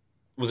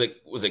 Was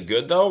it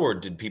good though, or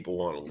did people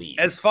want to leave?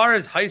 As far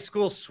as high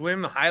school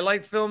swim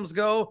highlight films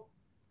go,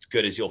 as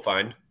good as you'll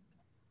find.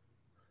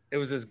 It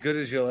was as good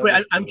as you'll ever.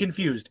 Wait, I'm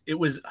confused. It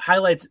was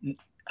highlights.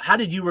 How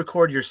did you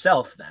record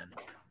yourself then?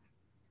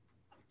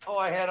 Oh,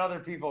 I had other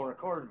people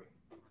record me.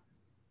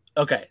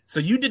 Okay, so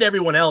you did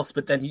everyone else,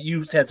 but then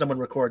you had someone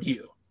record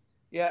you.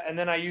 Yeah, and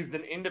then I used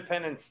an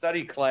independent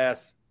study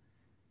class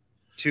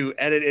to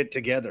edit it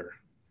together.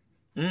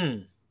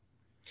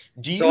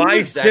 So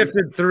I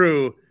sifted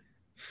through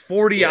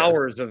 40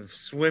 hours of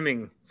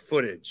swimming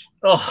footage.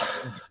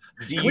 Oh,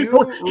 can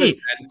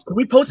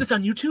we post this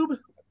on YouTube?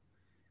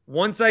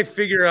 Once I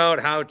figure out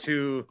how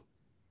to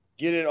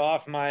get it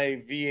off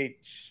my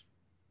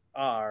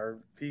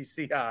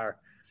VCR,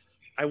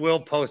 I will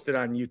post it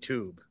on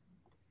YouTube.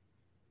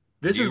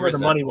 This is where the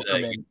money will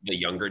come in. The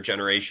younger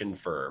generation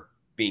for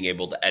being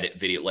able to edit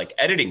video, like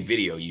editing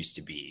video used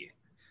to be.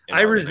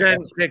 I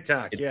resent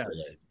TikTok, yes.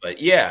 But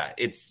yeah,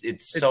 it's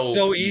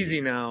so easy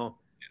now.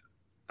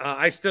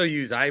 I still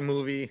use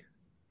iMovie.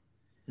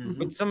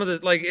 But some of the,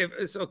 like, if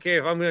it's okay,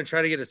 if I'm going to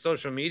try to get a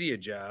social media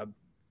job,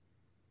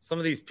 some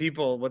of these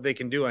people, what they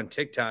can do on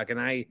TikTok, and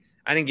I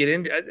didn't get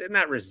into,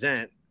 not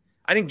resent,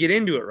 I didn't get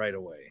into it right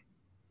away.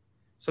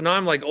 So now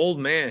I'm like, old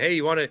man, hey,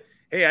 you want to,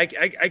 hey,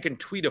 I can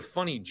tweet a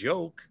funny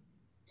joke.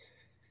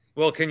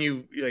 Well, can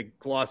you like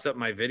gloss up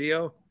my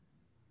video?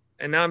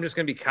 And now I'm just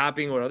going to be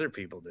copying what other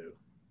people do.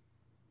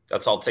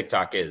 That's all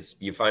TikTok is.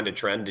 You find a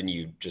trend and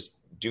you just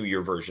do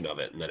your version of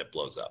it, and then it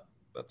blows up.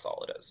 That's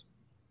all it is.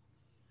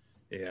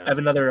 Yeah. I have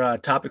another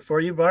topic for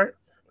you, Bart.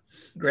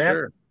 Grant?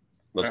 Sure.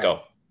 Let's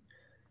go.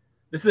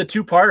 This is a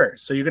two-parter,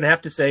 so you're going to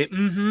have to say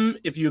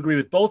if you agree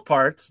with both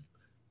parts,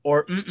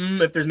 or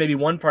if there's maybe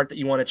one part that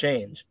you want to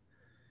change.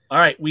 All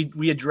right,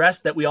 we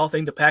addressed that we all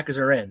think the Packers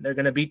are in. They're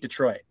going to beat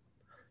Detroit.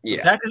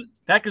 Yeah. So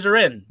Packers are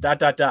in, ...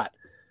 The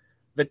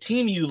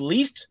team you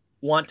least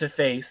want to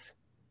face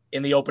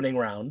in the opening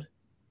round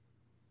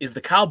is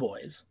the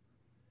Cowboys.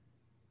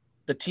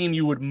 The team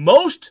you would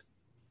most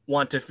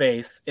want to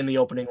face in the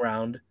opening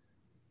round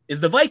is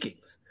the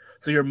Vikings.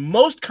 So you're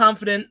most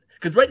confident,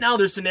 because right now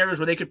there's scenarios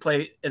where they could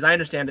play, as I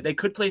understand it, they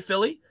could play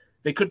Philly,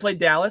 they could play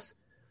Dallas,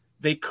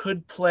 they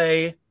could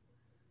play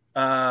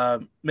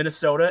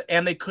Minnesota,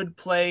 and they could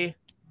play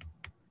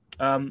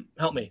San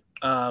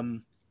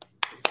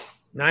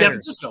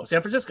Francisco. So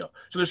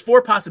there's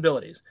 4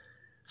 possibilities.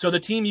 So the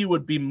team you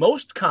would be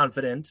most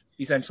confident,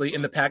 essentially,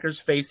 in the Packers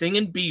facing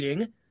and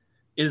beating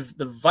is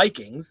the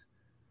Vikings.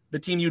 The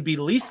team you'd be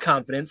least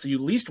confident, so you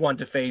least want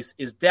to face,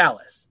 is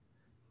Dallas.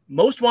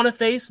 Most want to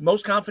face,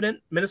 most confident,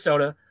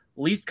 Minnesota.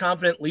 Least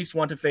confident, least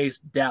want to face,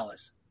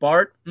 Dallas.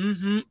 Bart,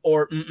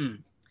 or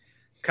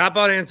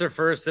Cop-out answer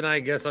first, and I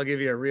guess I'll give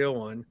you a real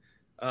one.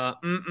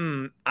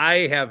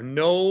 I have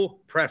no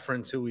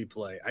preference who we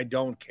play. I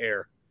don't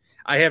care.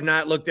 I have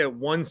not looked at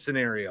one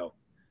scenario.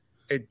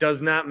 It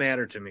does not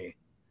matter to me.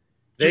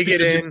 They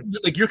get in.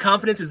 Like, your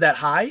confidence is that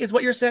high, is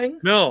what you're saying?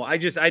 No, I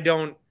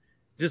don't.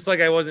 Just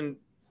like I wasn't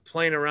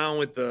playing around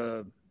with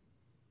the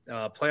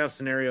playoff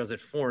scenarios at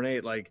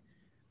 4-8. Like,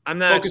 I'm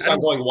not focused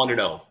on going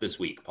 1-0 this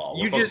week, Paul.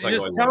 You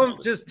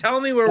just tell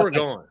me where we're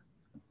going.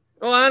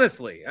 Well,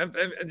 honestly,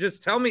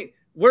 just tell me,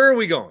 where are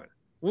we going?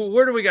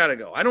 Where do we got to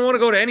go? I don't want to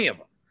go to any of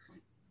them.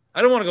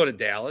 I don't want to go to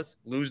Dallas,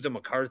 lose to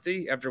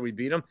McCarthy after we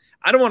beat them.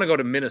 I don't want to go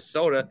to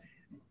Minnesota.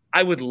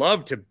 I would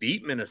love to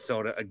beat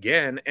Minnesota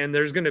again, and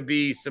there's going to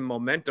be some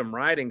momentum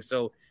riding.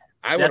 So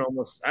I would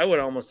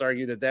almost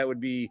argue that would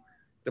be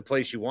the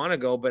place you want to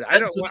go. But I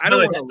don't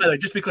want to.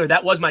 Just to be clear,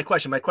 that was my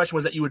question. My question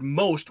was that you would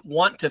most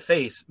want to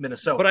face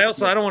Minnesota. But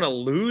I don't want to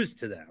lose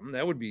to them.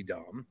 That would be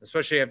dumb,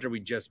 especially after we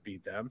just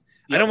beat them.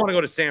 Yep. I don't want to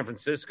go to San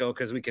Francisco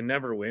because we can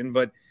never win.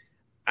 But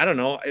I don't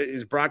know.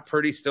 Is Brock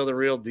Purdy still the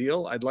real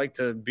deal? I'd like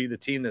to be the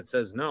team that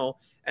says no.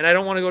 And I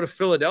don't want to go to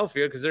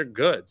Philadelphia because they're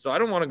good. So I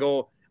don't want to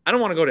go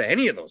to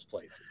any of those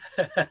places.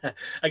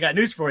 I got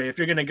news for you. If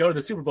you're going to go to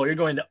the Super Bowl, you're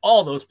going to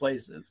all those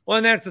places. Well,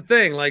 and that's the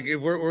thing. Like,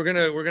 if we're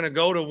gonna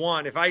go to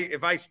one, if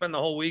I spend the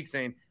whole week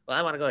saying, well,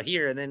 I want to go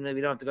here, and then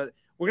maybe don't have to go,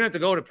 we're gonna have to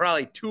go to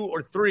probably 2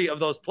 or 3 of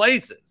those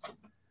places.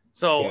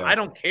 So I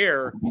don't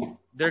care.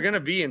 They're gonna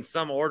be in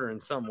some order in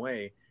some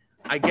way.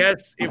 I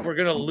guess if we're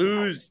gonna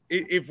lose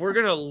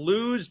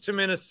to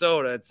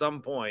Minnesota at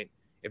some point,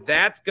 if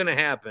that's gonna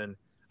happen,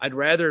 I'd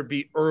rather it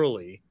be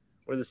early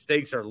where the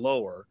stakes are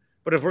lower.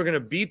 But if we're going to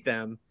beat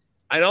them,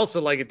 I'd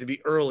also like it to be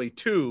early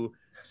too,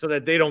 so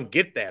that they don't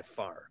get that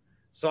far.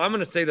 So I'm going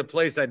to say the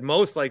place I'd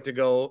most like to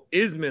go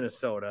is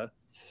Minnesota,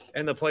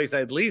 and the place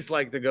I'd least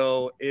like to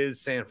go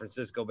is San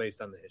Francisco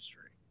based on the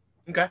history.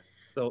 Okay.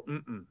 So,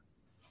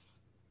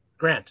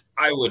 Grant.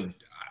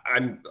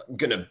 I'm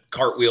going to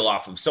cartwheel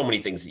off of so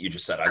many things that you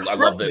just said. I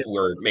love that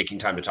we're making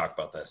time to talk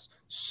about this.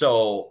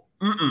 So,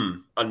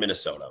 on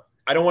Minnesota.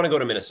 I don't want to go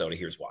to Minnesota.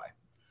 Here's why.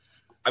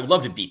 I would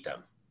love to beat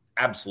them.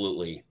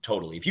 Absolutely,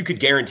 totally. If you could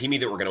guarantee me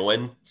that we're going to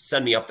win,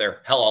 send me up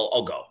there. Hell,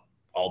 I'll go.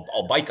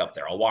 I'll bike up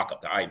there. I'll walk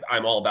up there.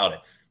 I'm all about it.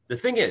 The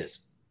thing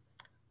is,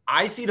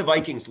 I see the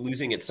Vikings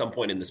losing at some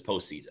point in this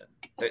postseason.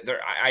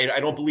 I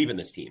don't believe in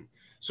this team.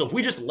 So if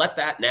we just let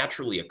that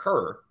naturally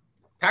occur,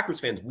 Packers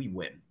fans, we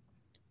win,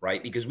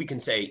 right? Because we can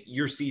say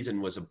your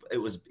season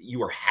you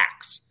were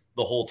hacks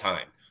the whole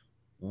time.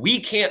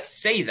 We can't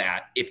say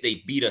that if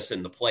they beat us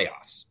in the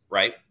playoffs,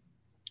 right?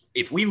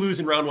 If we lose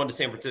in round 1 to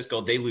San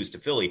Francisco, they lose to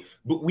Philly,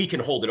 but we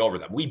can hold it over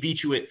them. We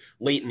beat you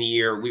late in the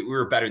year. We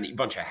were better than a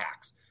bunch of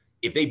hacks.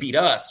 If they beat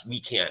us, we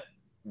can't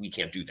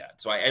do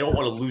that. So I don't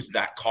want to lose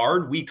that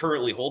card. We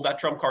currently hold that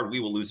trump card. We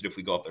will lose it if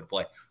we go up there to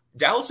play.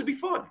 Dallas would be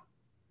fun.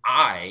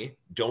 I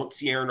don't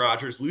see Aaron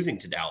Rodgers losing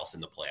to Dallas in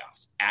the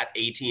playoffs at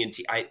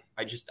AT&T. I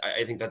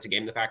think that's a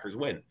game the Packers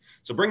win.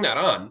 So bring that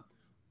on.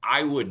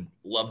 I would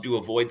love to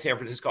avoid San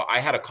Francisco.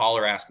 I had a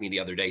caller ask me the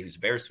other day who's a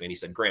Bears fan. He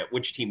said, Grant,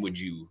 which team would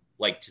you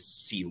like to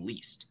see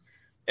least?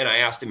 And I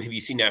asked him, have you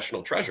seen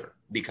National Treasure?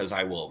 Because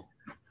I will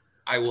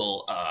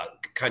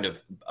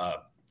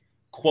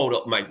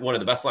quote one of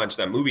the best lines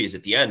for that movie is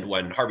at the end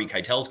when Harvey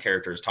Keitel's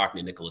character is talking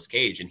to Nicolas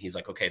Cage and he's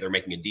like, okay, they're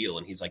making a deal.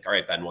 And he's like, all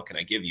right, Ben, what can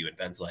I give you? And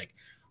Ben's like,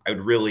 I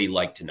would really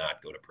like to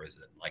not go to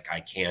prison. Like, I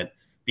can't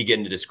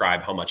begin to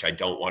describe how much I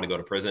don't want to go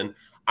to prison.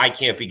 I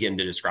can't begin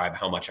to describe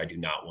how much I do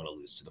not want to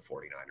lose to the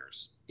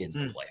 49ers in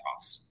the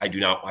playoffs. I do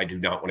not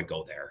want to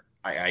go there.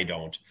 I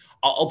don't.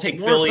 I'll take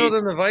more Philly. so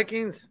than the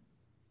Vikings.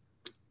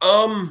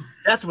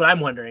 That's what I'm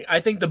wondering. I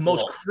think the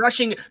most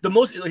crushing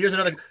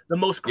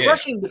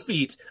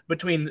defeat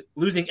between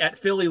losing at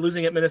Philly,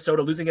 losing at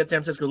Minnesota, losing at San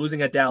Francisco,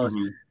 losing at Dallas.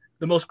 Mm-hmm.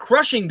 The most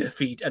crushing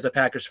defeat as a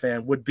Packers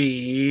fan would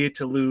be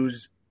to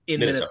lose in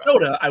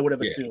Minnesota, I would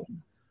have assumed.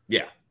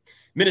 Yeah.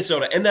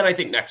 Minnesota. And then I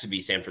think next would be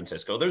San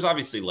Francisco. There's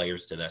obviously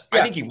layers to this. Yeah.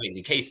 I think you made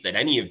the case that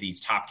any of these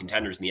top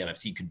contenders in the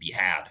NFC could be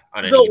had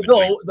on any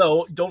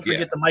Though, don't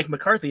forget the Mike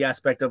McCarthy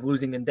aspect of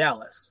losing in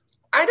Dallas.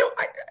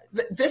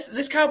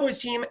 This Cowboys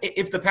team,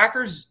 if the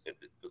Packers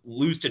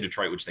lose to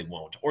Detroit, which they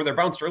won't, or they're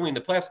bounced early in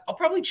the playoffs, I'll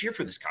probably cheer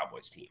for this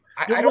Cowboys team.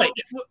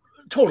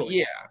 Totally.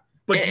 Yeah.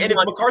 But if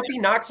McCarthy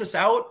knocks us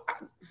out,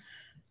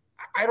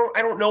 I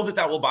don't know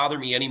that will bother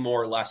me any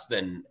more or less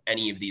than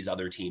any of these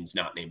other teams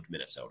not named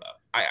Minnesota.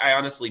 I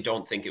honestly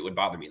don't think it would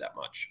bother me that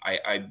much.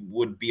 I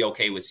would be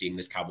okay with seeing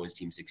this Cowboys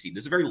team succeed.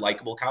 This is a very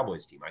likable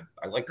Cowboys team.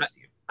 I like this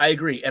team. I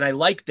agree. And I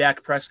like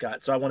Dak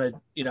Prescott. So I want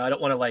to, I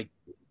don't want to like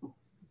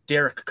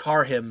Derek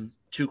Carr him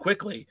too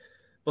quickly.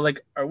 But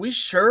like, are we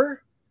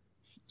sure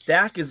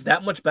Dak is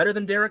that much better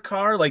than Derek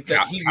Carr? Like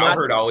that he's not.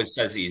 Cowherd always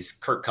says he's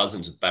Kirk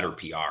Cousins with better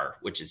PR,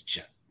 which is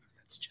just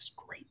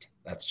great.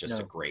 That's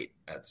just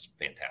that's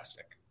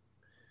fantastic.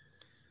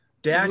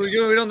 Dak, we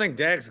don't think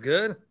Dak's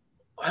good.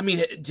 I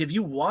mean, have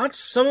you watched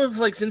some of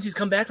since he's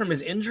come back from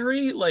his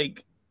injury?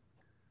 Like,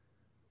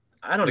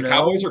 I don't know. The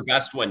Cowboys are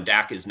best when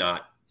Dak is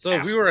not. So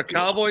if we were a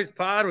Cowboys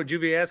pod, would you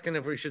be asking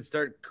if we should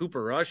start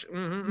Cooper Rush?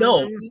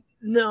 Mm-hmm.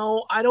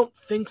 No, I don't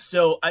think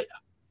so.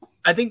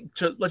 I think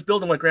let's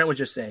build on what Grant was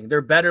just saying.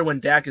 They're better when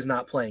Dak is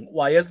not playing.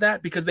 Why is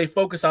that? Because they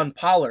focus on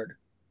Pollard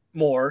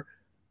more.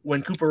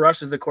 When Cooper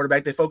Rush is the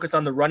quarterback, they focus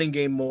on the running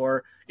game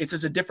more. It's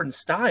just a different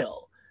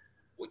style.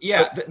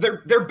 Yeah, so,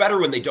 they're better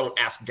when they don't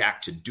ask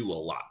Dak to do a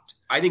lot.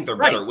 I think they're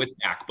better with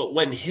Dak, but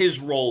when his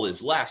role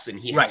is less and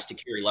he has to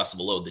carry less of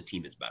a load, the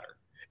team is better.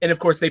 And of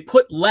course, they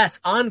put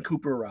less on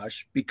Cooper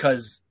Rush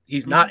because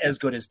he's not as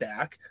good as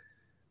Dak.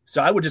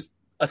 So I would just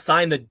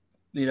assign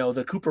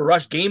the Cooper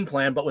Rush game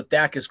plan, but with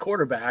Dak as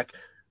quarterback,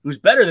 who's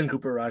better than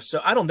Cooper Rush.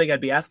 So I don't think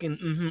I'd be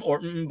asking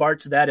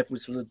Bart to that if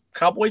this was a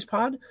Cowboys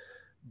pod,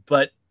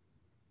 but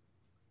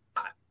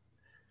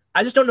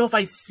I just don't know if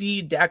I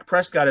see Dak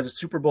Prescott as a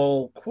Super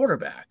Bowl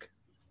quarterback.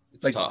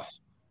 It's tough.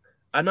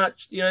 I'm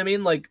not, you know what I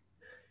mean? Like,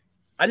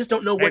 I just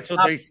don't know what That's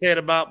what they said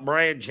about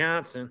Brad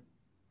Johnson.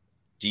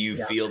 Do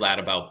you feel that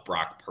about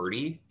Brock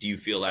Purdy? Do you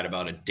feel that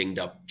about a dinged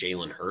up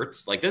Jalen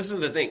Hurts? Like, this is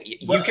the thing.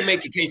 You can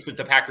make a case that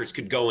the Packers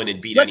could go in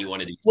and beat any one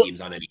of these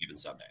teams on any given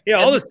Sunday. Yeah,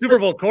 all the Super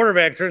Bowl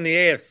quarterbacks are in the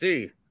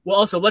AFC. Well,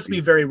 also, let's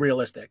be very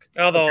realistic.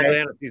 Although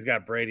the NFC's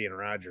got Brady and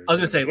Rodgers. I was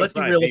going to say, let's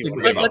be realistic.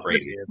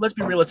 Let's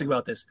be realistic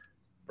about this.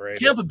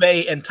 Brady. Tampa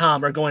Bay and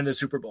Tom are going to the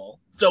Super Bowl.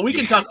 So we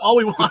can talk all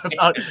we want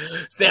about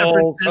San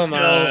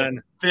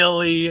Francisco,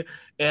 Philly,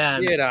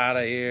 and get out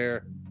of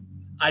here.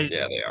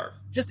 Yeah, they are.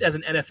 Just as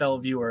an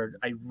NFL viewer,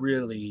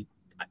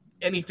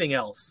 anything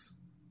else.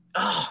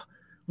 Oh,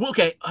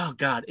 okay. Oh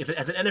God.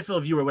 As an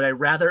NFL viewer, would I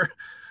rather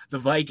the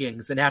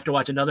Vikings than have to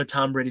watch another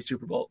Tom Brady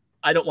Super Bowl?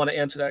 I don't want to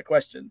answer that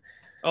question.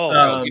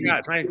 Oh, it's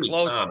not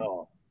close at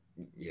all.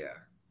 Yeah.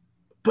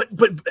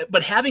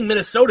 But having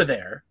Minnesota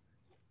there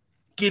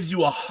gives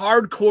you a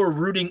hardcore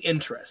rooting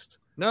interest.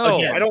 No,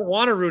 again. I don't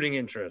want a rooting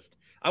interest.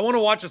 I want to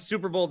watch a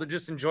Super Bowl to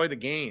just enjoy the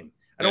game.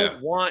 I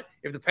don't want,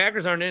 if the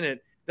Packers aren't in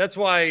it, that's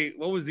why,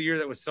 what was the year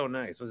that was so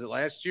nice? Was it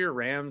last year?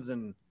 Rams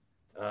and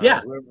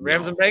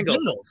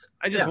Bengals.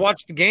 I just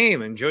watched the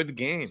game, enjoyed the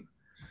game.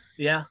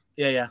 Yeah.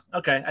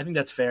 Okay, I think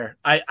that's fair.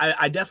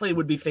 I definitely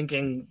would be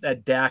thinking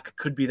that Dak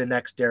could be the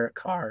next Derek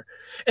Carr.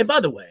 And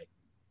by the way,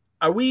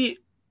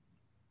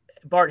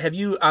 Bart, have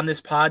you on this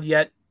pod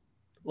yet,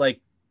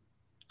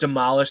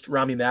 demolished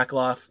Rami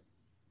Makloff?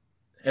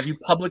 Have you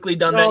publicly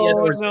done that yet?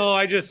 No,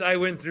 I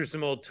went through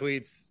some old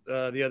tweets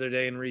the other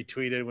day and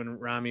retweeted when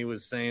Rami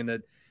was saying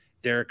that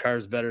Derek Carr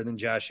is better than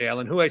Josh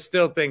Allen, who I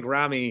still think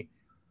Rami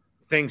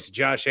thinks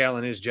Josh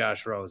Allen is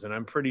Josh Rosen.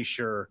 I'm pretty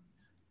sure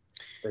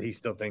that he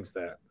still thinks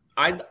that.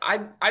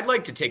 I'd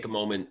like to take a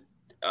moment,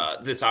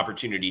 this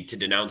opportunity to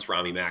denounce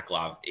Rami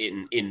Makloff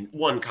in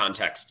one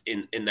context,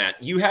 in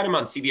that you had him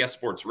on CBS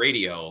Sports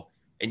Radio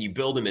and you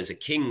build him as a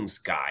Kings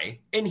guy,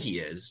 and he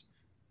is.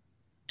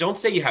 Don't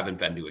say you haven't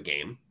been to a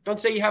game. Don't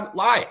say you haven't.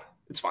 Lie.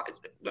 It's fine.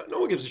 No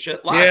one gives a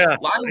shit. Lie. Yeah.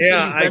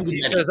 Lie.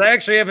 He says, I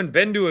actually haven't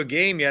been to a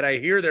game yet. I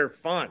hear they're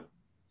fun.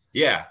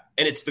 Yeah.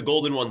 And it's the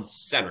Golden One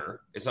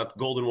Center. It's not the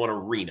Golden One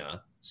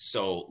Arena.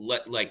 So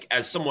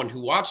as someone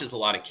who watches a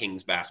lot of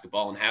Kings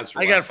basketball and has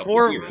for the last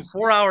couple of years,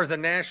 4 hours of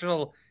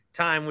national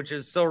time, which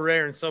is so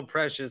rare and so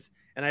precious.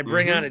 And I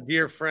bring on a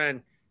dear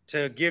friend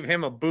to give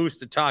him a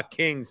boost to talk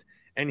Kings.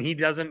 And he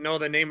doesn't know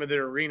the name of the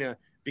arena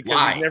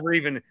because he's never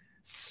even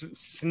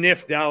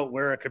sniffed out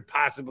where it could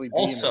possibly be.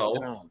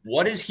 Also,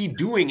 what is he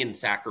doing in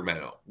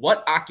Sacramento?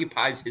 What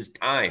occupies his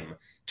time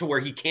to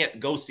where he can't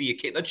go see a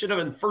King? That should have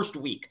been first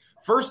week.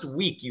 First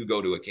week you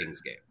go to a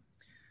Kings game.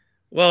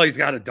 Well, he's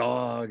got a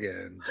dog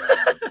and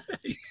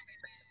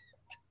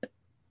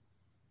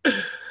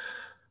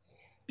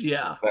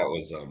Yeah. That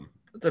was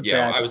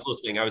I was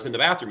listening. I was in the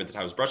bathroom at the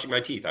time. I was brushing my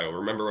teeth. I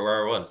remember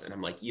where I was, and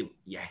I'm like, you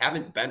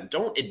haven't been.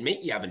 Don't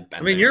admit you haven't been.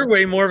 I mean, there. you're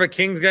way more of a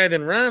Kings guy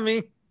than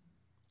Rami.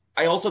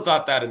 I also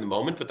thought that in the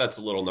moment, but that's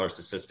a little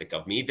narcissistic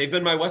of me. They've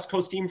been my West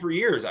Coast team for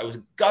years. I was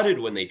gutted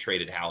when they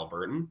traded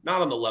Halliburton.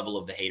 Not on the level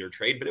of the Hater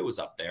trade, but it was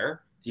up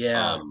there.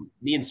 Yeah.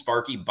 Me and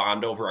Sparky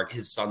bond over.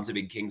 His son's a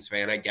big Kings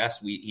fan, I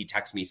guess. He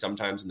texts me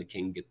sometimes when the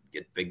King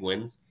get big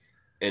wins.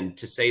 And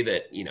to say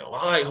that,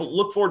 I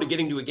look forward to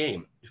getting to a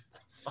game,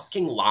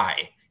 fucking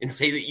lie and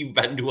say that you've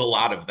been to a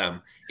lot of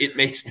them. It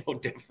makes no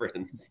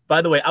difference.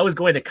 By the way, I was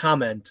going to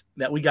comment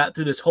that we got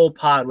through this whole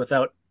pod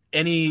without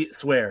any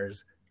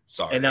swears.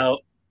 Sorry. And now,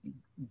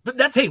 but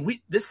that's,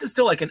 this is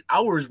still like an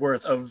hour's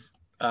worth of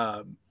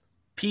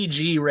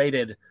PG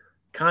rated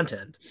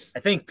content. I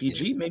think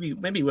PG,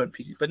 maybe went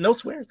PG, but no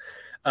swears.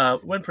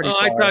 Went pretty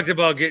far. I talked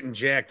about getting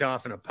jacked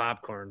off in a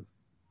popcorn.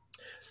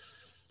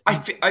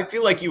 I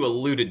feel like you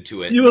alluded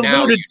to it. You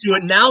alluded to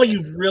it. Now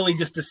you've really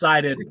just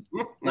decided,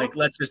 like,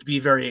 let's just be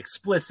very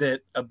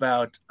explicit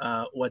about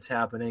what's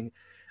happening.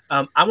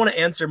 I want to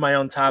answer my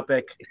own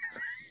topic.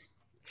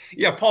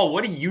 Yeah, Paul,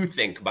 what do you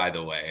think, by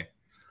the way?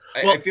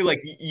 I feel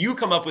like you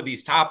come up with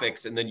these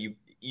topics and then you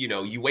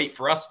wait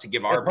for us to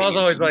give our Paul's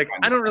always like,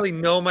 I don't really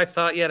know my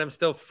thought yet. I'm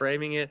still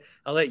framing it.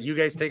 I'll let you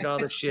guys take all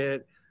the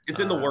shit. It's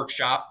in the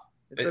workshop.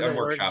 I'm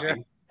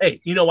workshopping. Hey,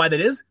 you know why that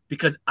is?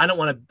 Because I don't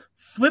want to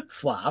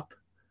flip-flop.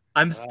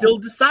 I'm still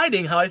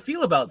deciding how I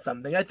feel about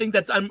something. I think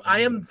I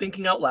am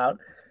thinking out loud.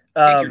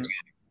 Take your time.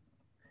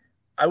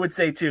 I would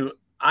say too,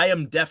 I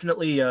am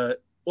definitely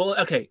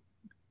okay.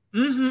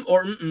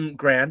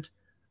 Grant.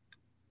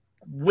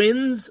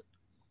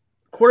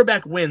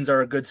 Quarterback wins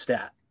are a good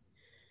stat.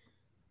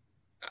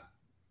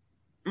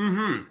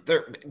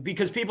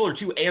 Because people are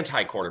too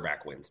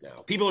anti-quarterback wins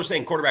now. People are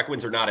saying quarterback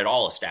wins are not at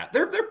all a stat.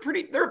 They're a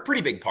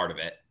pretty big part of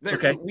it.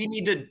 Okay.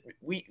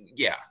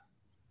 Yeah.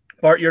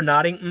 Bart, you're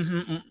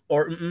nodding.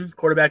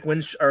 Quarterback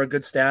wins are a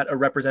good stat, a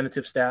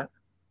representative stat.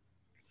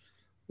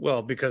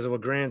 Well, because of what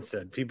Grant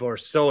said, people are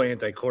so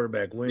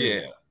anti-quarterback wins.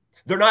 Yeah,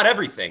 they're not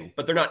everything,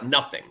 but they're not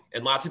nothing.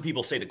 And lots of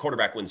people say the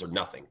quarterback wins are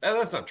nothing.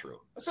 That's not true.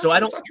 That's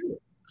not true.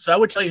 So I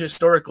would tell you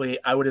historically,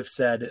 I would have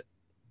said,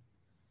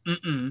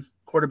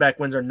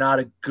 quarterback wins are not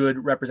a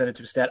good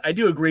representative stat. I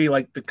do agree,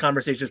 like the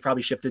conversation has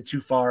probably shifted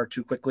too far,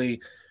 too quickly,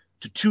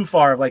 to too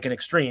far of like an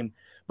extreme.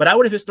 But I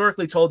would have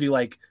historically told you,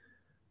 like,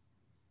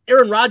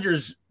 Aaron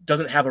Rodgers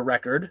doesn't have a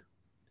record.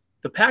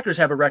 The Packers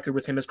have a record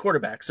with him as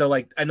quarterback. So,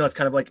 like, I know it's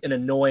kind of like an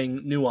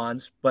annoying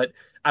nuance, but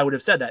I would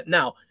have said that.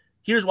 Now,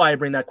 here's why I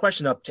bring that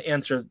question up to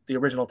answer the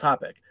original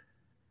topic.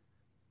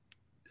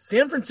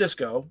 San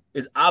Francisco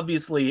is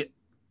obviously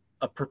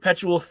a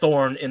perpetual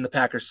thorn in the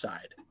Packers'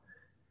 side.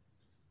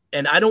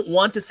 And I don't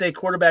want to say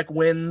quarterback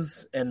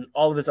wins and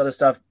all of this other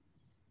stuff,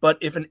 but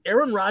if an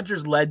Aaron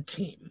Rodgers-led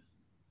team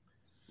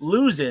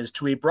loses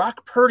to a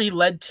Brock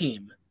Purdy-led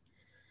team,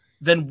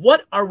 then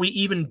what are we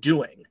even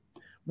doing?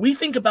 We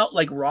think about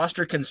like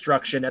roster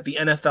construction at the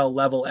NFL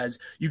level as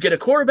you get a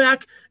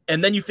quarterback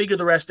and then you figure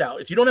the rest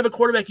out. If you don't have a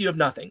quarterback, you have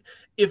nothing.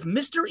 If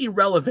Mr.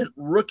 Irrelevant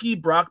rookie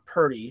Brock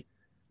Purdy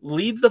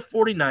leads the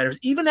 49ers,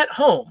 even at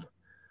home,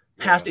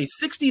 past a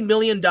 $60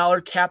 million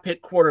cap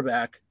hit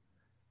quarterback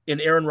in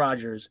Aaron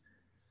Rodgers,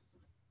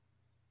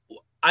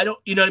 I don't,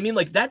 you know what I mean?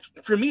 Like that,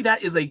 for me,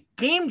 that is a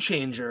game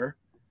changer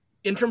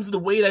in terms of the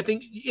way that I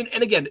think,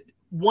 and again,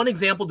 one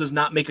example does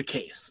not make a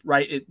case,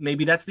 right?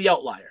 Maybe that's the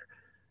outlier.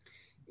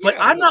 But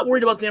I'm not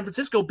worried about San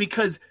Francisco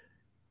because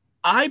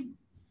and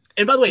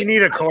by the way, you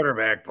need a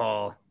quarterback,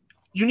 Paul.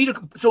 You need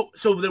so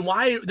then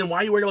why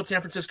are you worried about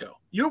San Francisco?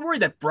 You're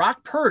worried that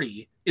Brock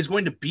Purdy is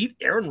going to beat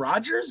Aaron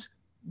Rodgers?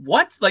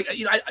 What? Like,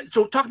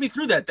 so talk me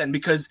through that then,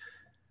 because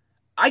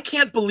I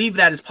can't believe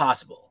that is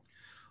possible.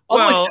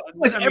 Well,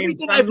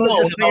 everything I've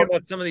known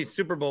about some of these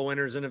Super Bowl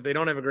winners, and if they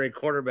don't have a great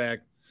quarterback,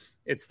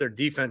 it's their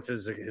defense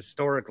is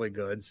historically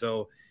good.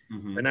 So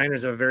the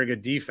Niners have a very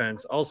good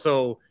defense.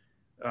 Also,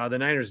 the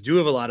Niners do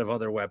have a lot of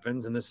other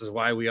weapons, and this is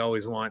why we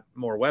always want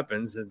more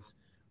weapons.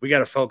 We got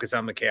to focus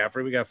on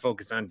McCaffrey. We got to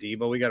focus on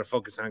Debo. We got to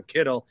focus on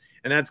Kittle,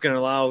 and that's going to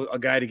allow a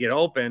guy to get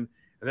open,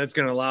 and that's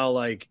going to allow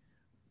like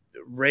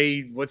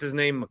Ray, what's his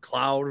name,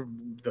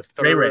 McLeod the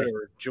third,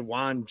 or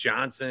Jawan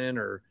Johnson,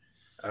 or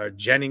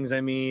Jennings.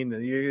 I mean,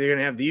 you're going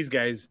to have these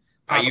guys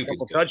pop a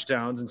couple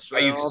touchdowns, and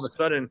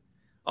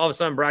all of a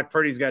sudden, Brock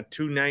Purdy's got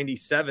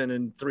 297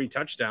 and 3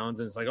 touchdowns,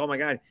 and it's like, oh my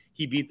God,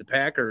 he beat the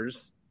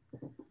Packers.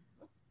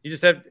 You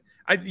just have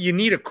you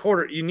need a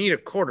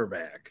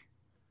quarterback.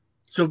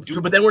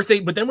 But then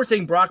we're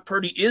saying Brock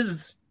Purdy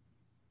is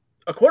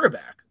a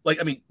quarterback. Like,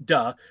 I mean,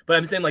 duh. But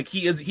I'm saying like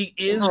he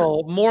is.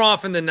 No, more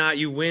often than not,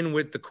 you win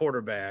with the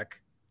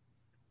quarterback.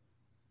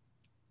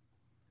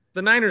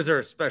 The Niners are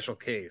a special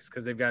case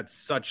because they've got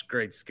such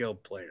great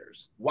skilled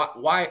players.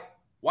 Why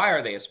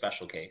are they a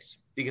special case?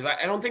 Because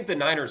I don't think the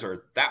Niners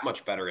are that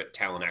much better at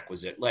talent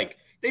acquisition. Like,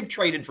 they've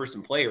traded for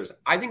some players.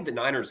 I think the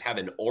Niners have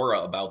an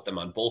aura about them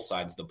on both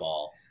sides of the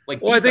ball.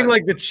 Like, I think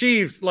like the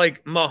Chiefs,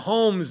 like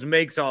Mahomes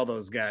makes all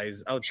those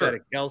guys outside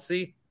of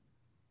Kelsey.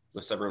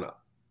 Lifts everyone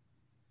up.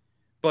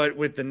 But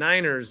with the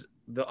Niners,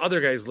 the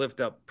other guys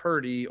lift up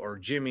Purdy or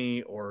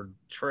Jimmy or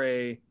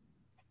Trey.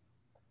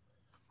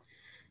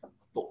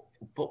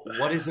 But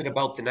what is it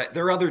about the Niners?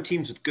 There are other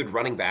teams with good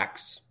running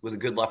backs, with a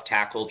good left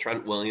tackle,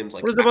 Trent Williams.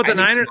 Like, what is it about the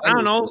Niners? I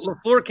don't know. Was,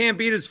 LaFleur can't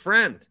beat his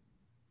friend.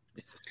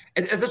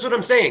 And that's what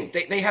I'm saying.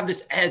 They have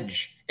this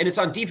edge, and it's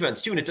on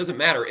defense too. And it doesn't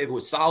matter. It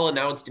was Saleh,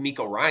 now it's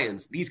DeMeco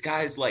Ryans. These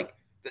guys, like,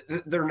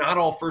 they're not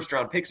all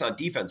first-round picks on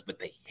defense, but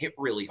they hit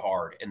really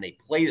hard, and they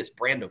play this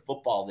brand of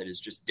football that is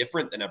just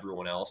different than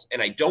everyone else.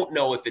 And I don't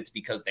know if it's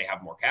because they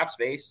have more cap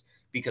space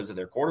because of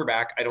their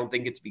quarterback. I don't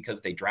think it's because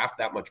they draft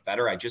that much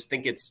better. I just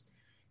think it's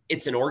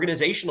an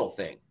organizational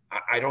thing.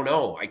 I don't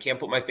know. I can't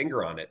put my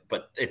finger on it,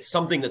 but it's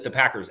something that the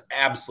Packers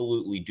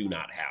absolutely do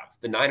not have.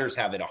 The Niners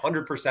have it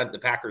 100%. The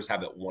Packers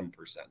have it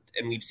 1%.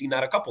 And we've seen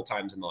that a couple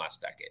times in the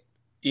last decade.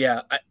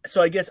 Yeah.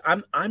 So I guess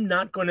I'm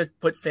not going to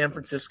put San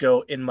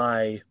Francisco in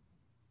my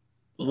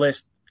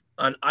list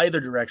on either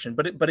direction.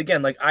 But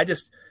again, like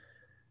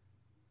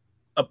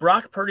a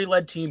Brock Purdy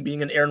led team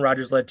being an Aaron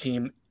Rodgers led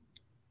team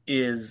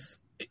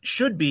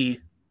should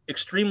be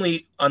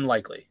extremely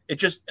unlikely.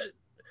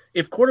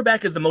 If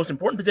quarterback is the most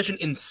important position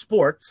in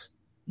sports,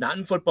 not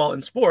in football,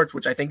 in sports,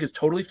 which I think is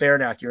totally fair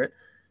and accurate,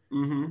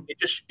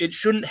 it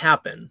shouldn't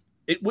happen.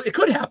 It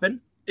could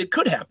happen. It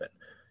could happen.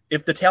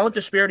 If the talent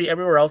disparity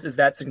everywhere else is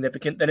that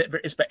significant, then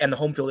and the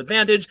home field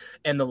advantage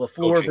and the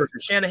LaFleur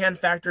versus Shanahan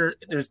factor,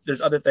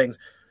 there's other things.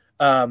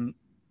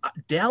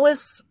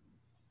 Dallas,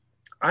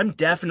 I'm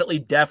definitely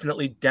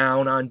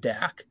down on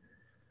Dak.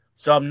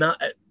 So I'm not.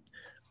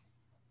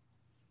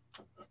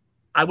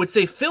 I would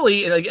say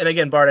Philly, and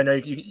again, Bart, I know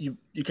you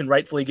can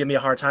rightfully give me a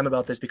hard time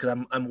about this because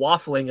I'm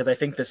waffling as I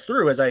think this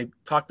through, as I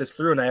talk this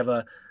through, and I have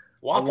a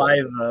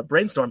live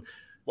brainstorm.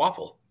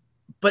 Waffle.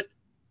 But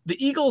the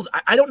Eagles,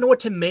 I don't know what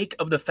to make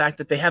of the fact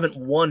that they haven't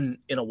won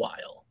in a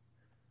while.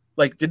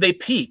 Like, did they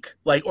peak?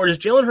 Like, or does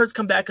Jalen Hurts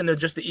come back and they're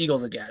just the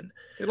Eagles again?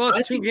 They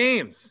lost 2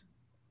 games.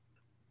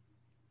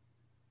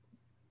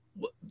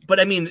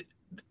 But I mean,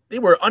 they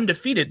were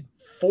undefeated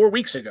 4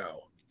 weeks ago.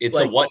 It's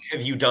a what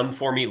have you done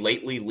for me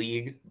lately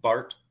league,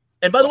 Bart.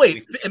 And by the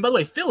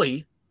way,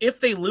 Philly, if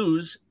they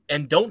lose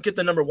and don't get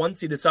the number 1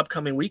 seed this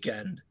upcoming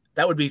weekend,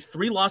 that would be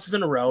 3 losses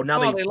in a row.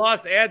 Now they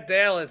lost at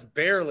Dallas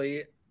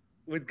barely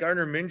with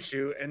Gardner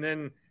Minshew, and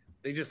then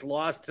they just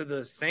lost to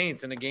the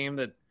Saints in a game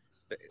that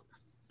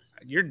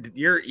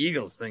your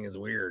Eagles thing is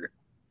weird.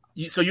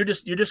 So you're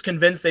just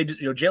convinced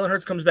Jalen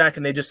Hurts comes back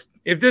and they just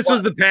if this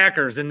was the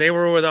Packers and they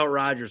were without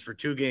Rodgers for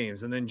 2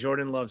 games and then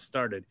Jordan Love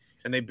started.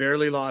 And they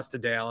barely lost to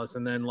Dallas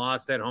and then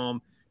lost at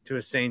home to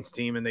a Saints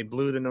team and they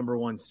blew the number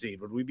 1 seed.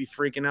 Would we be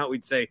freaking out?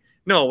 We'd say,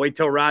 no, wait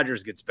till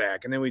Rodgers gets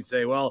back. And then we'd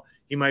say, well,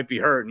 he might be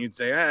hurt. And you'd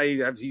say,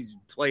 he's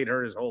played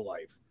hurt his whole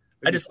life.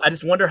 I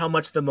just wonder how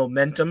much the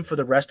momentum for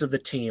the rest of the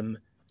team.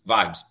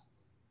 Vibes.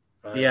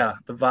 Yeah.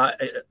 The vibe.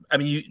 I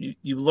mean,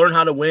 you learn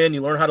how to win,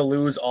 you learn how to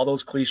lose, all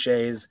those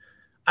cliches.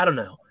 I don't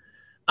know.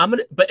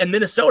 And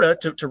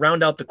Minnesota, to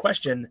round out the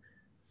question,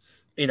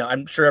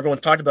 I'm sure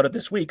everyone's talked about it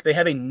this week. They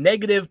have a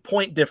negative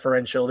point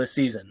differential this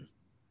season.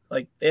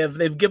 Like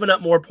they've given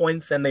up more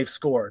points than they've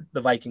scored. The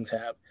Vikings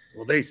have.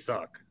 Well, they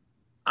suck.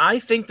 I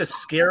think the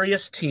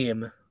scariest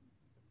team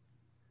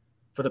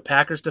for the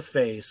Packers to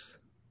face,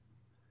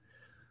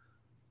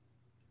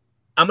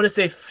 I'm going to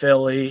say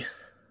Philly.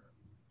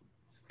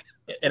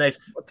 And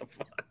what the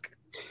fuck?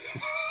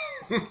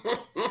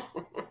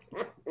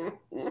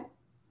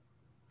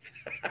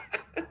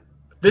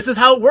 This is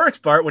how it works,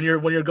 Bart, when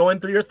you're going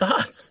through your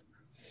thoughts.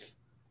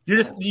 You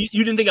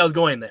didn't think I was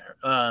going there.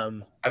 I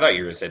thought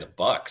you were going to say the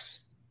Bucks.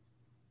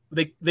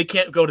 They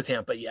can't go to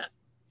Tampa yet.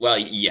 Well,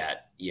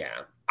 yet, yeah.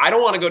 I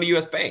don't want to go to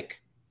US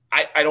Bank.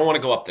 I don't want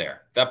to go up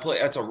there.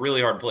 That's a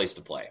really hard place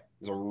to play.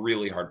 It's a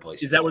really hard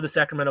place. Is that where the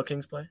Sacramento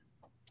Kings play?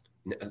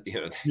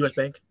 US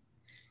Bank?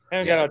 I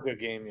haven't got out to a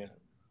game yet.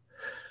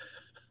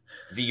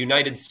 The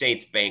United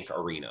States Bank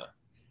Arena.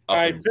 All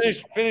right,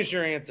 finish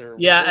your answer.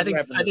 Yeah, I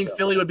think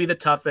Philly would be the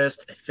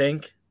toughest. I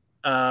think.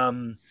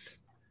 Yeah,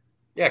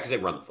 because they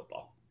run the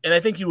football. And I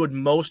think you would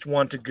most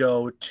want to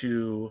go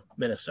to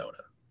Minnesota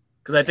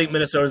because I think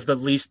Minnesota is the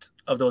least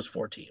of those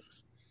 4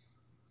 teams.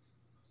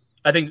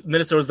 I think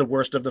Minnesota is the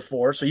worst of the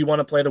 4, so you want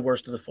to play the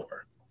worst of the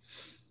 4.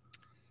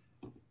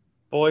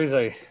 Boys,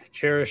 I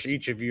cherish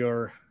each of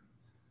your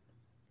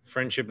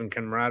friendship and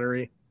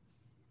camaraderie.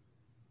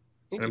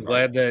 And I'm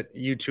glad that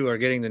you two are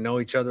getting to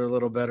know each other a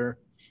little better.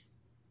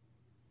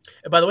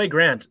 And by the way,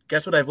 Grant,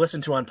 guess what I've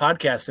listened to on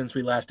podcasts since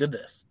we last did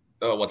this?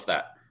 Oh, what's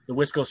that? The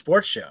Wisco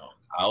Sports Show.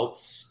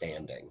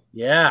 Outstanding.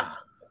 Yeah.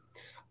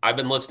 I've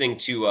been listening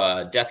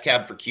to Death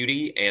Cab for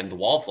Cutie and the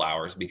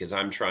Wallflowers because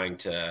I'm trying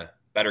to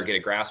better get a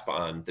grasp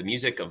on the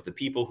music of the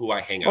people who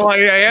I hang out with.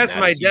 Well, I asked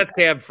my Death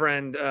Cab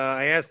friend,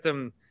 I asked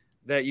him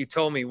that you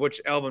told me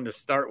which album to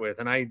start with,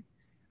 and I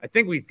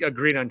think we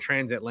agreed on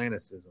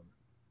Transatlanticism.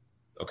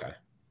 Okay.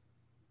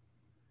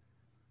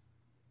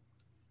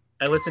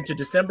 I listened to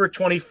December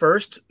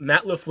 21st,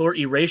 Matt LaFleur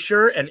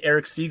Erasure and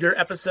Eric Seeger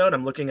episode.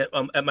 I'm looking at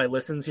my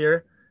listens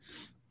here.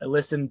 I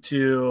listened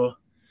to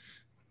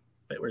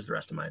 – wait, where's the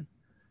rest of mine?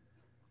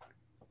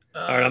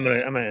 All right, I'm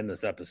gonna end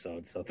this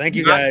episode. So thank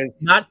you not,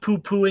 guys. Not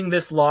poo-pooing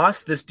this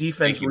loss. This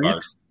defense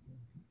reeks.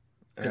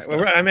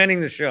 Right, I'm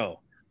ending the show.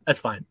 That's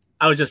fine.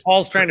 I was just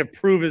Paul's trying to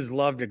prove his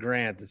love to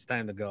Grant. It's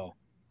time to go.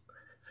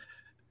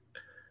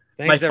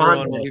 Thanks,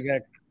 everyone.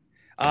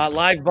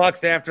 Live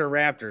Bucks after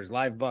Raptors.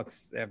 Live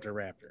Bucks after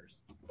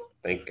Raptors.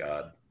 Thank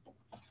God.